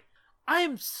and I was like, I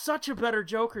am such a better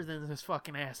Joker than this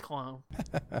fucking ass clown.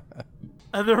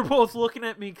 And they're both looking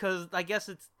at me because I guess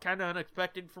it's kind of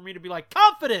unexpected for me to be like,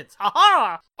 confidence!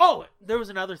 Ha-ha! Oh, there was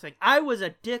another thing. I was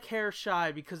a dick hair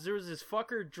shy because there was this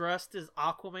fucker dressed as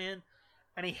Aquaman,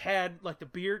 and he had like the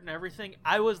beard and everything,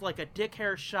 I was like a dick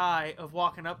hair shy of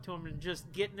walking up to him and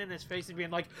just getting in his face and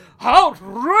being like,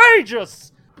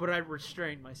 outrageous! But I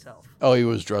restrained myself. Oh, he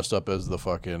was dressed up as the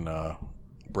fucking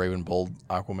brave and bold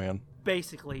Aquaman?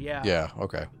 Basically, yeah. Yeah,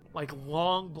 okay. Like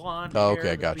long blonde hair,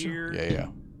 okay, gotcha. Beard, yeah.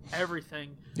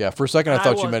 Everything. Yeah, for a second I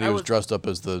thought you meant he was dressed up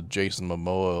as the Jason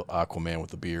Momoa Aquaman with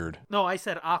the beard. No, I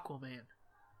said Aquaman.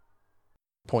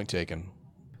 Point taken.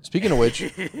 Speaking of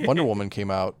which, Wonder Woman came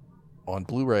out on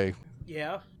Blu-ray.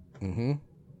 Yeah. Mm-hmm.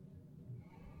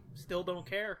 Still don't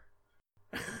care.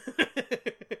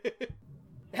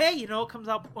 Hey, you know it comes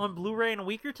out on Blu-ray in a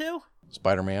week or two?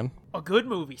 Spider-Man. A good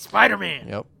movie. Spider-Man.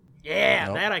 Yep. Yeah,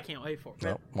 nope. That I can't wait for.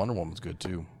 Yep. Wonder Woman's good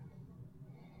too.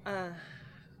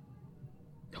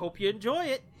 Hope you enjoy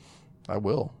it. I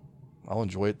will. I'll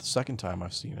enjoy it the second time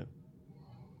I've seen it.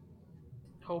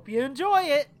 Hope you enjoy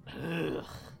it.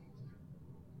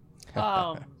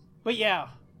 But yeah,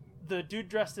 the dude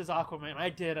dressed as Aquaman.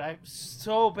 I'm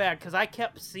so bad because I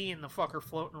kept seeing the fucker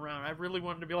floating around. I really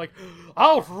wanted to be like,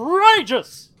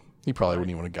 outrageous! He probably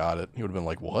wouldn't even have got it. He would have been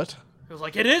like, what? He was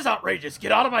like, it is outrageous.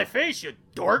 Get out of my face, you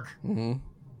dork. Mm-hmm.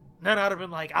 Then I'd have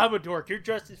been like, I'm a dork. You're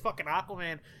dressed as fucking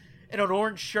Aquaman in an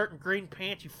orange shirt and green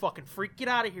pants, you fucking freak. Get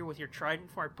out of here with your trident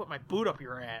before I put my boot up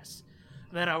your ass.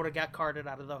 And then I would have got carted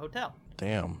out of the hotel.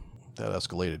 Damn. That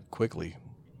escalated quickly.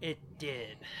 It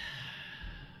did.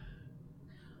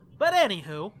 But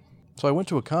anywho. So I went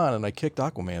to a con and I kicked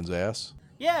Aquaman's ass.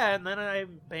 Yeah, and then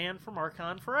I'm banned from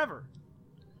Archon forever.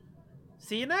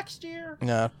 See you next year.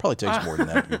 Nah, it probably takes more than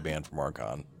that to be banned from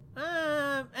Archon.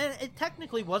 And it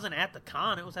technically wasn't at the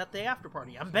con, it was at the after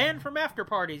party. I'm banned from after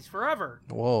parties forever.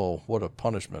 Whoa, what a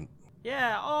punishment.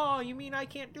 Yeah, oh, you mean I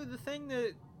can't do the thing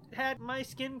that had my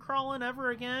skin crawling ever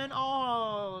again?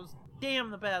 Oh,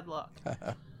 damn the bad luck.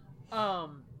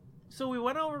 So we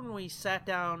went over and we sat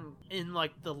down in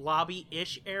like the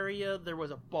lobby-ish area. There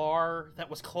was a bar that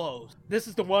was closed. This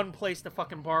is the one place the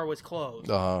fucking bar was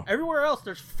closed. Uh-huh. Everywhere else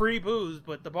there's free booze,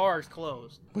 but the bar is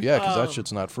closed. Well, yeah, because that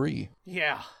shit's not free.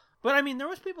 Yeah. But I mean, there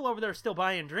was people over there still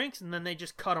buying drinks, and then they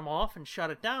just cut them off and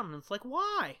shut it down. And it's like,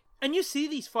 why? And you see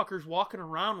these fuckers walking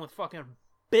around with fucking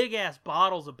big-ass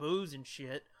bottles of booze and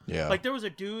shit. Yeah. Like, there was a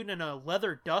dude in a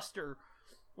leather duster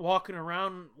walking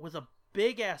around with a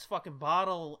big-ass fucking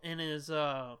bottle in his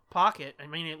pocket. I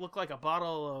mean, it looked like a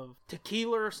bottle of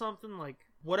tequila or something. Like,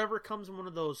 whatever comes in one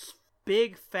of those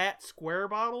big, fat, square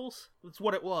bottles. That's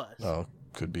what it was. Oh,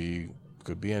 could be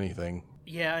anything.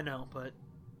 Yeah, I know, but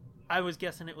I was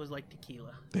guessing it was like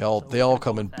tequila. They all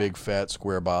come in big, fat,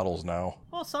 square bottles now.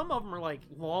 Well, some of them are like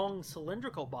long,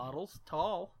 cylindrical bottles,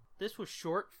 tall. This was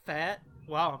short, fat.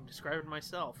 Wow, I'm describing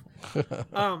myself.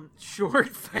 Short,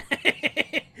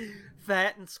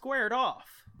 fat, and squared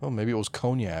off. Well, maybe it was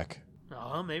cognac.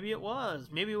 Oh, maybe it was.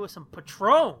 Maybe it was some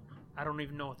Patron. I don't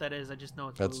even know what that is. I just know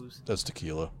it's booze. That's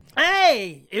tequila.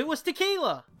 Hey! It was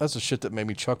tequila! That's the shit that made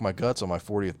me chuck my guts on my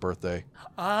 40th birthday.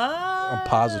 I'm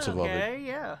positive of it. Okay,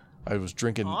 yeah. I was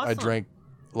drinking. Awesome. I drank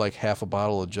like half a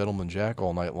bottle of Gentleman Jack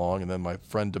all night long, and then my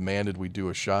friend demanded we do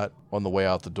a shot on the way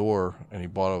out the door, and he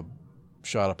bought a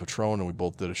shot of Patron, and we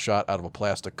both did a shot out of a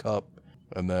plastic cup,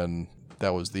 and then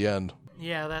that was the end.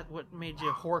 Yeah, that what made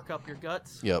you hork up your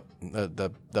guts? Yep,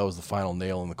 that was the final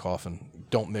nail in the coffin.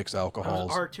 Don't mix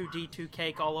alcohols. R2-D2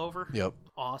 cake all over? Yep.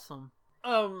 Awesome.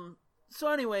 So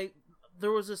anyway,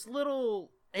 there was this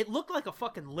little... It looked like a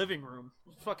fucking living room.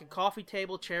 Fucking coffee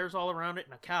table, chairs all around it,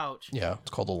 and a couch. Yeah,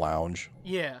 it's called a lounge.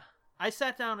 Yeah. I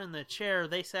sat down in the chair,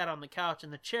 they sat on the couch,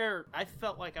 and the chair, I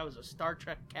felt like I was a Star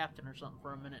Trek captain or something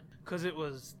for a minute. Because it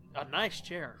was a nice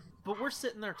chair. But we're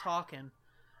sitting there talking,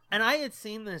 and I had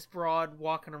seen this broad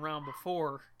walking around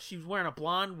before. She was wearing a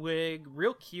blonde wig,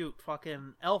 real cute,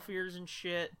 fucking elf ears and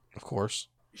shit. Of course.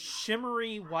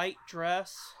 Shimmery white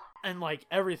dress, and like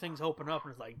everything's open up,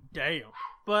 and it's like, damn.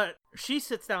 But she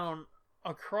sits down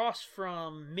across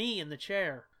from me in the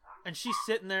chair, and she's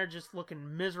sitting there just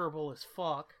looking miserable as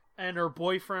fuck. And her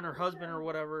boyfriend or husband or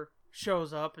whatever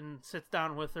shows up and sits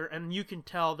down with her, and you can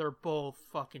tell they're both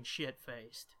fucking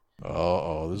shit-faced.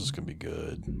 Oh, this is gonna be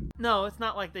good. No, it's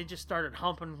not like they just started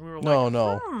humping. We were no.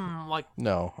 like,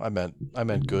 no. I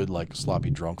meant good, like a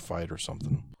sloppy drunk fight or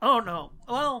something. Oh no.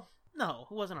 Well, no,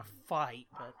 it wasn't a fight,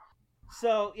 but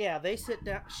so yeah, they sit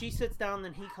down. She sits down,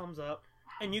 then he comes up,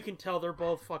 and you can tell they're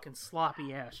both fucking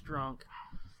sloppy ass drunk,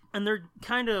 and they're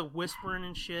kind of whispering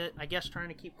and shit. I guess trying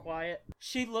to keep quiet.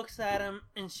 She looks at him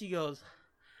and she goes,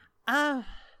 "I'm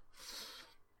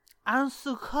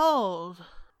so cold."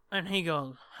 And he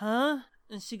goes, "Huh?"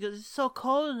 And she goes, "It's so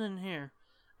cold in here."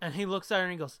 And he looks at her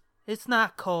and he goes, "It's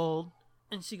not cold.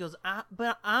 And she goes,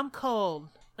 but I'm cold.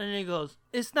 And he goes,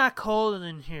 it's not cold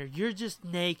in here. You're just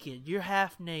naked. You're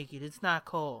half naked. It's not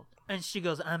cold. And she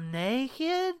goes, I'm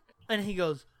naked? And he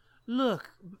goes,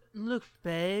 look,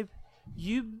 babe.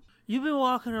 You've been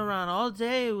walking around all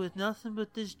day with nothing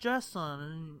but this dress on.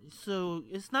 And so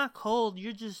it's not cold.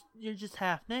 You're just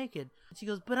half naked. And she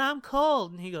goes, but I'm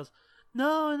cold. And he goes,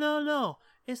 no.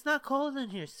 It's not cold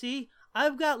in here. See,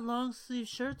 I've got long sleeve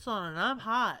shirts on and I'm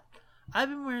hot. I've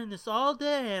been wearing this all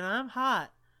day and I'm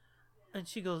hot. And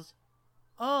she goes,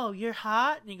 oh, you're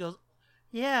hot? And he goes,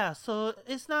 yeah, so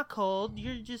it's not cold.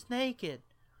 You're just naked.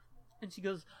 And she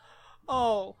goes,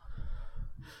 oh,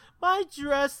 my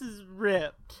dress is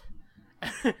ripped.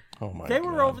 Oh my God. They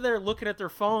were over there looking at their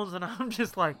phones and I'm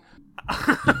just like,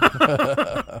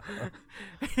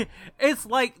 it's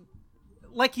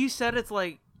like you said, it's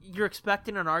like you're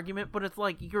expecting an argument, but it's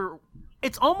like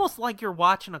it's almost like you're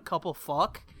watching a couple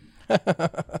fuck.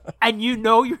 And you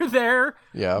know you're there,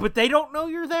 but they don't know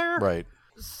you're there. Right.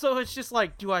 So it's just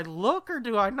like, do I look or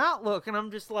do I not look? And I'm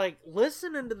just like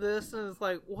listening to this, and it's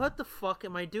like, what the fuck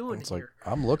am I doing it's here?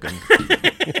 Like, I'm looking.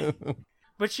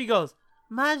 But she goes,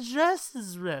 my dress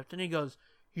is ripped. And he goes,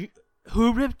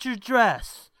 who ripped your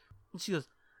dress? And she goes,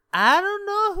 I don't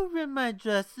know who ripped my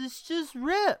dress. It's just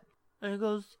ripped. And he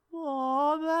goes,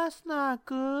 oh, that's not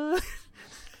good.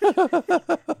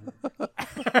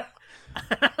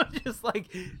 I'm just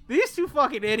like, these two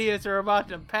fucking idiots are about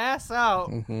to pass out.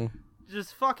 Mm-hmm.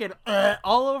 Just fucking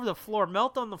all over the floor,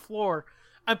 melt on the floor.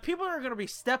 And people are going to be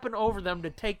stepping over them to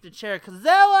take the chair because they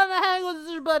want to hang with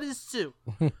their buddies too.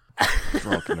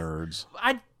 Drunken nerds.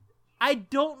 I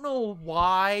don't know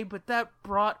why, but that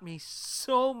brought me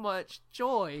so much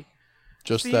joy.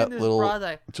 Just that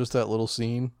little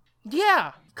scene.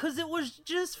 Yeah, because it was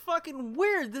just fucking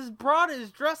weird. This broad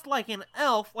is dressed like an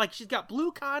elf, like she's got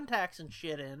blue contacts and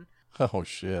shit in. Oh,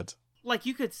 shit. Like,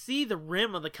 you could see the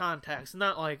rim of the contacts,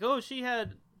 not like, oh, she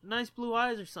had nice blue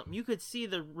eyes or something. You could see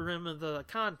the rim of the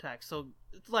contacts. So,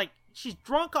 it's like, she's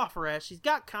drunk off her ass. She's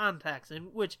got contacts in,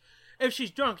 which, if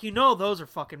she's drunk, you know those are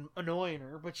fucking annoying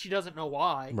her, but she doesn't know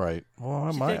why. Right.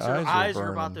 Well, she my thinks her eyes are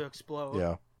are about to explode.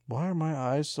 Yeah. Why are my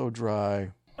eyes so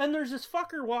dry? And there's this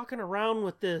fucker walking around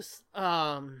with this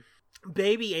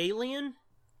baby alien.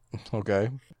 Okay.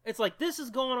 It's like, this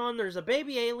is going on. There's a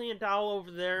baby alien doll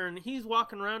over there, and he's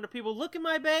walking around to people, look at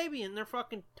my baby, and they're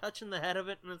fucking touching the head of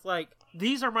it, and it's like,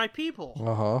 these are my people.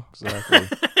 Uh-huh. Exactly.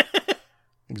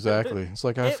 Exactly. It's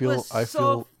like, I feel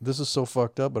this is so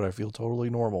fucked up, but I feel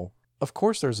totally normal. Of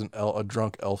course there's a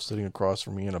drunk elf sitting across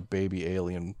from me and a baby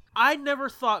alien. I never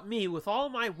thought me, with all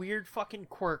my weird fucking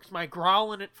quirks, my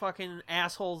growling at fucking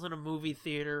assholes in a movie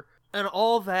theater, and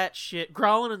all that shit,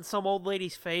 growling in some old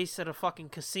lady's face at a fucking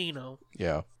casino.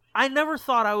 Yeah. I never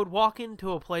thought I would walk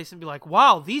into a place and be like,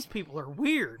 wow, these people are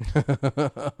weird.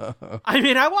 I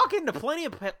mean, I walk into plenty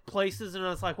of places and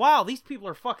it's like, wow, these people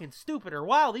are fucking stupid, or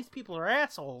wow, these people are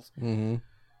assholes. Mm-hmm.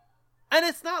 And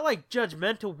it's not like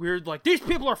judgmental weird, like, these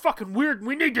people are fucking weird and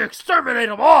we need to exterminate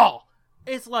them all.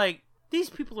 It's like, these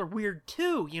people are weird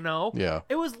too, you know? Yeah.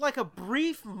 It was like a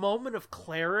brief moment of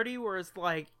clarity where it's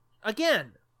like,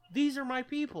 again, these are my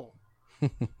people.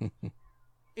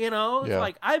 You know? It's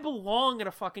like, I belong at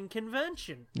a fucking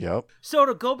convention. Yep. So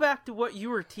to go back to what you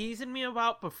were teasing me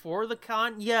about before the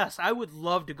con, yes, I would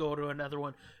love to go to another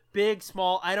one. Big,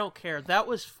 small, I don't care. That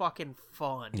was fucking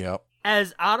fun. Yep.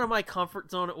 As out of my comfort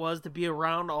zone it was to be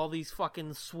around all these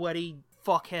fucking sweaty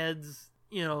fuckheads,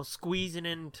 you know, squeezing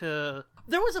into...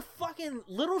 There was a fucking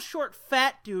little short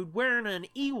fat dude wearing an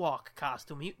Ewok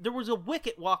costume. There was a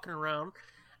Wicket walking around,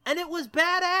 and it was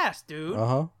badass, dude.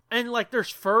 Uh-huh. And, like,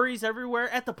 there's furries everywhere.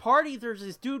 At the party, there's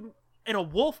this dude in a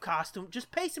wolf costume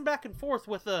just pacing back and forth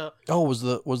with a... Oh, was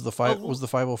the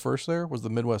 501st there? Was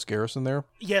the Midwest Garrison there?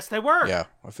 Yes, they were. Yeah,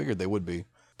 I figured they would be.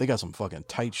 They got some fucking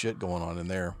tight shit going on in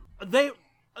there. They...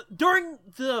 During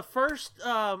the first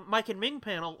Mike and Ming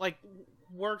panel, like,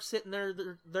 we're sitting there,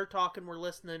 they're talking, we're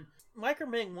listening. Mike or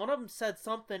Ming, one of them said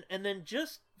something, and then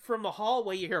just from the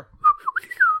hallway you hear...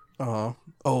 Uh-huh.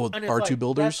 Oh, R2 like,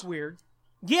 builders? That's weird.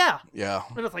 Yeah. Yeah.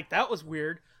 And it's like, that was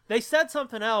weird. They said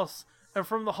something else, and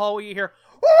from the hallway you hear...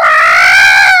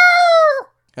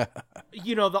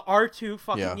 you know, the R2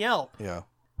 fucking yelp. Yeah.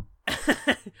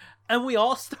 And we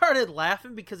all started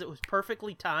laughing because it was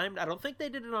perfectly timed. I don't think they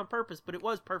did it on purpose, but it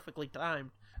was perfectly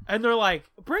timed. And they're like,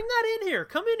 bring that in here.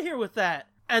 Come in here with that.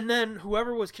 And then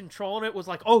whoever was controlling it was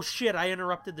like, oh shit, I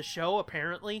interrupted the show,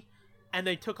 apparently. And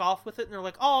they took off with it, and they're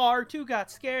like, oh, R2 got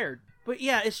scared. But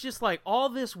yeah, it's just like all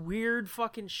this weird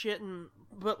fucking shit.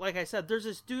 But like I said, there's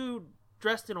this dude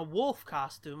dressed in a wolf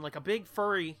costume, like a big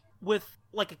furry, with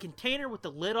like a container with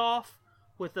the lid off,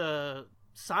 with a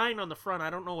sign on the front. I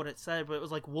don't know what it said, but it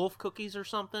was like wolf cookies or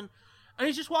something. And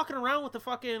he's just walking around with a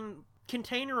fucking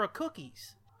container of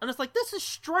cookies. And it's like, this is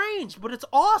strange, but it's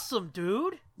awesome,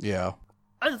 dude. Yeah.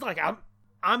 And it's like,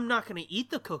 I'm not going to eat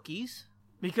the cookies.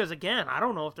 Because, again, I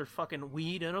don't know if there's fucking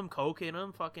weed in them, coke in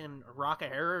them, fucking a rock of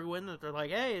heroin that they're like,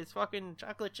 hey, it's fucking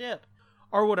chocolate chip.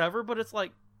 Or whatever, but it's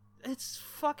like, it's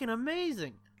fucking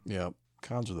amazing. Yeah,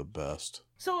 cons are the best.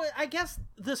 So I guess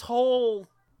this whole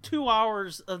 2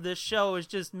 hours of this show is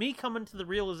just me coming to the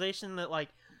realization that, like,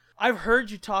 I've heard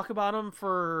you talk about them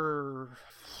for...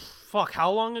 Fuck,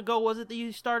 how long ago was it that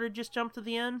you started Just Jump to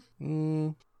the End?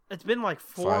 It's been like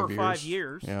 4 or 5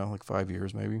 years. Yeah, like 5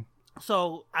 years maybe.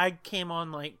 So I came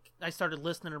on, like, I started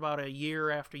listening about a year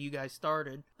after you guys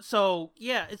started. So,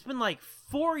 yeah, it's been like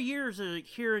 4 years of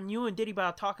hearing you and Diddy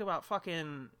Bow talk about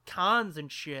fucking cons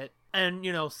and shit. And,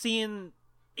 you know, seeing,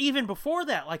 even before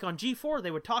that, like on G4,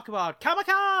 they would talk about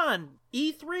Comic-Con,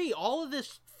 E3, all of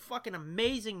this fucking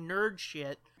amazing nerd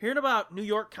shit. Hearing about New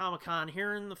York Comic-Con,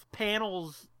 hearing the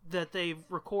panels that they've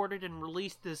recorded and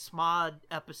released as SMOD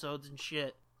episodes and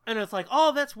shit. And it's like,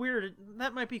 oh, that's weird.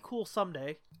 That might be cool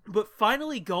someday. But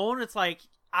finally going, it's like,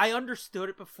 I understood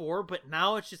it before, but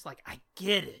now it's just like, I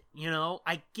get it, you know?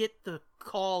 I get the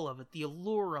call of it, the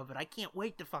allure of it. I can't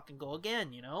wait to fucking go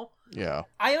again, you know? Yeah.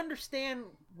 I understand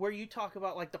where you talk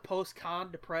about, like, the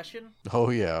post-con depression. Oh,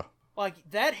 yeah. Like,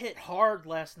 that hit hard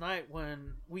last night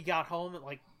when we got home at,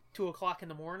 like, 2 o'clock in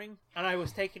the morning, and I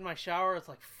was taking my shower. It's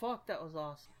like, fuck, that was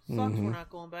awesome. Sucks we're not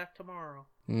going back tomorrow.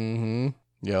 Mm-hmm.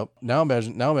 Yep. Now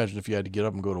imagine if you had to get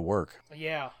up and go to work.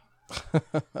 Yeah.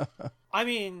 I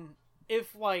mean,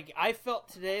 if, like, I felt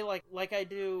today like I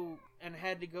do and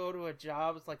had to go to a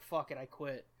job, it's like, fuck it, I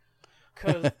quit.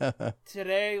 Because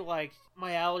today, like,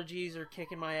 my allergies are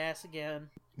kicking my ass again.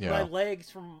 Yeah. My legs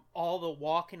from all the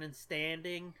walking and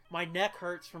standing. My neck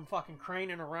hurts from fucking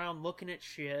craning around looking at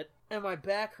shit. And my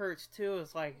back hurts, too.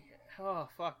 It's like, oh,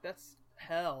 fuck, that's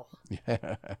hell.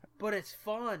 Yeah. But it's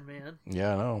fun, man.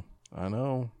 Yeah, I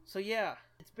know. So, yeah,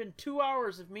 it's been 2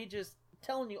 hours of me just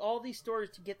telling you all these stories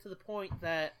to get to the point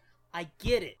that I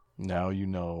get it. Now you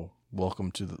know.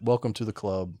 Welcome to the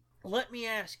club. Let me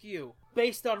ask you,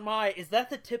 based on is that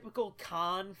the typical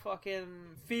con fucking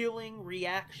feeling,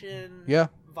 reaction,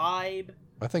 vibe?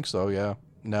 I think so, yeah.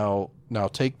 Now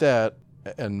take that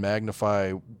and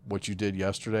magnify what you did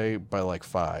yesterday by like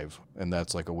 5, and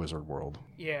that's like a wizard world.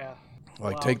 Yeah.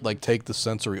 Take the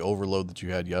sensory overload that you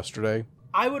had yesterday.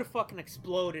 I would have fucking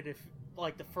exploded if,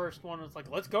 like, the first one was like,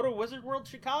 let's go to Wizard World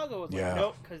Chicago. It's like,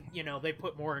 nope, because, you know, they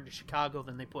put more into Chicago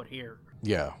than they put here.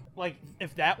 Yeah. Like,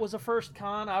 if that was a first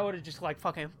con, I would have just, like,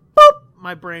 fucking, boop,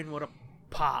 my brain would have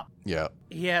popped. Yeah.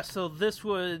 Yeah, so this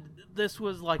was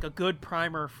like a good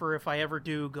primer for if I ever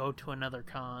do go to another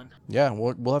con. Yeah,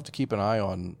 we'll have to keep an eye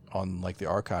on like, the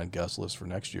Archon guest list for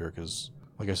next year, because,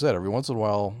 like I said, every once in a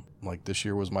while, like, this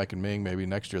year was Mike and Ming, maybe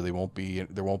next year there won't be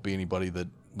anybody that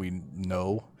we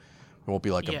know. It won't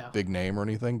be like a big name or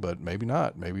anything, but maybe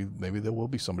not. Maybe there will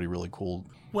be somebody really cool.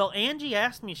 Well, Angie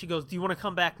asked me, she goes, do you want to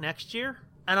come back next year?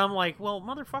 And I'm like, well,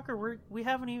 motherfucker, we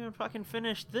haven't even fucking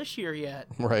finished this year yet.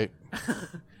 Right.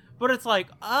 But it's like,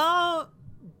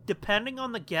 depending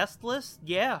on the guest list,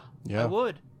 I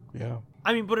would. Yeah.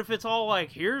 I mean, but if it's all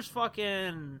like, here's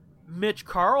fucking Mitch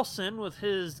Carlson with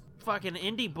his fucking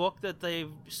indie book that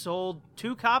they've sold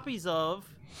 2 copies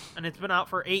of, and it's been out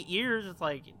for 8 years, it's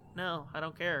like, no, I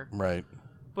don't care. Right.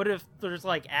 But if there's,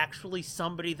 like, actually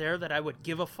somebody there that I would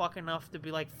give a fuck enough to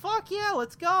be like, fuck yeah,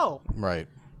 let's go. Right.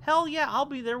 Hell yeah, I'll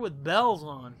be there with bells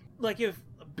on. Like, if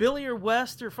Billy or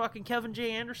West or fucking Kevin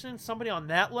J. Anderson, somebody on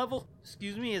that level,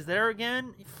 is there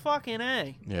again, fucking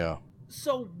A. Yeah.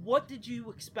 So, what did you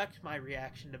expect my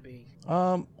reaction to be?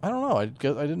 I don't know. I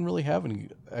didn't really have any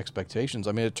expectations.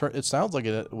 I mean, it sounds like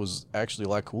it was actually a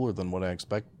lot cooler than what I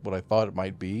thought it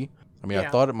might be. I mean, I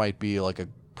thought it might be like a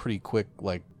pretty quick,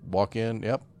 like, walk in,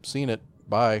 yep, seen it,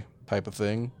 bye, type of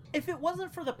thing. If it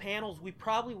wasn't for the panels, we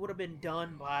probably would have been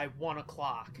done by 1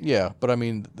 o'clock. Yeah, but I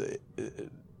mean,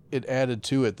 it added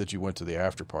to it that you went to the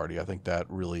after party. I think that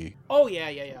really... Oh, yeah.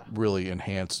 Really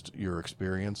enhanced your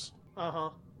experience.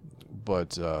 Uh-huh.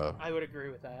 But... I would agree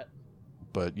with that.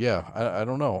 But, yeah, I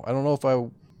don't know. I don't know if I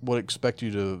would expect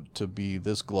you to be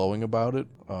this glowing about it.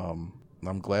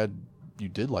 I'm glad you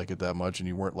did like it that much and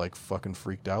you weren't, like, fucking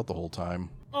freaked out the whole time.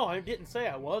 Oh, I didn't say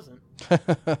I wasn't.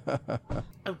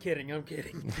 I'm kidding.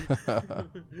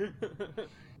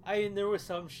 I mean, there was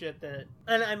some shit that...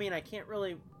 And, I mean, I can't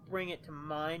really bring it to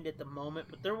mind at the moment,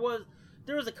 but there was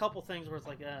a couple things where it's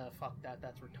like, fuck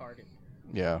that's retarded.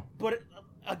 Yeah. But,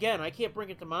 again, I can't bring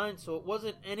it to mind, so it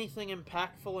wasn't anything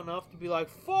impactful enough to be like,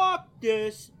 fuck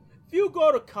this, if you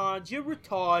go to cons, you're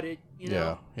retarded. You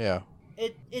know? Yeah.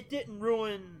 It didn't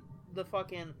ruin the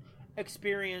fucking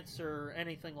experience or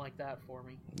anything like that for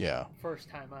me. Yeah. First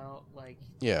time out, like.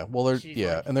 Yeah. Well, there's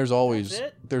like, and there's always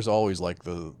like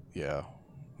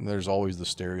and there's always the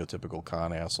stereotypical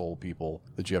con asshole people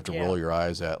that you have to roll your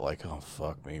eyes at, like, oh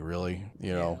fuck me, really?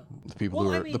 You know, the people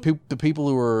the people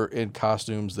who are in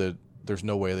costumes that there's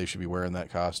no way they should be wearing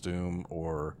that costume,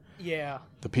 or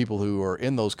the people who are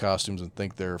in those costumes and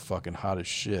think they're fucking hot as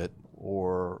shit,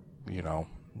 or you know,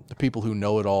 the people who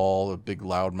know it all, the big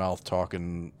loudmouth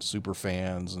talking super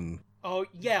fans, and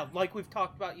like we've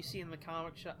talked about, you see in the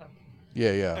comic shop.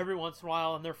 Yeah. Every once in a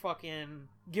while, and they're fucking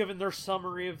giving their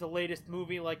summary of the latest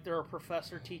movie like they're a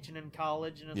professor teaching in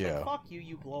college, and it's like, fuck you,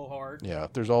 you blowhard. Yeah,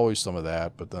 there's always some of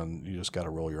that, but then you just got to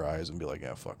roll your eyes and be like,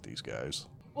 yeah, fuck these guys.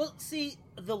 Well, see,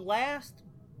 the last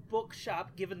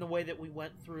bookshop, given the way that we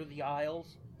went through the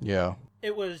aisles,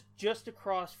 it was just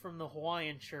across from the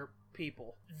Hawaiian shirt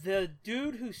people. The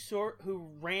dude who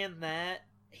ran that,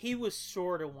 he was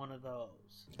sort of one of those.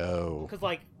 Oh. Because,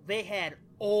 like, they had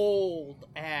old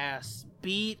ass,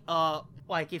 beat up.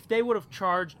 Like, if they would have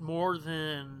charged more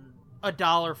than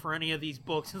 $1 for any of these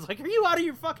books, it's like, are you out of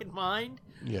your fucking mind?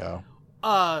 Yeah.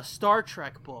 Star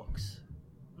Trek books,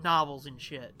 novels and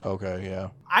shit. Okay, yeah.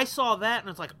 I saw that and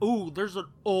it's like, ooh, there's an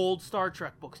old Star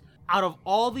Trek books. Out of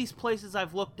all these places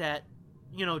I've looked at,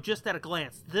 you know, just at a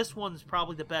glance, this one's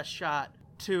probably the best shot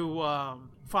to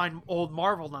find old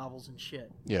Marvel novels and shit.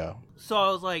 Yeah. So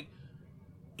I was like,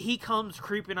 he comes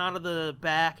creeping out of the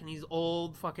back, and he's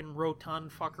old fucking rotund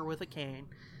fucker with a cane.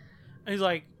 And he's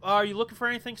like, are you looking for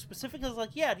anything specific? I was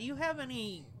like, yeah, do you have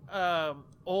any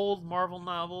old Marvel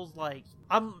novels? Like,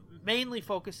 I'm mainly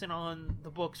focusing on the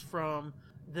books from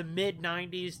the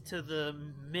mid-90s to the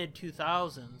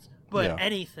mid-2000s. But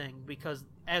anything, because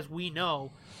as we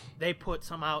know, they put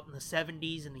some out in the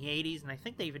 70s and the 80s, and I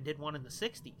think they even did one in the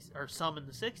 60s, or some in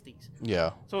the 60s.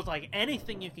 Yeah. So it's like,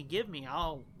 anything you can give me,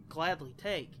 I'll gladly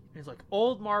take. And he's like,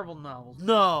 old Marvel novels.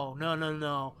 No.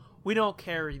 We don't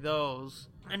carry those.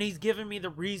 And he's giving me the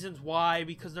reasons why,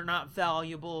 because they're not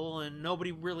valuable, and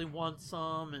nobody really wants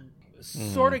them, and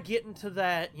sort of getting to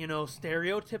that, you know,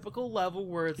 stereotypical level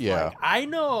where it's like, I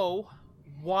know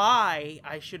why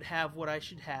I should have what I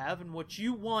should have, and what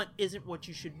you want isn't what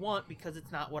you should want because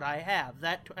it's not what I have.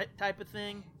 That type of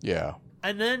thing. Yeah.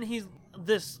 And then he's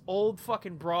this old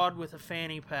fucking broad with a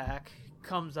fanny pack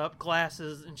comes up,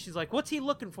 glasses, and she's like, what's he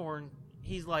looking for? And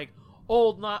he's like,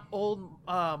 old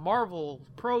Marvel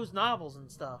prose novels and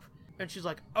stuff. And she's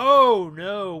like, oh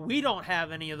no, we don't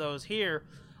have any of those here.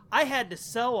 I had to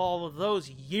sell all of those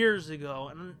years ago.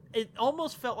 And it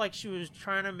almost felt like she was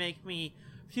trying to make me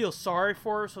feel sorry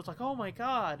for her, so it's like, oh my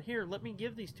god, here, let me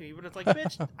give these to you. But it's like,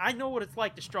 bitch, I know what it's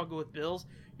like to struggle with bills.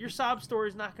 Your sob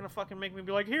story's not gonna fucking make me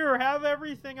be like, here, have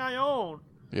everything I own.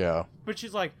 Yeah. But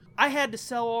she's like, I had to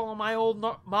sell all of my old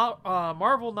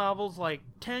Marvel novels like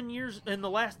 10 years, in the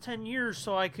last 10 years,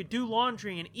 so I could do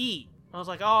laundry and eat. I was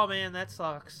like, oh man, that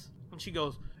sucks. And she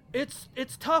goes,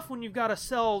 it's tough when you've got to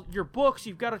sell your books.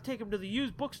 You've got to take them to the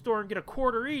used bookstore and get a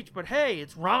quarter each. But hey,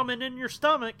 it's ramen in your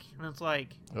stomach. And it's like,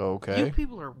 okay, you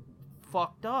people are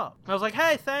fucked up. I was like,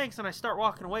 hey, thanks. And I start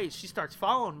walking away. She starts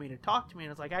following me to talk to me.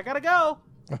 And it's like, I gotta go.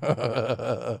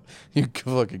 You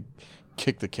fucking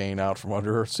kick the cane out from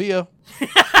under her. See ya.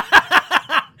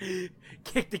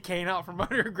 Kick the cane out from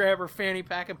under her, grab her fanny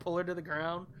pack, and pull her to the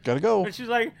ground. Gotta go. And she's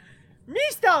like,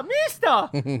 Mista!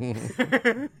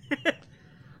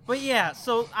 But yeah,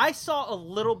 so I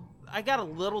got a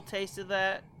little taste of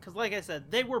that, because like I said,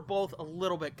 they were both a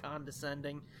little bit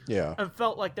condescending. Yeah. And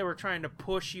felt like they were trying to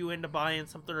push you into buying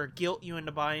something or guilt you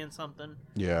into buying something.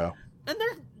 Yeah. And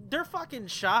their fucking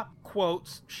shop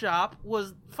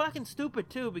was fucking stupid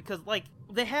too, because like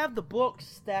they have the books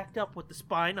stacked up with the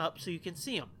spine up so you can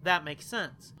see them. That makes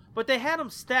sense. But they had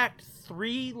them stacked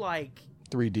three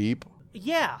deep.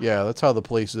 Yeah. Yeah, that's how the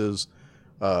place is.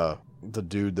 The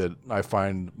dude that I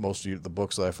find most of the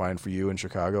books that I find for you in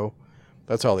Chicago,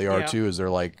 that's how they are too. Is they're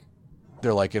like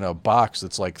in a box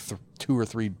that's like 2 or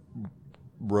 3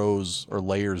 rows or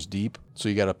layers deep. So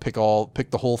you got to pick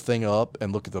the whole thing up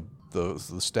and look at the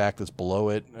stack that's below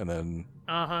it, and then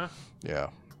yeah,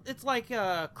 it's like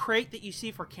a crate that you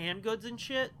see for canned goods and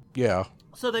shit. Yeah.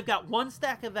 So they've got one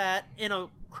stack of that in a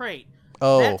crate.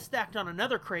 Oh. That's stacked on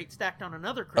another crate, stacked on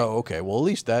another crate. Oh, okay. Well, at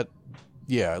least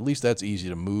that's easy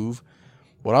to move.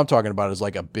 What I'm talking about is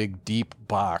like a big, deep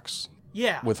box.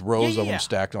 Yeah. With rows of them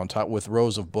stacked on top, with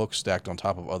rows of books stacked on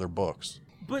top of other books.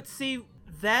 But see,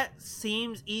 that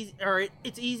seems easy, or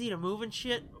it's easy to move and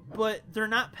shit, but they're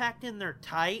not packed in there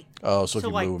tight. Oh, so if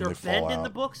you like move them, they fall out. they're bending the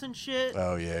books and shit.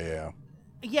 Oh, yeah.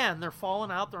 Yeah, and they're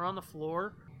falling out. They're on the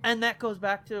floor. And that goes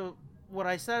back to what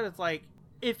I said. It's like,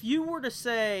 if you were to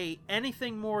say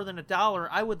anything more than $1,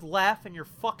 I would laugh in your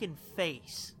fucking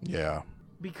face. Yeah.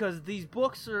 Because these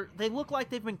books they look like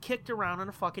they've been kicked around in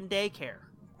a fucking daycare.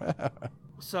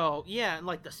 So, yeah, and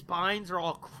like the spines are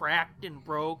all cracked and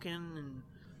broken, and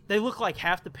they look like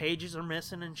half the pages are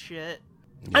missing and shit.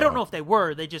 Yeah. I don't know if they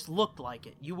were, they just looked like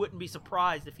it. You wouldn't be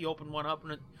surprised if you open one up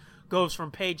and it goes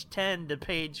from page 10 to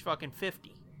page fucking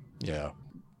 50. Yeah.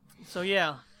 So,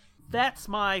 yeah, that's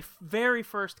my very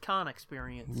first con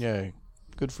experience. Yay.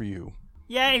 Good for you.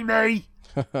 Yay, me!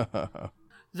 Is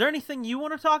there anything you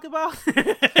want to talk about?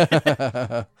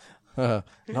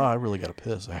 No, I really got to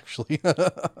piss, actually.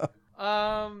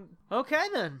 Okay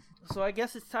then. So I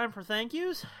guess it's time for thank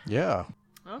yous? Yeah.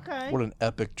 Okay. What an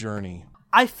epic journey.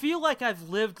 I feel like I've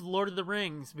lived Lord of the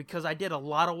Rings because I did a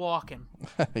lot of walking.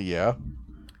 Yeah.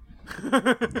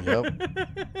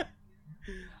 Yep.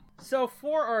 So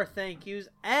for our thank yous,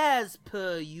 as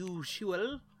per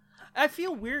usual, I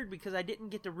feel weird because I didn't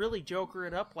get to really joker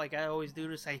it up like I always do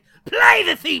to say, play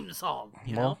the theme song,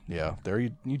 you know? Yeah, there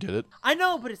you did it. I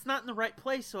know, but it's not in the right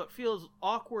place, so it feels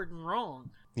awkward and wrong.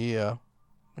 Yeah,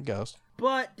 I guess.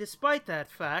 But despite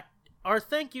that fact, our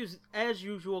thank yous, as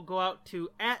usual, go out to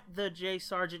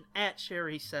 @TheJSargent,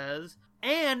 @SherrySays,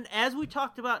 and as we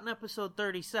talked about in episode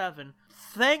 37,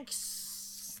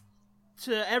 thanks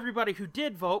to everybody who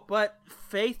did vote, but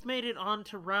Faith made it on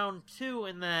to round 2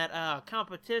 in that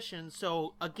competition.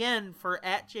 So again, for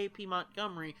 @JP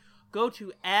Montgomery, go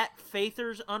to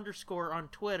 @Faithers_ on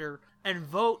Twitter and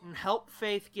vote and help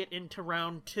Faith get into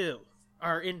round 2.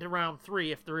 Or into round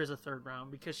 3 if there is a third round,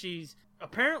 because she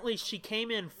came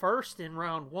in first in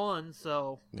round 1,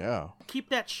 so yeah, keep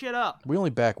that shit up. We only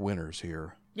back winners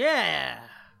here. Yeah.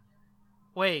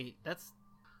 Wait, that's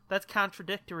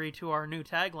contradictory to our new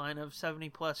tagline of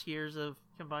 70+ years of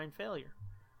combined failure.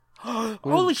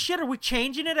 Holy shit, are we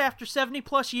changing it after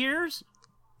 70+ years?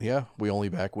 Yeah, we only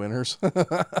back winners.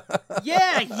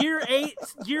 Yeah,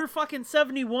 year fucking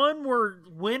 71, we're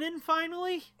winning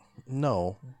finally?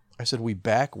 No. I said we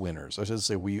back winners. I should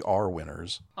say we are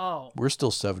winners. Oh. We're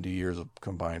still 70 years of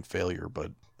combined failure,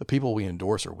 but the people we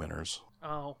endorse are winners.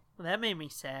 Oh, well, that made me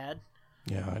sad.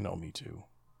 Yeah, I know, me too.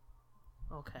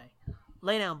 Okay.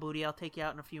 Lay down, booty. I'll take you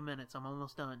out in a few minutes. I'm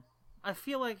almost done. I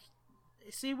feel like...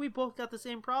 See, we both got the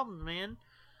same problems, man.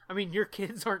 I mean, your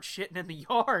kids aren't shitting in the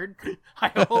yard. I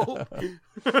hope.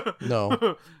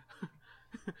 No.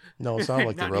 No, it sounded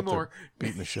like they were up there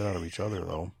beating the shit out of each other,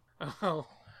 though. Oh.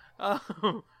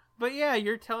 But yeah,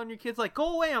 you're telling your kids, like,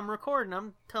 go away, I'm recording.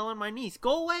 I'm telling my niece,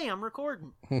 go away, I'm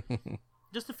recording.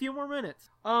 Just a few more minutes.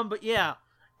 But yeah,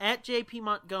 @JP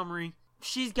Montgomery,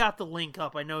 she's got the link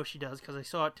up. I know she does because I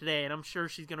saw it today, and I'm sure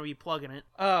she's going to be plugging it.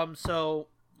 So,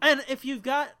 and if you've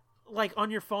got, like, on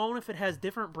your phone, if it has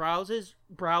different browsers,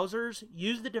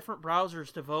 use the different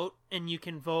browsers to vote, and you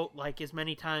can vote, like, as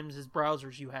many times as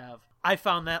browsers you have. I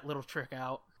found that little trick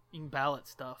out. You can ballot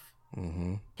stuff.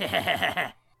 Mm-hmm.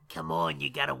 Come on, you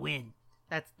gotta win.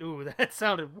 That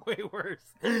sounded way worse.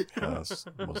 Yeah,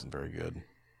 that wasn't very good.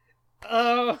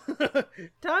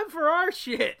 Time for our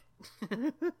shit.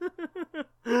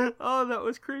 Oh, that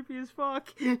was creepy as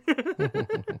fuck.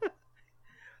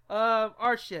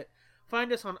 Our shit.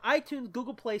 Find us on iTunes,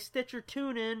 Google Play, Stitcher,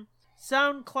 TuneIn,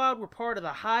 SoundCloud. We're part of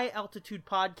the High Altitude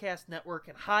Podcast Network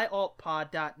at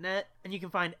highaltpod.net. And you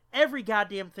can find every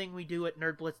goddamn thing we do at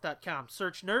nerdblitz.com.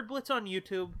 Search Nerd Blitz on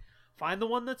YouTube. Find the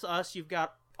one that's us. You've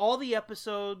got all the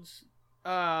episodes,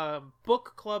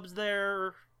 book clubs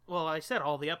there. Well, I said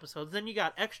all the episodes. Then you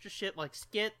got extra shit like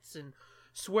skits and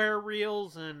swear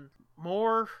reels and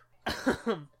more.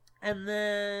 And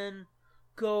then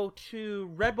go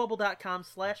to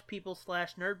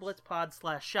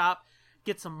redbubble.com/people/nerdblitzpod/shop.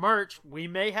 Get some merch. We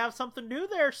may have something new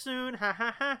there soon.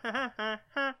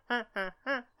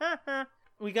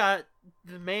 We got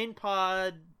the main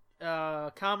pod,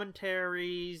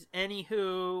 commentaries,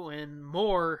 anywho, and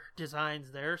more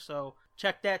designs there, so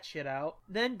check that shit out.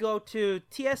 Then go to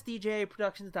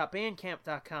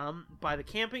tsdjproductions.bandcamp.com, buy the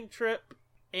camping trip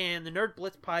and the Nerd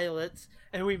Blitz pilots,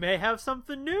 and we may have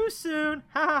something new soon.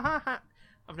 I'm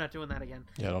not doing that again.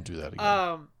 Yeah, don't do that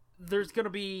again. There's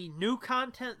gonna be new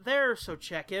content there, so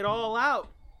check it all out,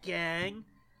 gang.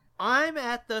 I'm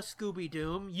at the Scooby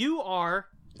Doom. You are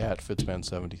at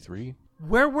Fitzman73.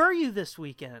 Where were you this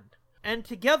weekend? And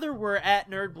together we're at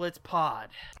Nerd Blitz Pod.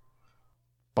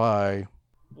 Bye.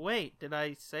 Wait, did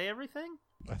I say everything?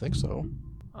 I think so.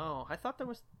 Oh, I thought there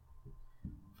was...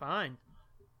 Fine.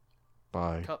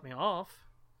 Bye. Cut me off.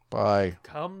 Bye.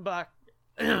 Come back.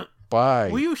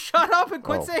 Bye. Will you shut up and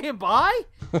quit saying bye?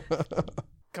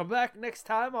 Come back next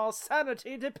time, our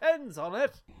sanity depends on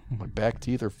it. My back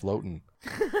teeth are floating.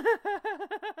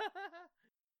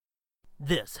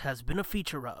 This has been a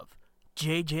feature of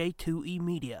JJ2E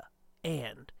Media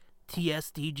and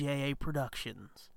TSDJA Productions.